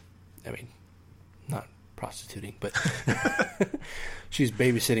 Right. I mean, not prostituting, but she's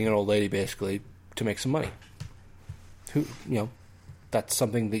babysitting an old lady, basically, to make some money. Who, you know, that's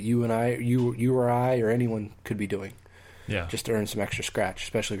something that you or I, or anyone could be doing. Yeah. Just to earn some extra scratch,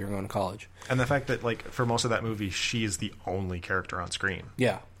 especially if you're going to college. And the fact that, like, for most of that movie, she is the only character on screen.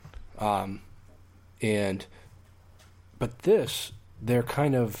 Yeah. But they're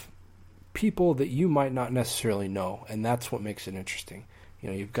kind of people that you might not necessarily know, and that's what makes it interesting. You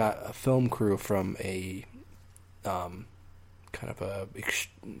know, you've got a film crew from a kind of I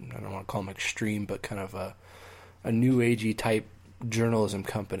don't want to call them extreme, but kind of a new agey type journalism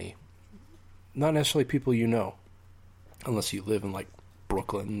company. Not necessarily people you know, unless you live in like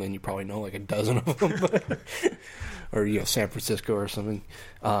Brooklyn, then you probably know like a dozen of them, or San Francisco or something.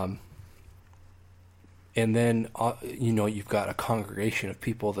 And then you've got a congregation of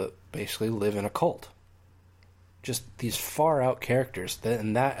people that basically live in a cult. Just these far out characters,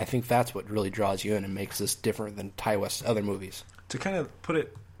 and that I think that's what really draws you in and makes this different than Ty West's other movies. To kind of put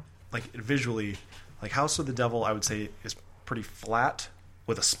it like visually, like House of the Devil, I would say is pretty flat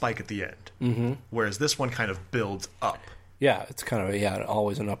with a spike at the end, mm-hmm. whereas this one kind of builds up. Yeah, it's kind of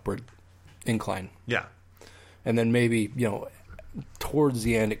always an upward incline. Yeah, and then maybe towards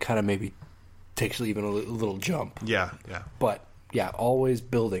the end it kind of maybe takes even a little jump. Yeah. But yeah, always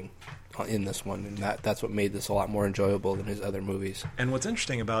building in this one, and that's what made this a lot more enjoyable than his other movies. And what's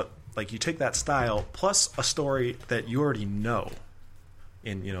interesting about, like, you take that style plus a story that you already know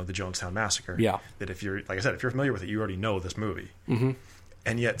in the Jonestown Massacre. Yeah. That if you're, like I said, if you're familiar with it, you already know this movie. Mm-hmm.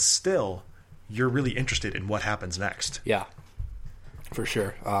 And yet still, you're really interested in what happens next. Yeah, for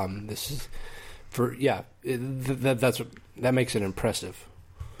sure. This is that's what makes it impressive.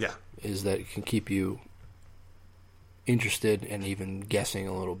 Yeah, is that it can keep you interested and even guessing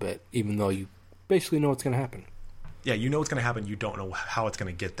a little bit, even though you basically know what's going to happen. Yeah, you know what's going to happen. You don't know how it's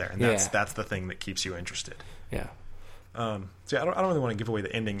going to get there, and that's the thing that keeps you interested. Yeah. So I don't really want to give away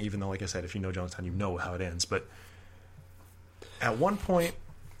the ending, even though, like I said, if you know Jonestown, you know how it ends. But at one point,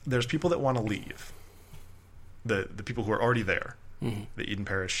 there's people that want to leave. The people who are already there, mm-hmm. the Eden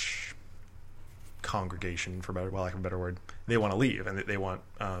Parish congregation, for lack of a better word, they want to leave, and they want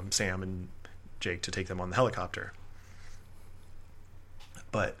Sam and Jake to take them on the helicopter.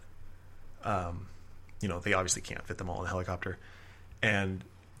 But they obviously can't fit them all in the helicopter, and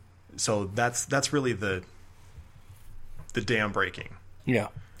so that's really the dam breaking. Yeah.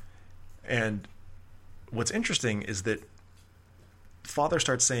 And what's interesting is that Father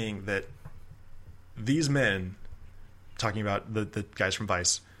starts saying that these men, talking about the guys from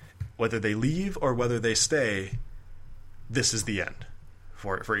Vice, whether they leave or whether they stay, this is the end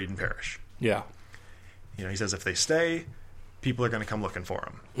for Eden Parish. Yeah. He says if they stay, people are going to come looking for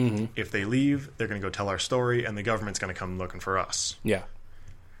them. Mm-hmm. If they leave, they're going to go tell our story, and the government's going to come looking for us. Yeah.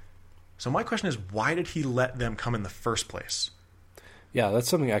 So my question is, why did he let them come in the first place? Yeah, that's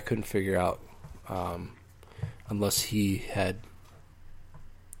something I couldn't figure out, unless he had...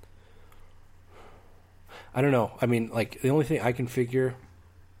 I don't know. I mean, like, the only thing I can figure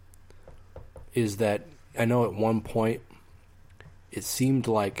is that I know at one point it seemed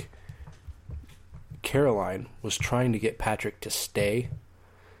like Caroline was trying to get Patrick to stay,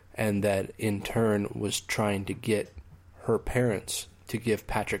 and that in turn was trying to get her parents to give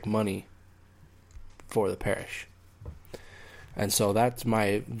Patrick money for the parish. And so that's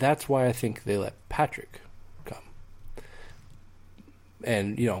why I think they let Patrick come.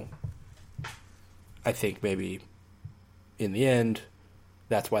 And I think maybe in the end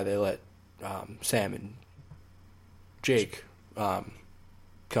that's why they let Sam and Jake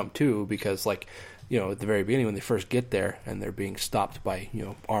come too, because at the very beginning when they first get there and they're being stopped by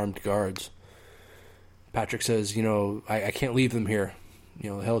armed guards, Patrick says, I can't leave them here. The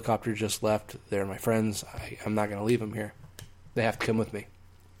helicopter just left. They're my friends. I'm not going to leave them here. They have to come with me.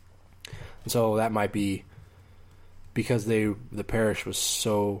 And so that might be because the parish was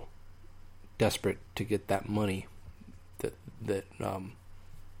so desperate to get that money that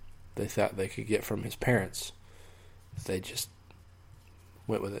they thought they could get from his parents. They just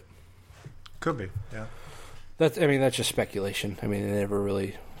went with it. Could be, yeah. That's just speculation. I mean, they never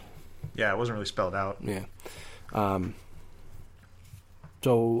really... Yeah, it wasn't really spelled out. Yeah.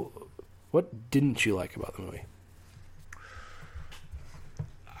 So, what didn't you like about the movie?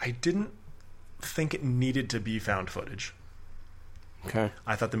 I didn't think it needed to be found footage. Okay.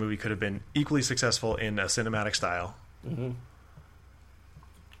 I thought the movie could have been equally successful in a cinematic style. Mm-hmm.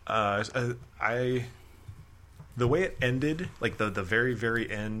 The way it ended, like the very, very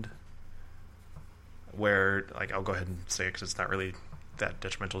end, where, like, I'll go ahead and say it because it's not really that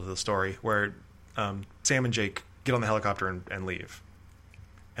detrimental to the story, where Sam and Jake get on the helicopter and leave.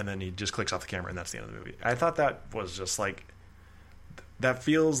 And then he just clicks off the camera and that's the end of the movie. I thought that was just like... That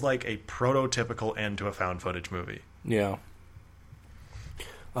feels like a prototypical end to a found footage movie. Yeah.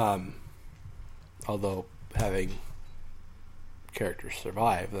 Although having characters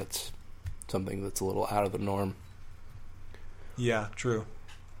survive, that's something that's a little out of the norm. Yeah, true.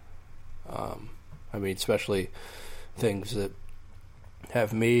 I mean, especially things that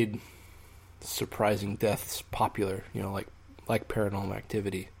have made surprising deaths popular, like Paranormal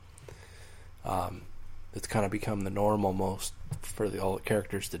Activity. It's kind of become the norm almost for all the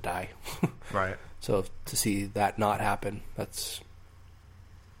characters to die. Right. So to see that not happen, that's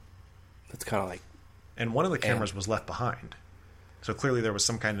kind of like... And one of the cameras was left behind. So clearly there was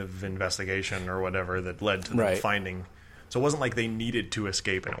some kind of investigation or whatever that led to the finding. So it wasn't like they needed to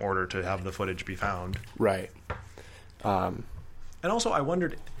escape in order to have the footage be found. Right. And also I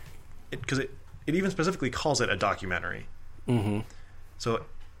wondered, because it even specifically calls it a documentary. Mm-hmm. So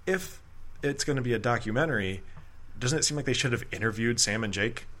if it's going to be a documentary, doesn't it seem like they should have interviewed Sam and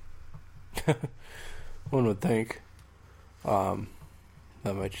Jake? One would think. That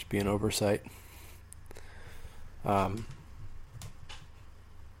might just be an oversight.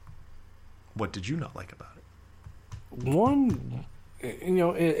 What did you not like about it? One,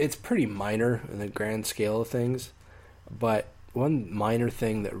 it's pretty minor in the grand scale of things, but one minor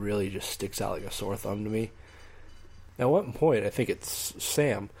thing that really just sticks out like a sore thumb to me. At one point, I think it's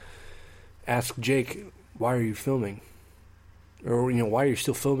Sam asked Jake, "Why are you filming?" Or, "Why are you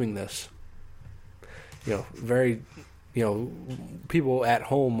still filming this?" People at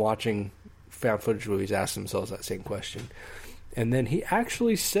home watching found footage movies ask themselves that same question. And then he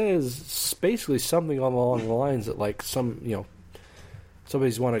actually says basically something along the lines that, like, somebody's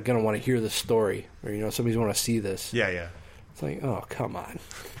going to want to hear this story, or somebody's want to see this. Yeah. It's like, oh, come on.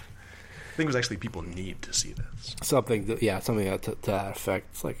 I think it was actually people need to see this. Something to that effect.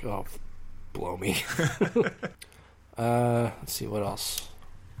 It's like, oh, blow me. Let's see what else.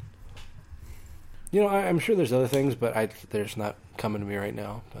 I'm sure there's other things, but there's not coming to me right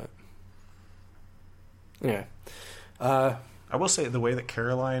now. But yeah. I will say the way that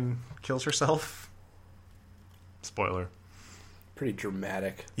Caroline kills herself, spoiler, pretty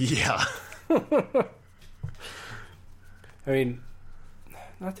dramatic. Yeah. I mean,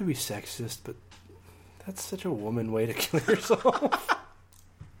 not to be sexist, but that's such a woman way to kill yourself.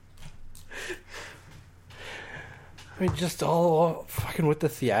 I mean, just all fucking with the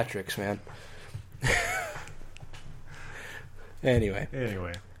theatrics, man. Anyway.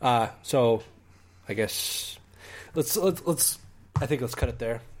 So I guess let's cut it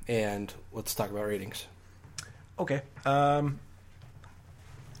there and let's talk about ratings. Okay.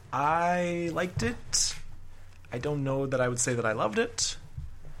 I liked it. I don't know that I would say that I loved it.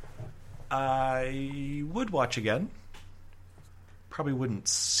 I would watch again. Probably wouldn't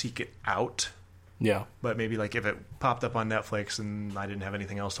seek it out. Yeah. But maybe like if it popped up on Netflix and I didn't have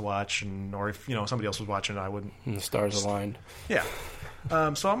anything else to watch, or if somebody else was watching it, I wouldn't. And the stars aligned. Yeah. So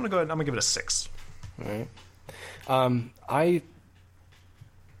I'm gonna go ahead. I'm gonna give it a 6. All right. I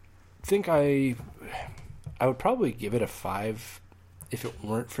think I would probably give it a 5 if it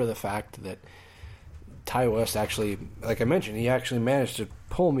weren't for the fact that Ty West actually, like I mentioned, he actually managed to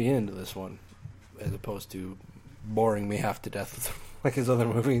pull me into this one, as opposed to boring me half to death like his other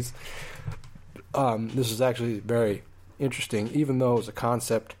movies. This is actually very interesting, even though it was a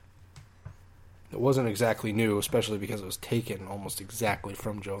concept that wasn't exactly new, especially because it was taken almost exactly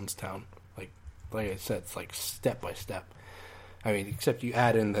from Jonestown. Like I said, it's like step by step. I mean, except you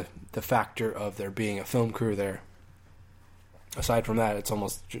add in the factor of there being a film crew there. Aside from that, it's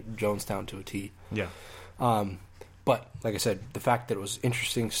almost Jonestown to a T. Yeah. But like I said, the fact that it was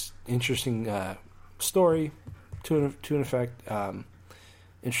interesting story to an effect,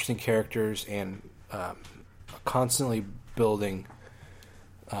 interesting characters, and a constantly building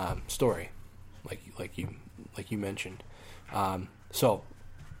story, like you mentioned. So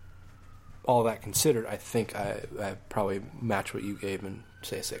all that considered, I think I probably match what you gave and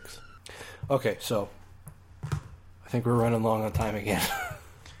say a 6. Okay, so I think we're running long on time again.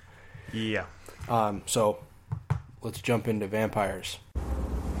 Yeah. So let's jump into vampires.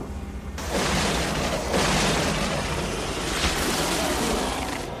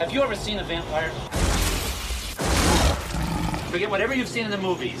 Have you ever seen a vampire? Forget whatever you've seen in the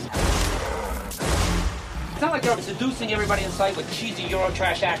movies. It's not like they're seducing everybody in sight with cheesy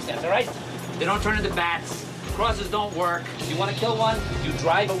Eurotrash accents, all right? They don't turn into bats. Crosses don't work. If you want to kill one, you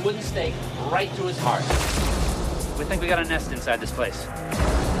drive a wooden stake right through his heart. We think we got a nest inside this place.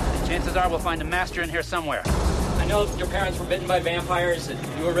 Chances are we'll find a master in here somewhere. I know your parents were bitten by vampires and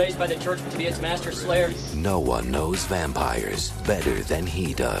you were raised by the church to be its master slayer. No one knows vampires better than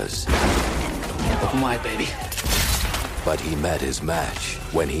he does. Oh my baby. But he met his match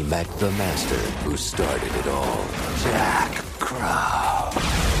when he met the master who started it all, Jack Crow.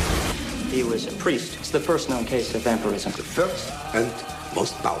 He was a priest. It's the first known case of vampirism. The first and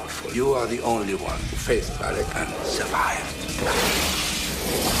most powerful. You are the only one who faced Valak and survived.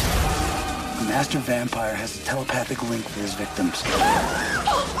 The master vampire has a telepathic link for his victims.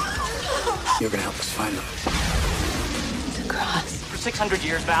 You're gonna help us find them. The cross. For 600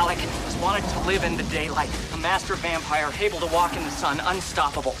 years, Valak has wanted to live in the daylight. A master vampire, able to walk in the sun,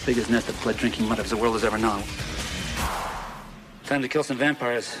 unstoppable. Biggest nest of blood drinking mud the world has ever known. Time to kill some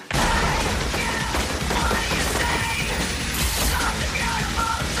vampires.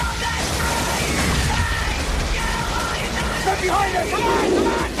 Get behind us! Come on, come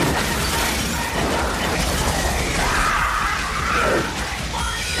on!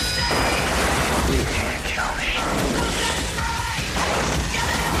 You can't kill me.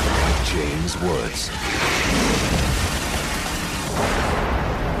 James Woods.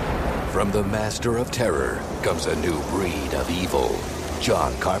 From the master of terror comes a new breed of evil.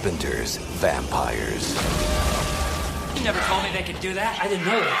 John Carpenter's vampires. You never told me they could do that. I didn't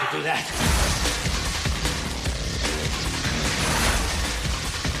know they could do that.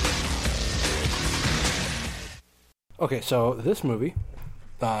 Okay, so this movie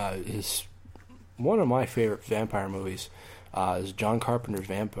is one of my favorite vampire movies. Is John Carpenter's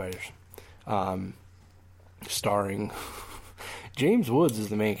Vampires, starring James Woods as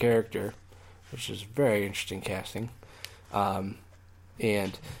the main character, which is very interesting casting. And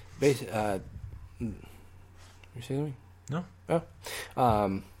you say something? No. Oh.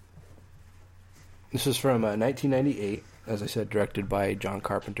 This is from 1998, as I said, directed by John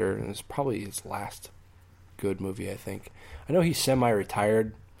Carpenter, and it's probably his last good movie, I think. I know he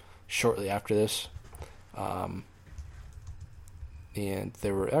semi-retired shortly after this. And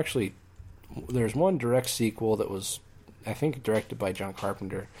there's one direct sequel that was, I think, directed by John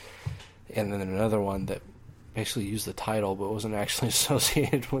Carpenter, and then another one that basically used the title but wasn't actually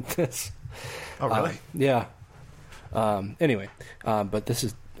associated with this. Oh, really? Yeah. Anyway, but this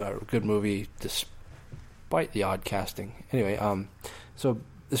is a good movie despite the odd casting. Anyway, so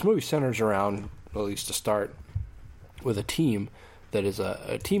this movie centers around, at least to start, with a team that is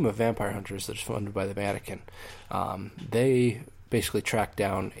a team of vampire hunters that is funded by the Vatican. They basically track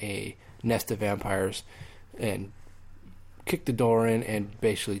down a nest of vampires and kick the door in and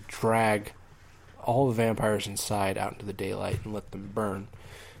basically drag all the vampires inside out into the daylight and let them burn.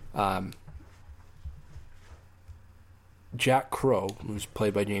 Jack Crow, who's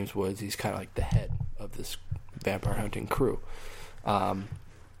played by James Woods, he's kind of like the head of this vampire hunting crew.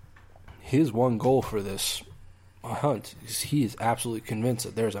 His one goal for this hunt is he is absolutely convinced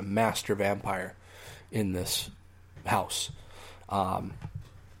that there's a master vampire in this house.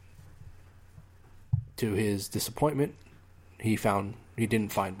 To his disappointment, he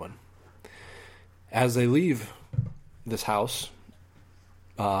didn't find one. As they leave this house,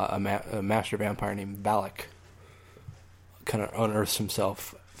 a master vampire named Valak kind of unearths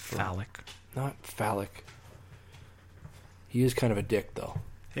himself. Phallic. Not phallic. He is kind of a dick, though.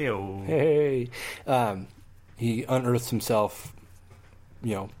 Hey-o. Hey. He unearths himself,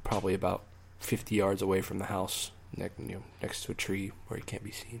 probably about 50 yards away from the house, next to a tree where he can't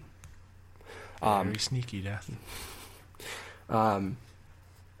be seen. Very sneaky death.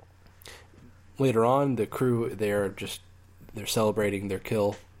 Later on, the crew, they're celebrating their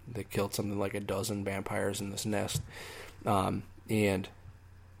kill. They killed something like a dozen vampires in this nest. And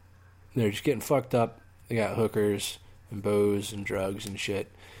they're just getting fucked up. They got hookers and bows and drugs and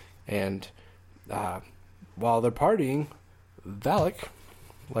shit. And while they're partying, Valak,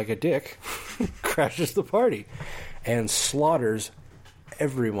 like a dick, crashes the party and slaughters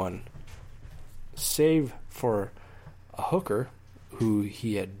everyone, save for a hooker who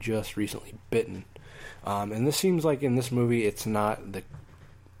he had just recently bitten. And this seems like in this movie it's not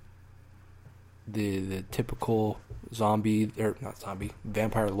the typical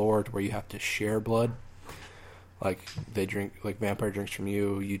vampire lore where you have to share blood. Like vampire drinks from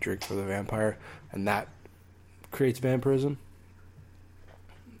you, you drink for the vampire, and that creates vampirism.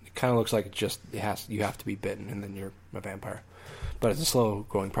 It kind of looks like you have to be bitten and then you're a vampire. But it's a slow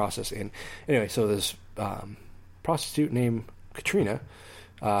growing process. And anyway, so this prostitute named Katrina,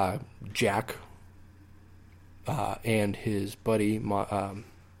 Jack, and his buddy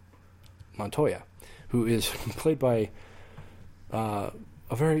Montoya, who is played by a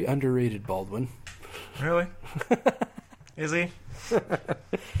very underrated Baldwin. Really? Is he?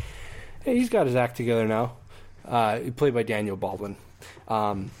 Hey, he's got his act together now. Played by Daniel Baldwin.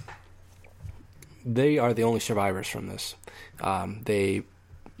 They are the only survivors from this. They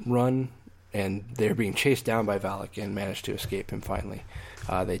run, and they're being chased down by Valak and manage to escape him finally.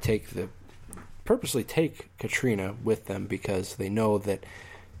 They purposely take Katrina with them because they know that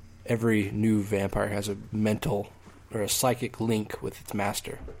every new vampire has a mental or a psychic link with its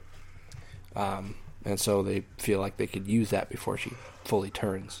master. And so they feel like they could use that before she fully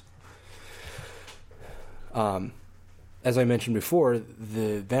turns. As I mentioned before,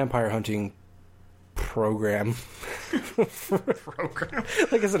 the vampire hunting program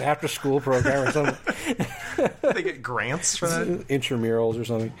like it's an after school program or something. They get grants for that? Intramurals or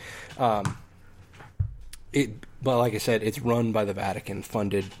something. But like I said, it's run by the Vatican,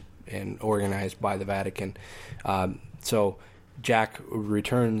 funded and organized by the Vatican. So Jack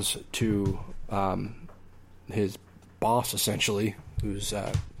returns to his boss, essentially, who's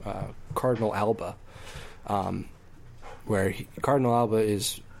Cardinal Alba, where Cardinal Alba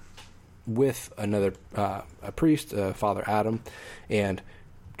is with another a priest, Father Adam, and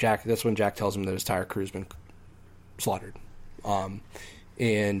Jack. That's when Jack tells him that his entire crew's been slaughtered,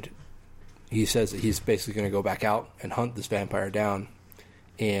 and he says that he's basically going to go back out and hunt this vampire down,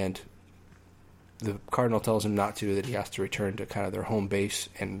 and the Cardinal tells him not to, that he has to return to kind of their home base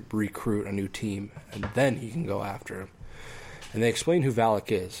and recruit a new team, and then he can go after him. And they explain who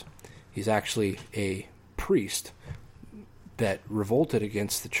Valak is. He's actually a priest that revolted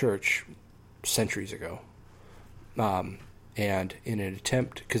against the church centuries ago. And in an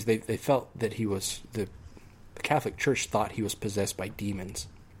attempt, because they felt that he was, the Catholic Church thought he was possessed by demons.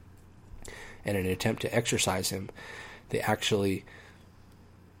 And in an attempt to exorcise him, they actually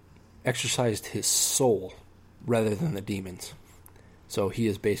exorcised his soul rather than the demons. So he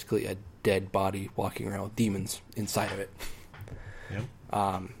is basically a dead body walking around with demons inside of it. Yep.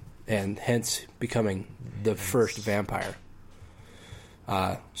 And hence becoming the first vampire.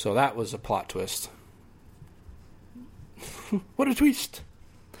 So that was a plot twist. What a twist!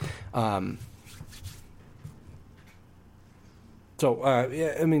 Yeah,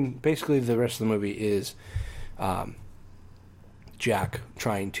 I mean, basically the rest of the movie is Jack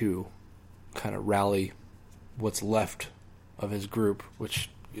trying to kind of rally what's left of his group, which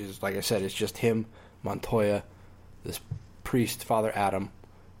is, like I said, it's just him, Montoya, this priest, Father Adam,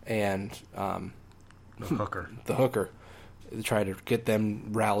 and the hooker. The hooker. They try to get them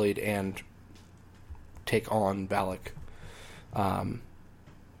rallied and take on Valak. And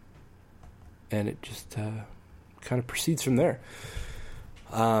it just kind of proceeds from there.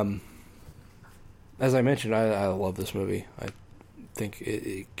 As I mentioned, I love this movie. I think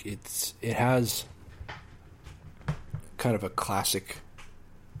it has kind of a classic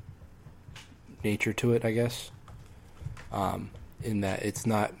nature to it, I guess. In that it's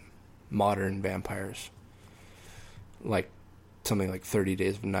not modern vampires, like something like 30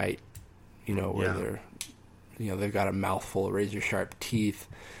 Days of Night, where they're, they've got a mouthful of razor sharp teeth,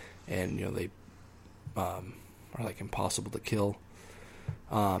 and they are like impossible to kill.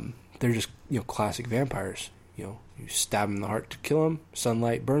 They're just classic vampires. You stab them in the heart to kill them.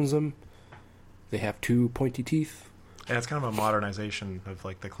 Sunlight burns them. They have two pointy teeth. Yeah, it's kind of a modernization of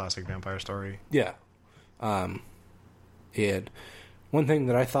like the classic vampire story. Yeah. And one thing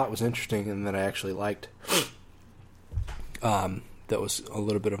that I thought was interesting and that I actually liked, that was a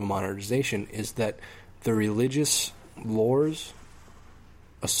little bit of a modernization, is that the religious lores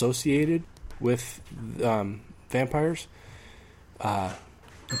associated with vampires,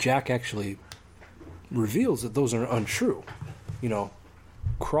 Jack actually reveals that those are untrue.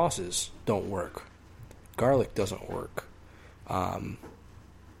 Crosses don't work. Garlic doesn't work. I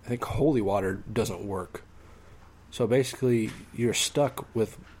think holy water doesn't work. So basically, you're stuck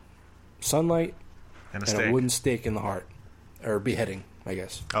with sunlight and a wooden stake in the heart. Or beheading, I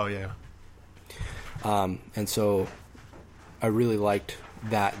guess. Oh, yeah. And so I really liked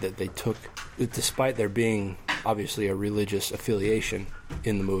that they took, despite there being obviously a religious affiliation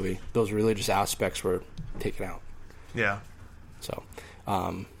in the movie, those religious aspects were taken out. Yeah. So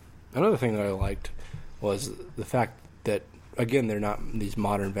another thing that I liked was the fact that, again, they're not these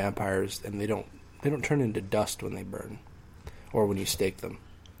modern vampires, and they don't turn into dust when they burn or when you stake them,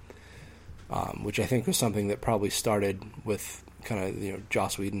 which I think was something that probably started with kind of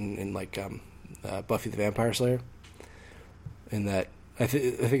Joss Whedon in like Buffy the Vampire Slayer, in that I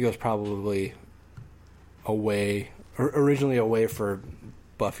think it was probably originally a way for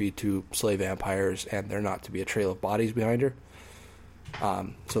Buffy to slay vampires and there not to be a trail of bodies behind her,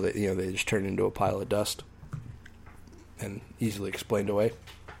 so that they just turn into a pile of dust and easily explained away.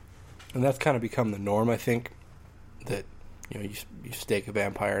 And that's kind of become the norm, I think, that you stake a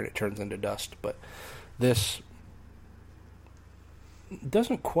vampire and it turns into dust. But this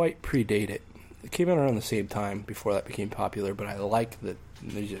doesn't quite predate it. It came out around the same time before that became popular, but I like that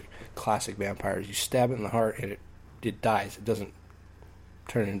these are classic vampires. You stab it in the heart and it dies. It doesn't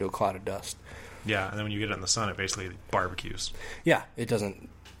turn into a cloud of dust. Yeah, and then when you get it in the sun, it basically barbecues. Yeah, it doesn't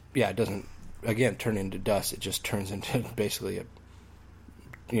it doesn't again turn into dust. It just turns into basically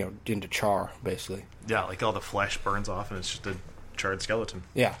into char, basically. Yeah, like all the flesh burns off and it's just a charred skeleton.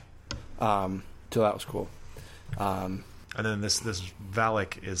 Yeah. So that was cool. And then this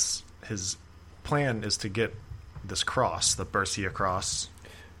Valak is his plan is to get this cross, the Bercia cross.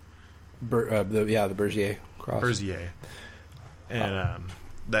 The Bergier cross. Bergier. And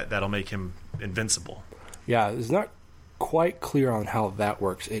that'll make him invincible. Yeah, it's not quite clear on how that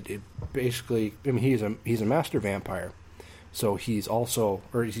works. It basically, I mean, he's a master vampire, so he's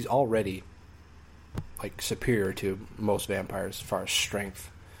already like superior to most vampires as far as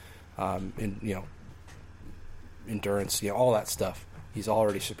strength, endurance, all that stuff. He's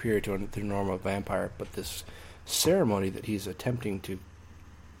already superior to a normal vampire. But this ceremony that he's attempting to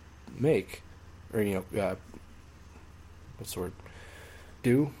make, or what's the word?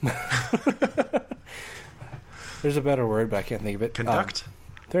 Do. There's a better word, but I can't think of it. Conduct.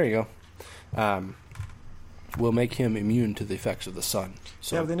 There you go. Will make him immune to the effects of the sun.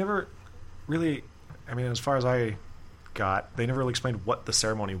 So yeah, they never really. I mean, as far as I got, they never really explained what the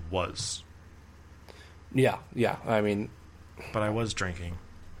ceremony was. Yeah. I mean, but I was drinking.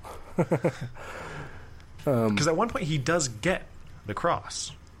 Because at one point he does get the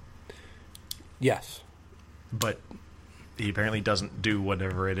cross. Yes. But he apparently doesn't do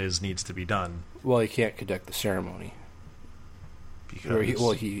whatever it is needs to be done. Well, he can't conduct the ceremony.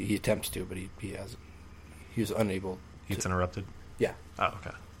 Because he attempts to, but he hasn't. He was unable. He gets interrupted? Yeah. Oh,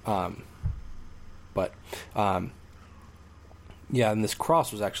 okay. Yeah, and this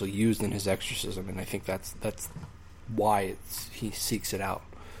cross was actually used in his exorcism, and I think that's why he seeks it out.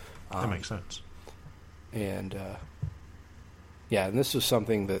 That makes sense. And and this was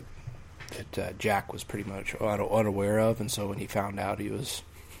something that Jack was pretty much unaware of, and so when he found out, he was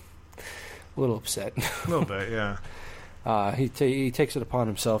a little upset. A little bit, yeah. He takes it upon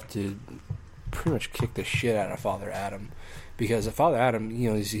himself to pretty much kick the shit out of Father Adam, because Father Adam,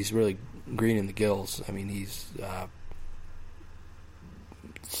 he's really green in the gills. I mean, he's I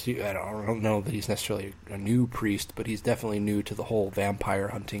don't know that he's necessarily a new priest, but he's definitely new to the whole vampire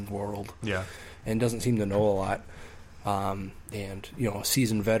hunting world. Yeah, and doesn't seem to know a lot. And a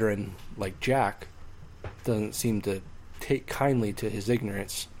seasoned veteran like Jack doesn't seem to take kindly to his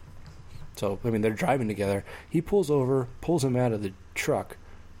ignorance. So, I mean, they're driving together. He pulls over, pulls him out of the truck,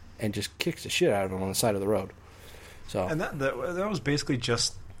 and just kicks the shit out of him on the side of the road. So, and that was basically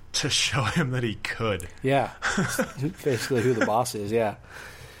just to show him that he could. Yeah, basically who the boss is. Yeah,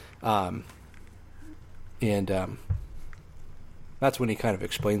 that's when he kind of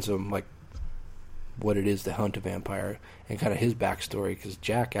explains to him like what it is to hunt a vampire and kind of his backstory, because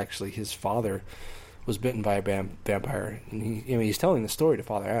Jack actually, his father was bitten by a vampire, and he's telling the story to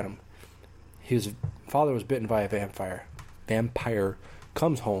Father Adam. His father was bitten by a vampire. Vampire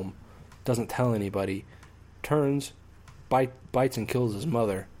comes home, doesn't tell anybody, turns, bites and kills his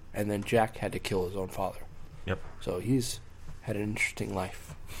mother, and then Jack had to kill his own father. Yep. So he's had an interesting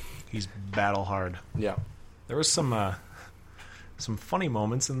life. He's battle hard. Yeah. There was some funny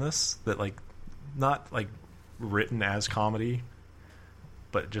moments in this that not written as comedy,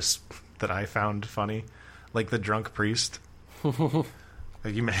 but just that I found funny, like the drunk priest.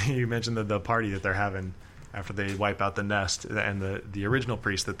 Like you mentioned the party that they're having after they wipe out the nest, and the original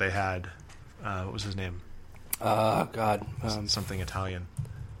priest that they had, what was his name? God, something Italian.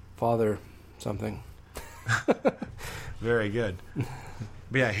 Father something. Very good.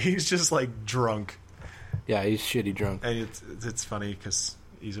 But yeah, he's just drunk. Yeah, he's shitty drunk. And it's funny because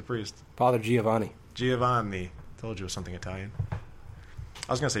he's a priest. Father Giovanni. Told you it was something Italian.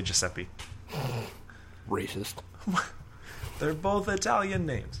 I was going to say Giuseppe. Racist. They're both Italian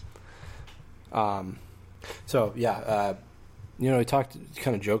names. So, yeah, he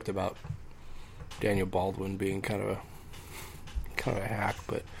kind of joked about Daniel Baldwin being kind of a hack,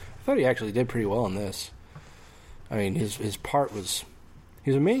 but I thought he actually did pretty well in this. I mean, his part was...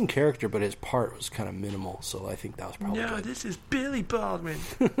 He's a main character, but his part was kind of minimal, so I think that was probably good. This is Billy Baldwin.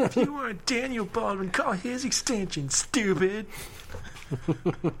 If you want Daniel Baldwin, call his extension, stupid.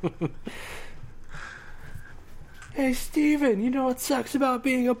 Hey, Steven, you know what sucks about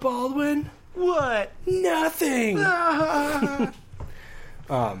being a Baldwin? What? Nothing!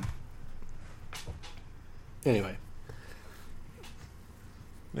 Anyway,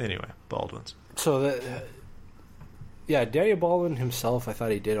 Baldwins. So Daniel Baldwin himself, I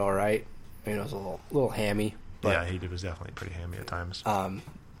thought he did all right. I mean, it was a little hammy. But, yeah, he was definitely pretty hammy at times. But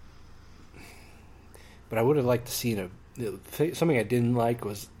I would have liked to see something I didn't like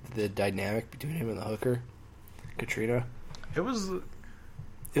was the dynamic between him and the hooker, Katrina. It was a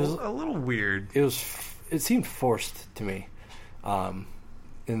little weird. It seemed forced to me. And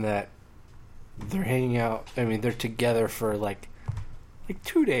in that they're hanging out. I mean, they're together for like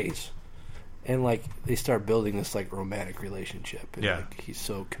 2 days, and like they start building this like romantic relationship. And, Yeah. like, he's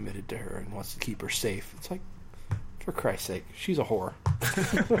so committed to her and wants to keep her safe. It's like, for Christ's sake, she's a whore.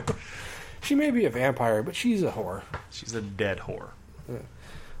 She may be a vampire, but she's a whore. She's a dead whore. Yeah.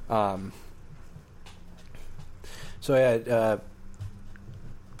 So yeah,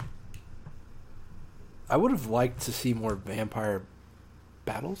 I would have liked to see more vampire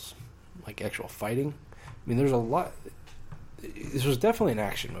battles, like actual fighting. I mean, there's a lot. This was definitely an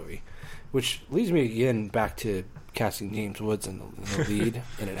action movie, which leads me again back to casting James Woods in the lead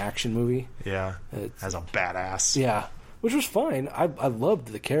in an action movie. Yeah, as a badass. Yeah, which was fine. I loved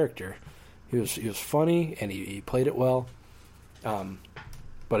the character. He was funny and he played it well.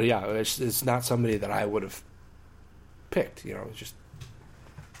 But yeah, it's not somebody that I would have picked. You know, it just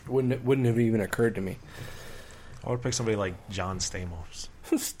wouldn't have even occurred to me. I would pick somebody like John Stamos.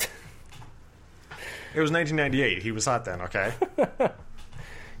 It was 1998. He was hot then, okay?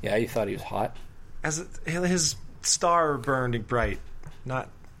 Yeah, you thought he was hot? His star burned bright, not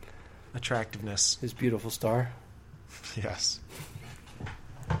attractiveness. His beautiful star? Yes.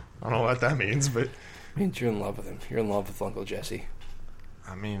 I don't know what that means, but... It means you're in love with him. You're in love with Uncle Jesse.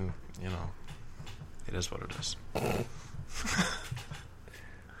 I mean, you know, it is what it is.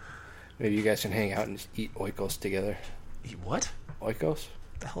 Maybe you guys can hang out and just eat oikos together. Eat what? Oikos?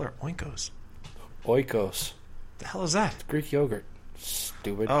 What the hell are oikos? Oikos. The hell is that? It's Greek yogurt.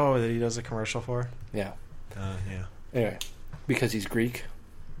 Stupid. Oh, that he does a commercial for? Yeah. Yeah. Anyway, because he's Greek.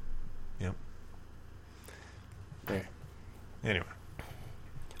 Yep. There. Anyway.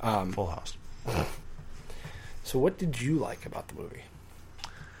 Full House. So what did you like about the movie?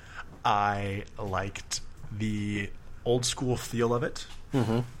 I liked the old school feel of it.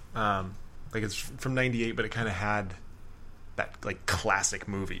 Mm-hmm. Like it's from 98, but it kind of had that like classic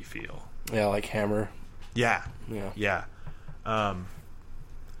movie feel. Yeah, like Hammer. Yeah. Yeah. I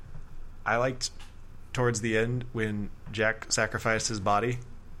liked towards the end when Jack sacrificed his body,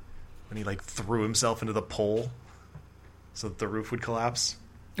 when he like threw himself into the pole so that the roof would collapse.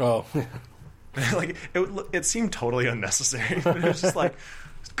 Oh. Like it seemed totally unnecessary. But it was just like,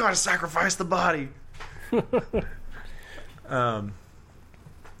 gotta sacrifice the body.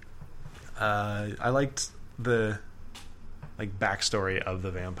 I liked the like backstory of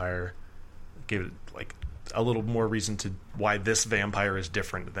the vampire. Gave it like a little more reason to why this vampire is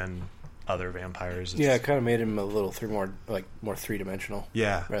different than other vampires. Yeah, it kind of made him a little more three-dimensional.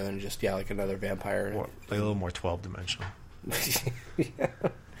 Yeah, rather than just like another vampire. Like a little more 12-dimensional. Yeah.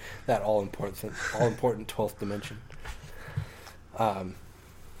 That all important 12th dimension. Yeah,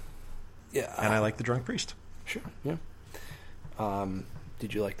 and I like the drunk priest. Sure. Yeah.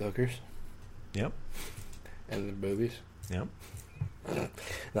 Did you like the hookers? Yep. And the boobies? Yep.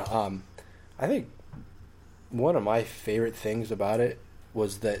 Now, I think one of my favorite things about it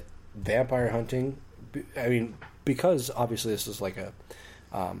was that vampire hunting. I mean, because obviously this is like I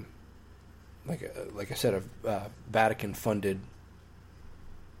said, a Vatican-funded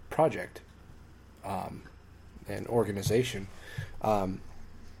project and organization. That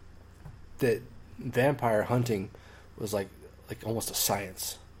vampire hunting was like almost a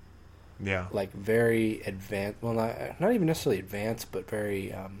science. Yeah. Like very advanced. Well, not even necessarily advanced, but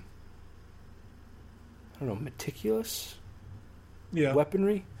very I don't know, meticulous. Yeah.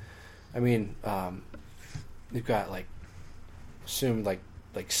 Weaponry. I mean, they've got assumed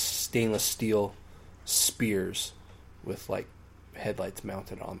stainless steel spears with like headlights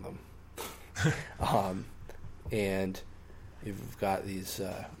mounted on them. And you've got these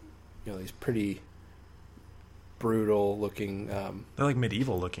these pretty brutal looking they're like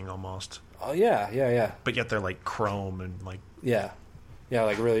medieval looking almost. Oh yeah. But yet they're like chrome and like yeah,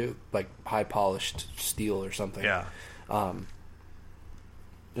 like really like high polished steel or something. Yeah. And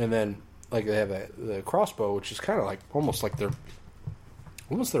then like they have the crossbow, which is kind of like almost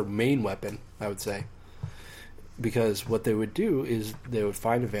their main weapon, I would say. Because what they would do is they would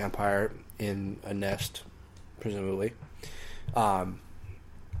find a vampire in a nest, presumably, and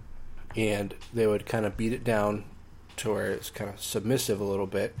they would kind of beat it down to where it's kind of submissive a little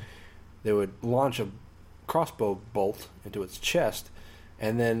bit. They would launch a crossbow bolt into its chest,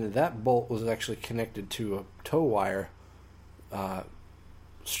 and then that bolt was actually connected to a tow wire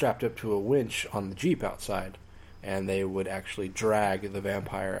strapped up to a winch on the Jeep outside, and they would actually drag the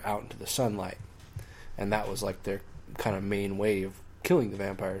vampire out into the sunlight. And that was like their kind of main way of killing the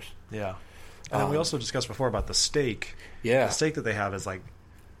vampires. Yeah. And then we also discussed before about the stake. Yeah. The stake that they have is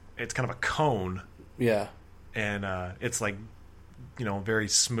it's kind of a cone. Yeah. And it's very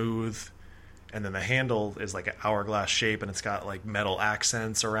smooth and then the handle is like an hourglass shape, and it's got like metal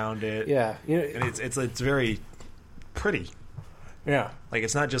accents around it. Yeah, and it's very pretty. Yeah, like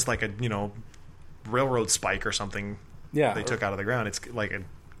it's not just like a railroad spike or something. Yeah, they took out of the ground. It's like a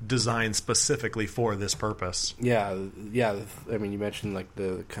design specifically for this purpose. Yeah. I mean, you mentioned like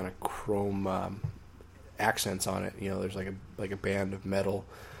the kind of chrome accents on it. There's like a band of metal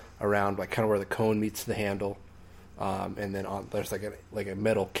around, like kind of where the cone meets the handle, and then there's like a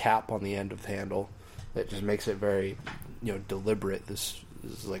metal cap on the end of the handle that just makes it very deliberate. This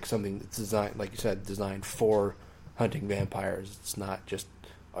is like something that's designed, like you said, designed for hunting vampires. It's not just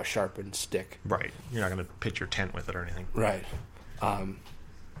a sharpened stick. Right. You're not going to pitch your tent with it or anything. Right. And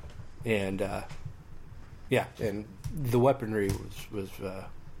the weaponry was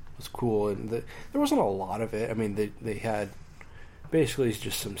cool, and there wasn't a lot of it. I mean, they had basically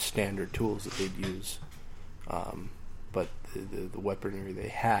just some standard tools that they'd use, but the weaponry they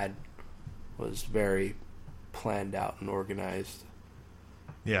had was very planned out and organized.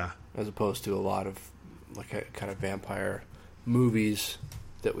 Yeah. As opposed to a lot of like a kind of vampire movies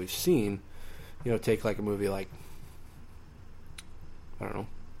that we've seen. Take like a movie like, I don't know,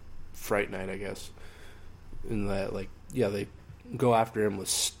 Fright Night, I guess. In that, like, yeah, they go after him with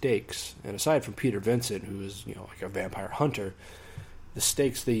stakes, and aside from Peter Vincent, who is like a vampire hunter, the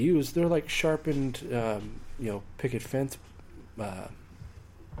stakes they use, they're like sharpened picket fence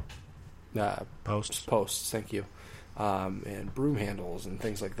posts, thank you, and broom handles and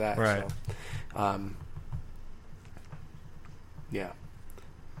things like that. Right. So, yeah.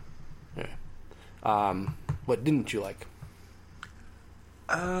 What didn't you like?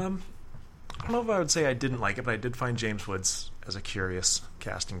 I don't know if I would say I didn't like it, but I did find James Woods as a curious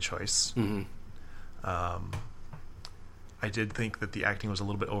casting choice. Mm-hmm. I did think that the acting was a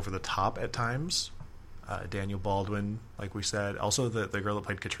little bit over the top at times. Daniel Baldwin, like we said. Also, the girl that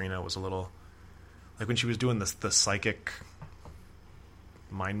played Katrina was a little... Like when she was doing the psychic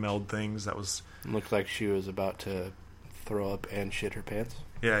mind meld things, that was... Looked like she was about to throw up and shit her pants.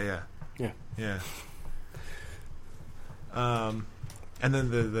 Yeah. And then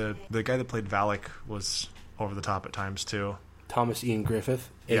the guy that played Valak was over the top at times too. Thomas Ian Griffith,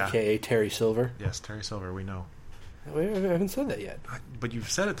 a.k.a. Terry Silver. Yes, Terry Silver, we know. I haven't said that yet. But you've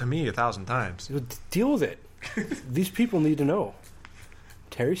said it to me 1,000 times. Deal with it. These people need to know.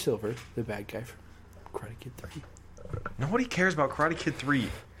 Terry Silver, the bad guy from Karate Kid 3. Nobody cares about Karate Kid 3.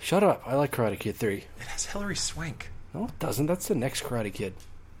 Shut up. I like Karate Kid 3. It has Hilary Swank. No, it doesn't. That's the next Karate Kid.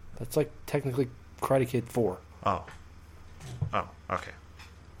 That's like technically Karate Kid 4. Oh, okay.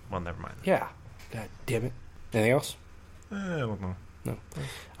 Well, never mind. Yeah. God damn it. Anything else? I don't know. No.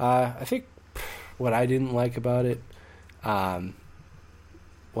 I think what I didn't like about it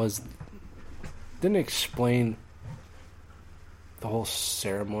was didn't explain the whole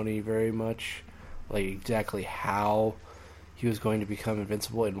ceremony very much, like exactly how he was going to become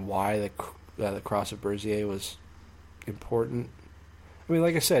invincible and why the Cross of Berzier was important. I mean,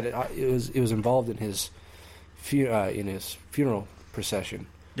 like I said, it was involved in his funeral procession.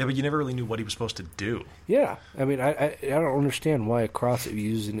 Yeah, but you never really knew what he was supposed to do. Yeah, I mean, I don't understand why a cross that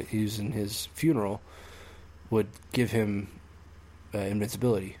used in his funeral would give him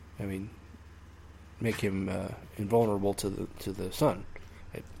invincibility. I mean, make him invulnerable to the sun.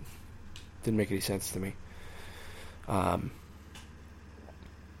 It didn't make any sense to me. Yeah,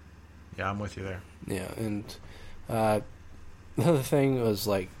 I'm with you there. Yeah, and the other thing was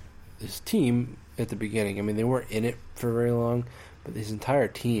like his team at the beginning. I mean, they weren't in it for very long, but his entire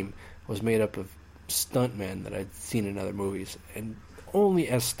team was made up of stuntmen that I'd seen in other movies, and only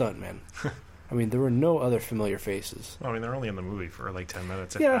as stuntmen. I mean, there were no other familiar faces. Well, I mean, they're only in the movie for like 10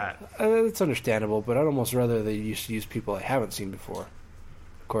 minutes, if yeah, that. That's understandable, but I'd almost rather they used to use people I haven't seen before.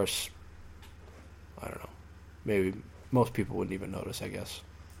 Of course, I don't know. Maybe most people wouldn't even notice, I guess.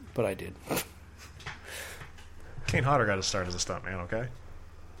 But I did. Kane Hodder got to start as a stuntman, okay?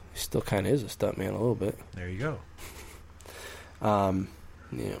 He still kind of is a stuntman a little bit. There you go. Yeah.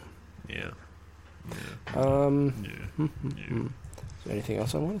 Yeah. Is there anything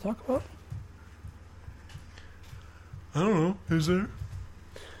else I want to talk about? I don't know. Is there?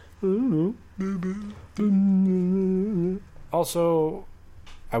 I don't know. Also,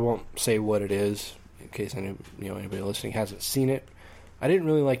 I won't say what it is in case anybody listening hasn't seen it. I didn't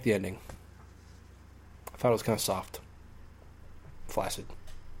really like the ending. I thought it was kind of soft, flaccid.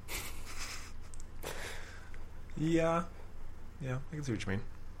 Yeah, I can see what you mean.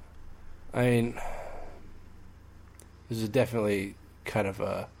 I mean, this is definitely kind of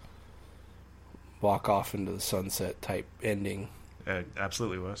a walk off into the sunset type ending. It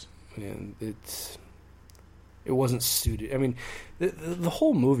absolutely was. And it's it wasn't suited. I mean, the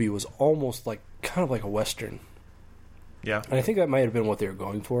whole movie was almost like kind of like a Western. Yeah. And I think that might have been what they were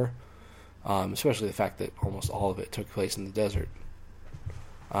going for, especially the fact that almost all of it took place in the desert.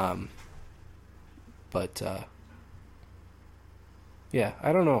 Yeah,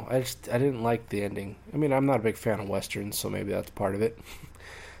 I don't know. I didn't like the ending. I mean, I'm not a big fan of Westerns, so maybe that's part of it.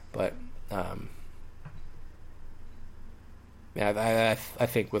 But, yeah, I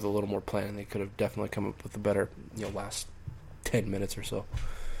think with a little more planning, they could have definitely come up with a better, last 10 minutes or so.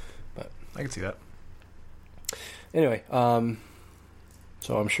 But I can see that. Anyway,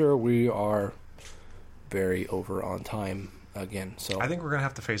 so I'm sure we are very over on time again. So I think we're gonna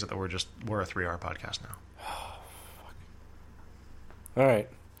have to face it that we're a 3-hour podcast now. All right.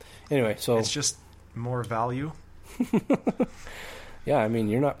 Anyway, so it's just more value. Yeah, I mean,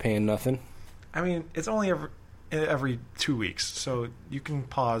 you're not paying nothing. I mean, it's only every 2 weeks, so you can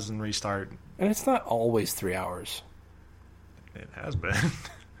pause and restart. And it's not always 3 hours. It has been.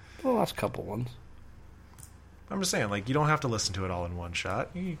 The last couple ones. I'm just saying, like, you don't have to listen to it all in one shot.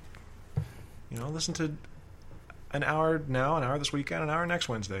 You listen to an hour now, an hour this weekend, an hour next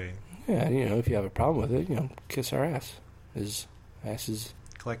Wednesday. Yeah, if you have a problem with it, kiss our ass. Asses.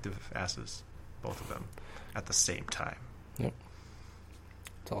 Collective asses. Both of them. At the same time. Yep.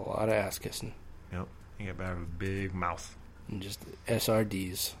 It's a lot of ass kissing. Yep. You gotta have a big mouth. And just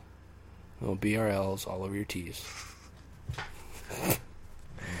SRDs. Little BRLs all over your T's.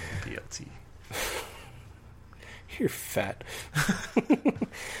 BLT. You're fat.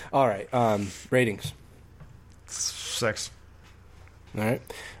 All right. Ratings. 6. All right.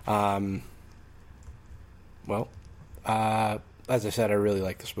 Well, as I said, I really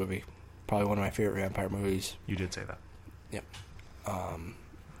like this movie. Probably one of my favorite vampire movies. You did say that. Yep.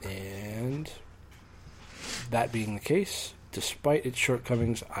 And that being the case, despite its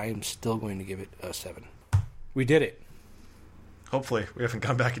shortcomings, I am still going to give it a 7. We did it. Hopefully. We haven't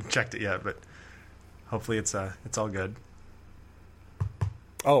gone back and checked it yet, but hopefully it's all good.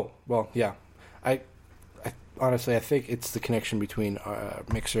 Oh, well, yeah. I honestly, I think it's the connection between our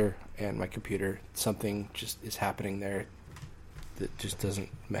mixer and my computer. Something just is happening there that just doesn't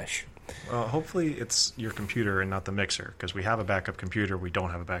mesh. Well, hopefully it's your computer and not the mixer, because we have a backup computer, we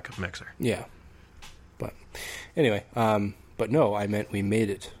don't have a backup mixer. Yeah. But anyway, but no, I meant we made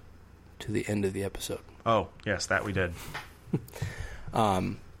it to the end of the episode. Oh, yes, that we did.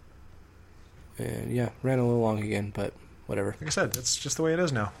 And yeah, ran a little long again, but whatever. Like I said, it's just the way it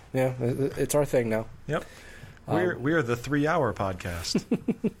is now. Yeah, it's our thing now. Yep. We're the 3-hour podcast.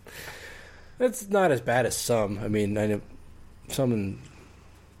 It's not as bad as some. I mean, I know some.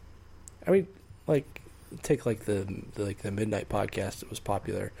 Like take like the Midnight podcast that was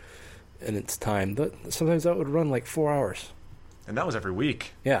popular in its time. But sometimes that would run like 4 hours, and that was every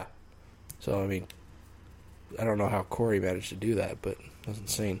week. Yeah. So I mean, I don't know how Corey managed to do that, but it was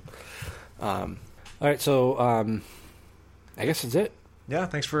insane. All right, so I guess that's it. Yeah,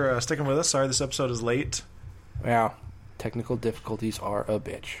 thanks for sticking with us. Sorry this episode is late. Yeah, technical difficulties are a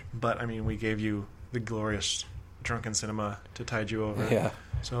bitch. But, I mean, we gave you the glorious drunken cinema to tide you over. Yeah.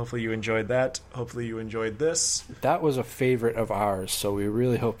 So hopefully you enjoyed that. Hopefully you enjoyed this. That was a favorite of ours, so we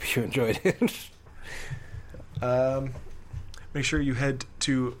really hope you enjoyed it. Make sure you head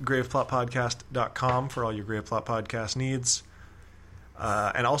to graveplotpodcast.com for all your Graveplot podcast needs.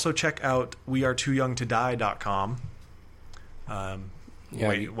 And also check out wearetooyoungtodie.com.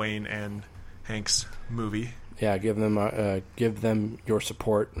 Wayne and Hank's movie. Yeah, give them your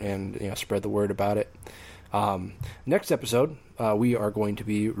support and spread the word about it. Next episode, we are going to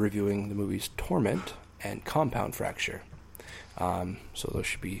be reviewing the movies Torment and Compound Fracture. So those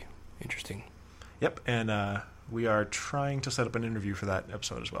should be interesting. Yep, and we are trying to set up an interview for that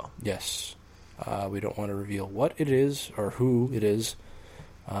episode as well. Yes. We don't want to reveal what it is or who it is,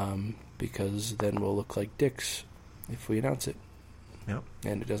 because then we'll look like dicks if we announce it. Yep.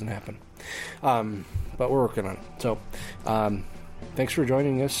 And it doesn't happen. But we're working on it. So, thanks for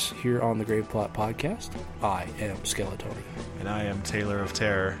joining us here on the Graveplot Podcast. I am Skeletoni. And I am Taylor of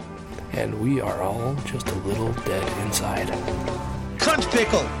Terror. And we are all just a little dead inside. Cunt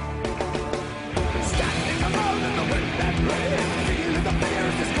pickle! Standing alone in the wind and rain, feeling the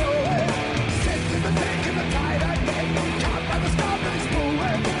fears is growing. Sensing the take in the tide I make, caught by the storm that is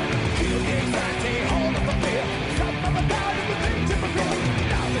brewing. Feel the anxiety, hold of the fear. Some of the doubt in the things in the real.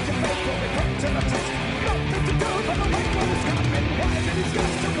 Now that your face will be put to the test, nothing to do but the wait for this coming. Why did he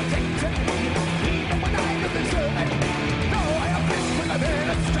just to protect me? Even when I don't deserve it. No, I have this when I'm in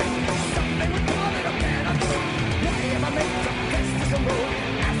a string. Someday would call it a penance. Why am I made to best as a rule?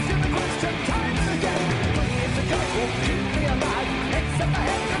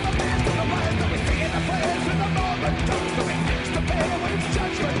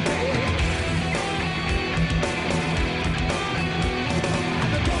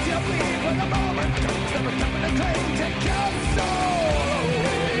 never coming to claim to kill.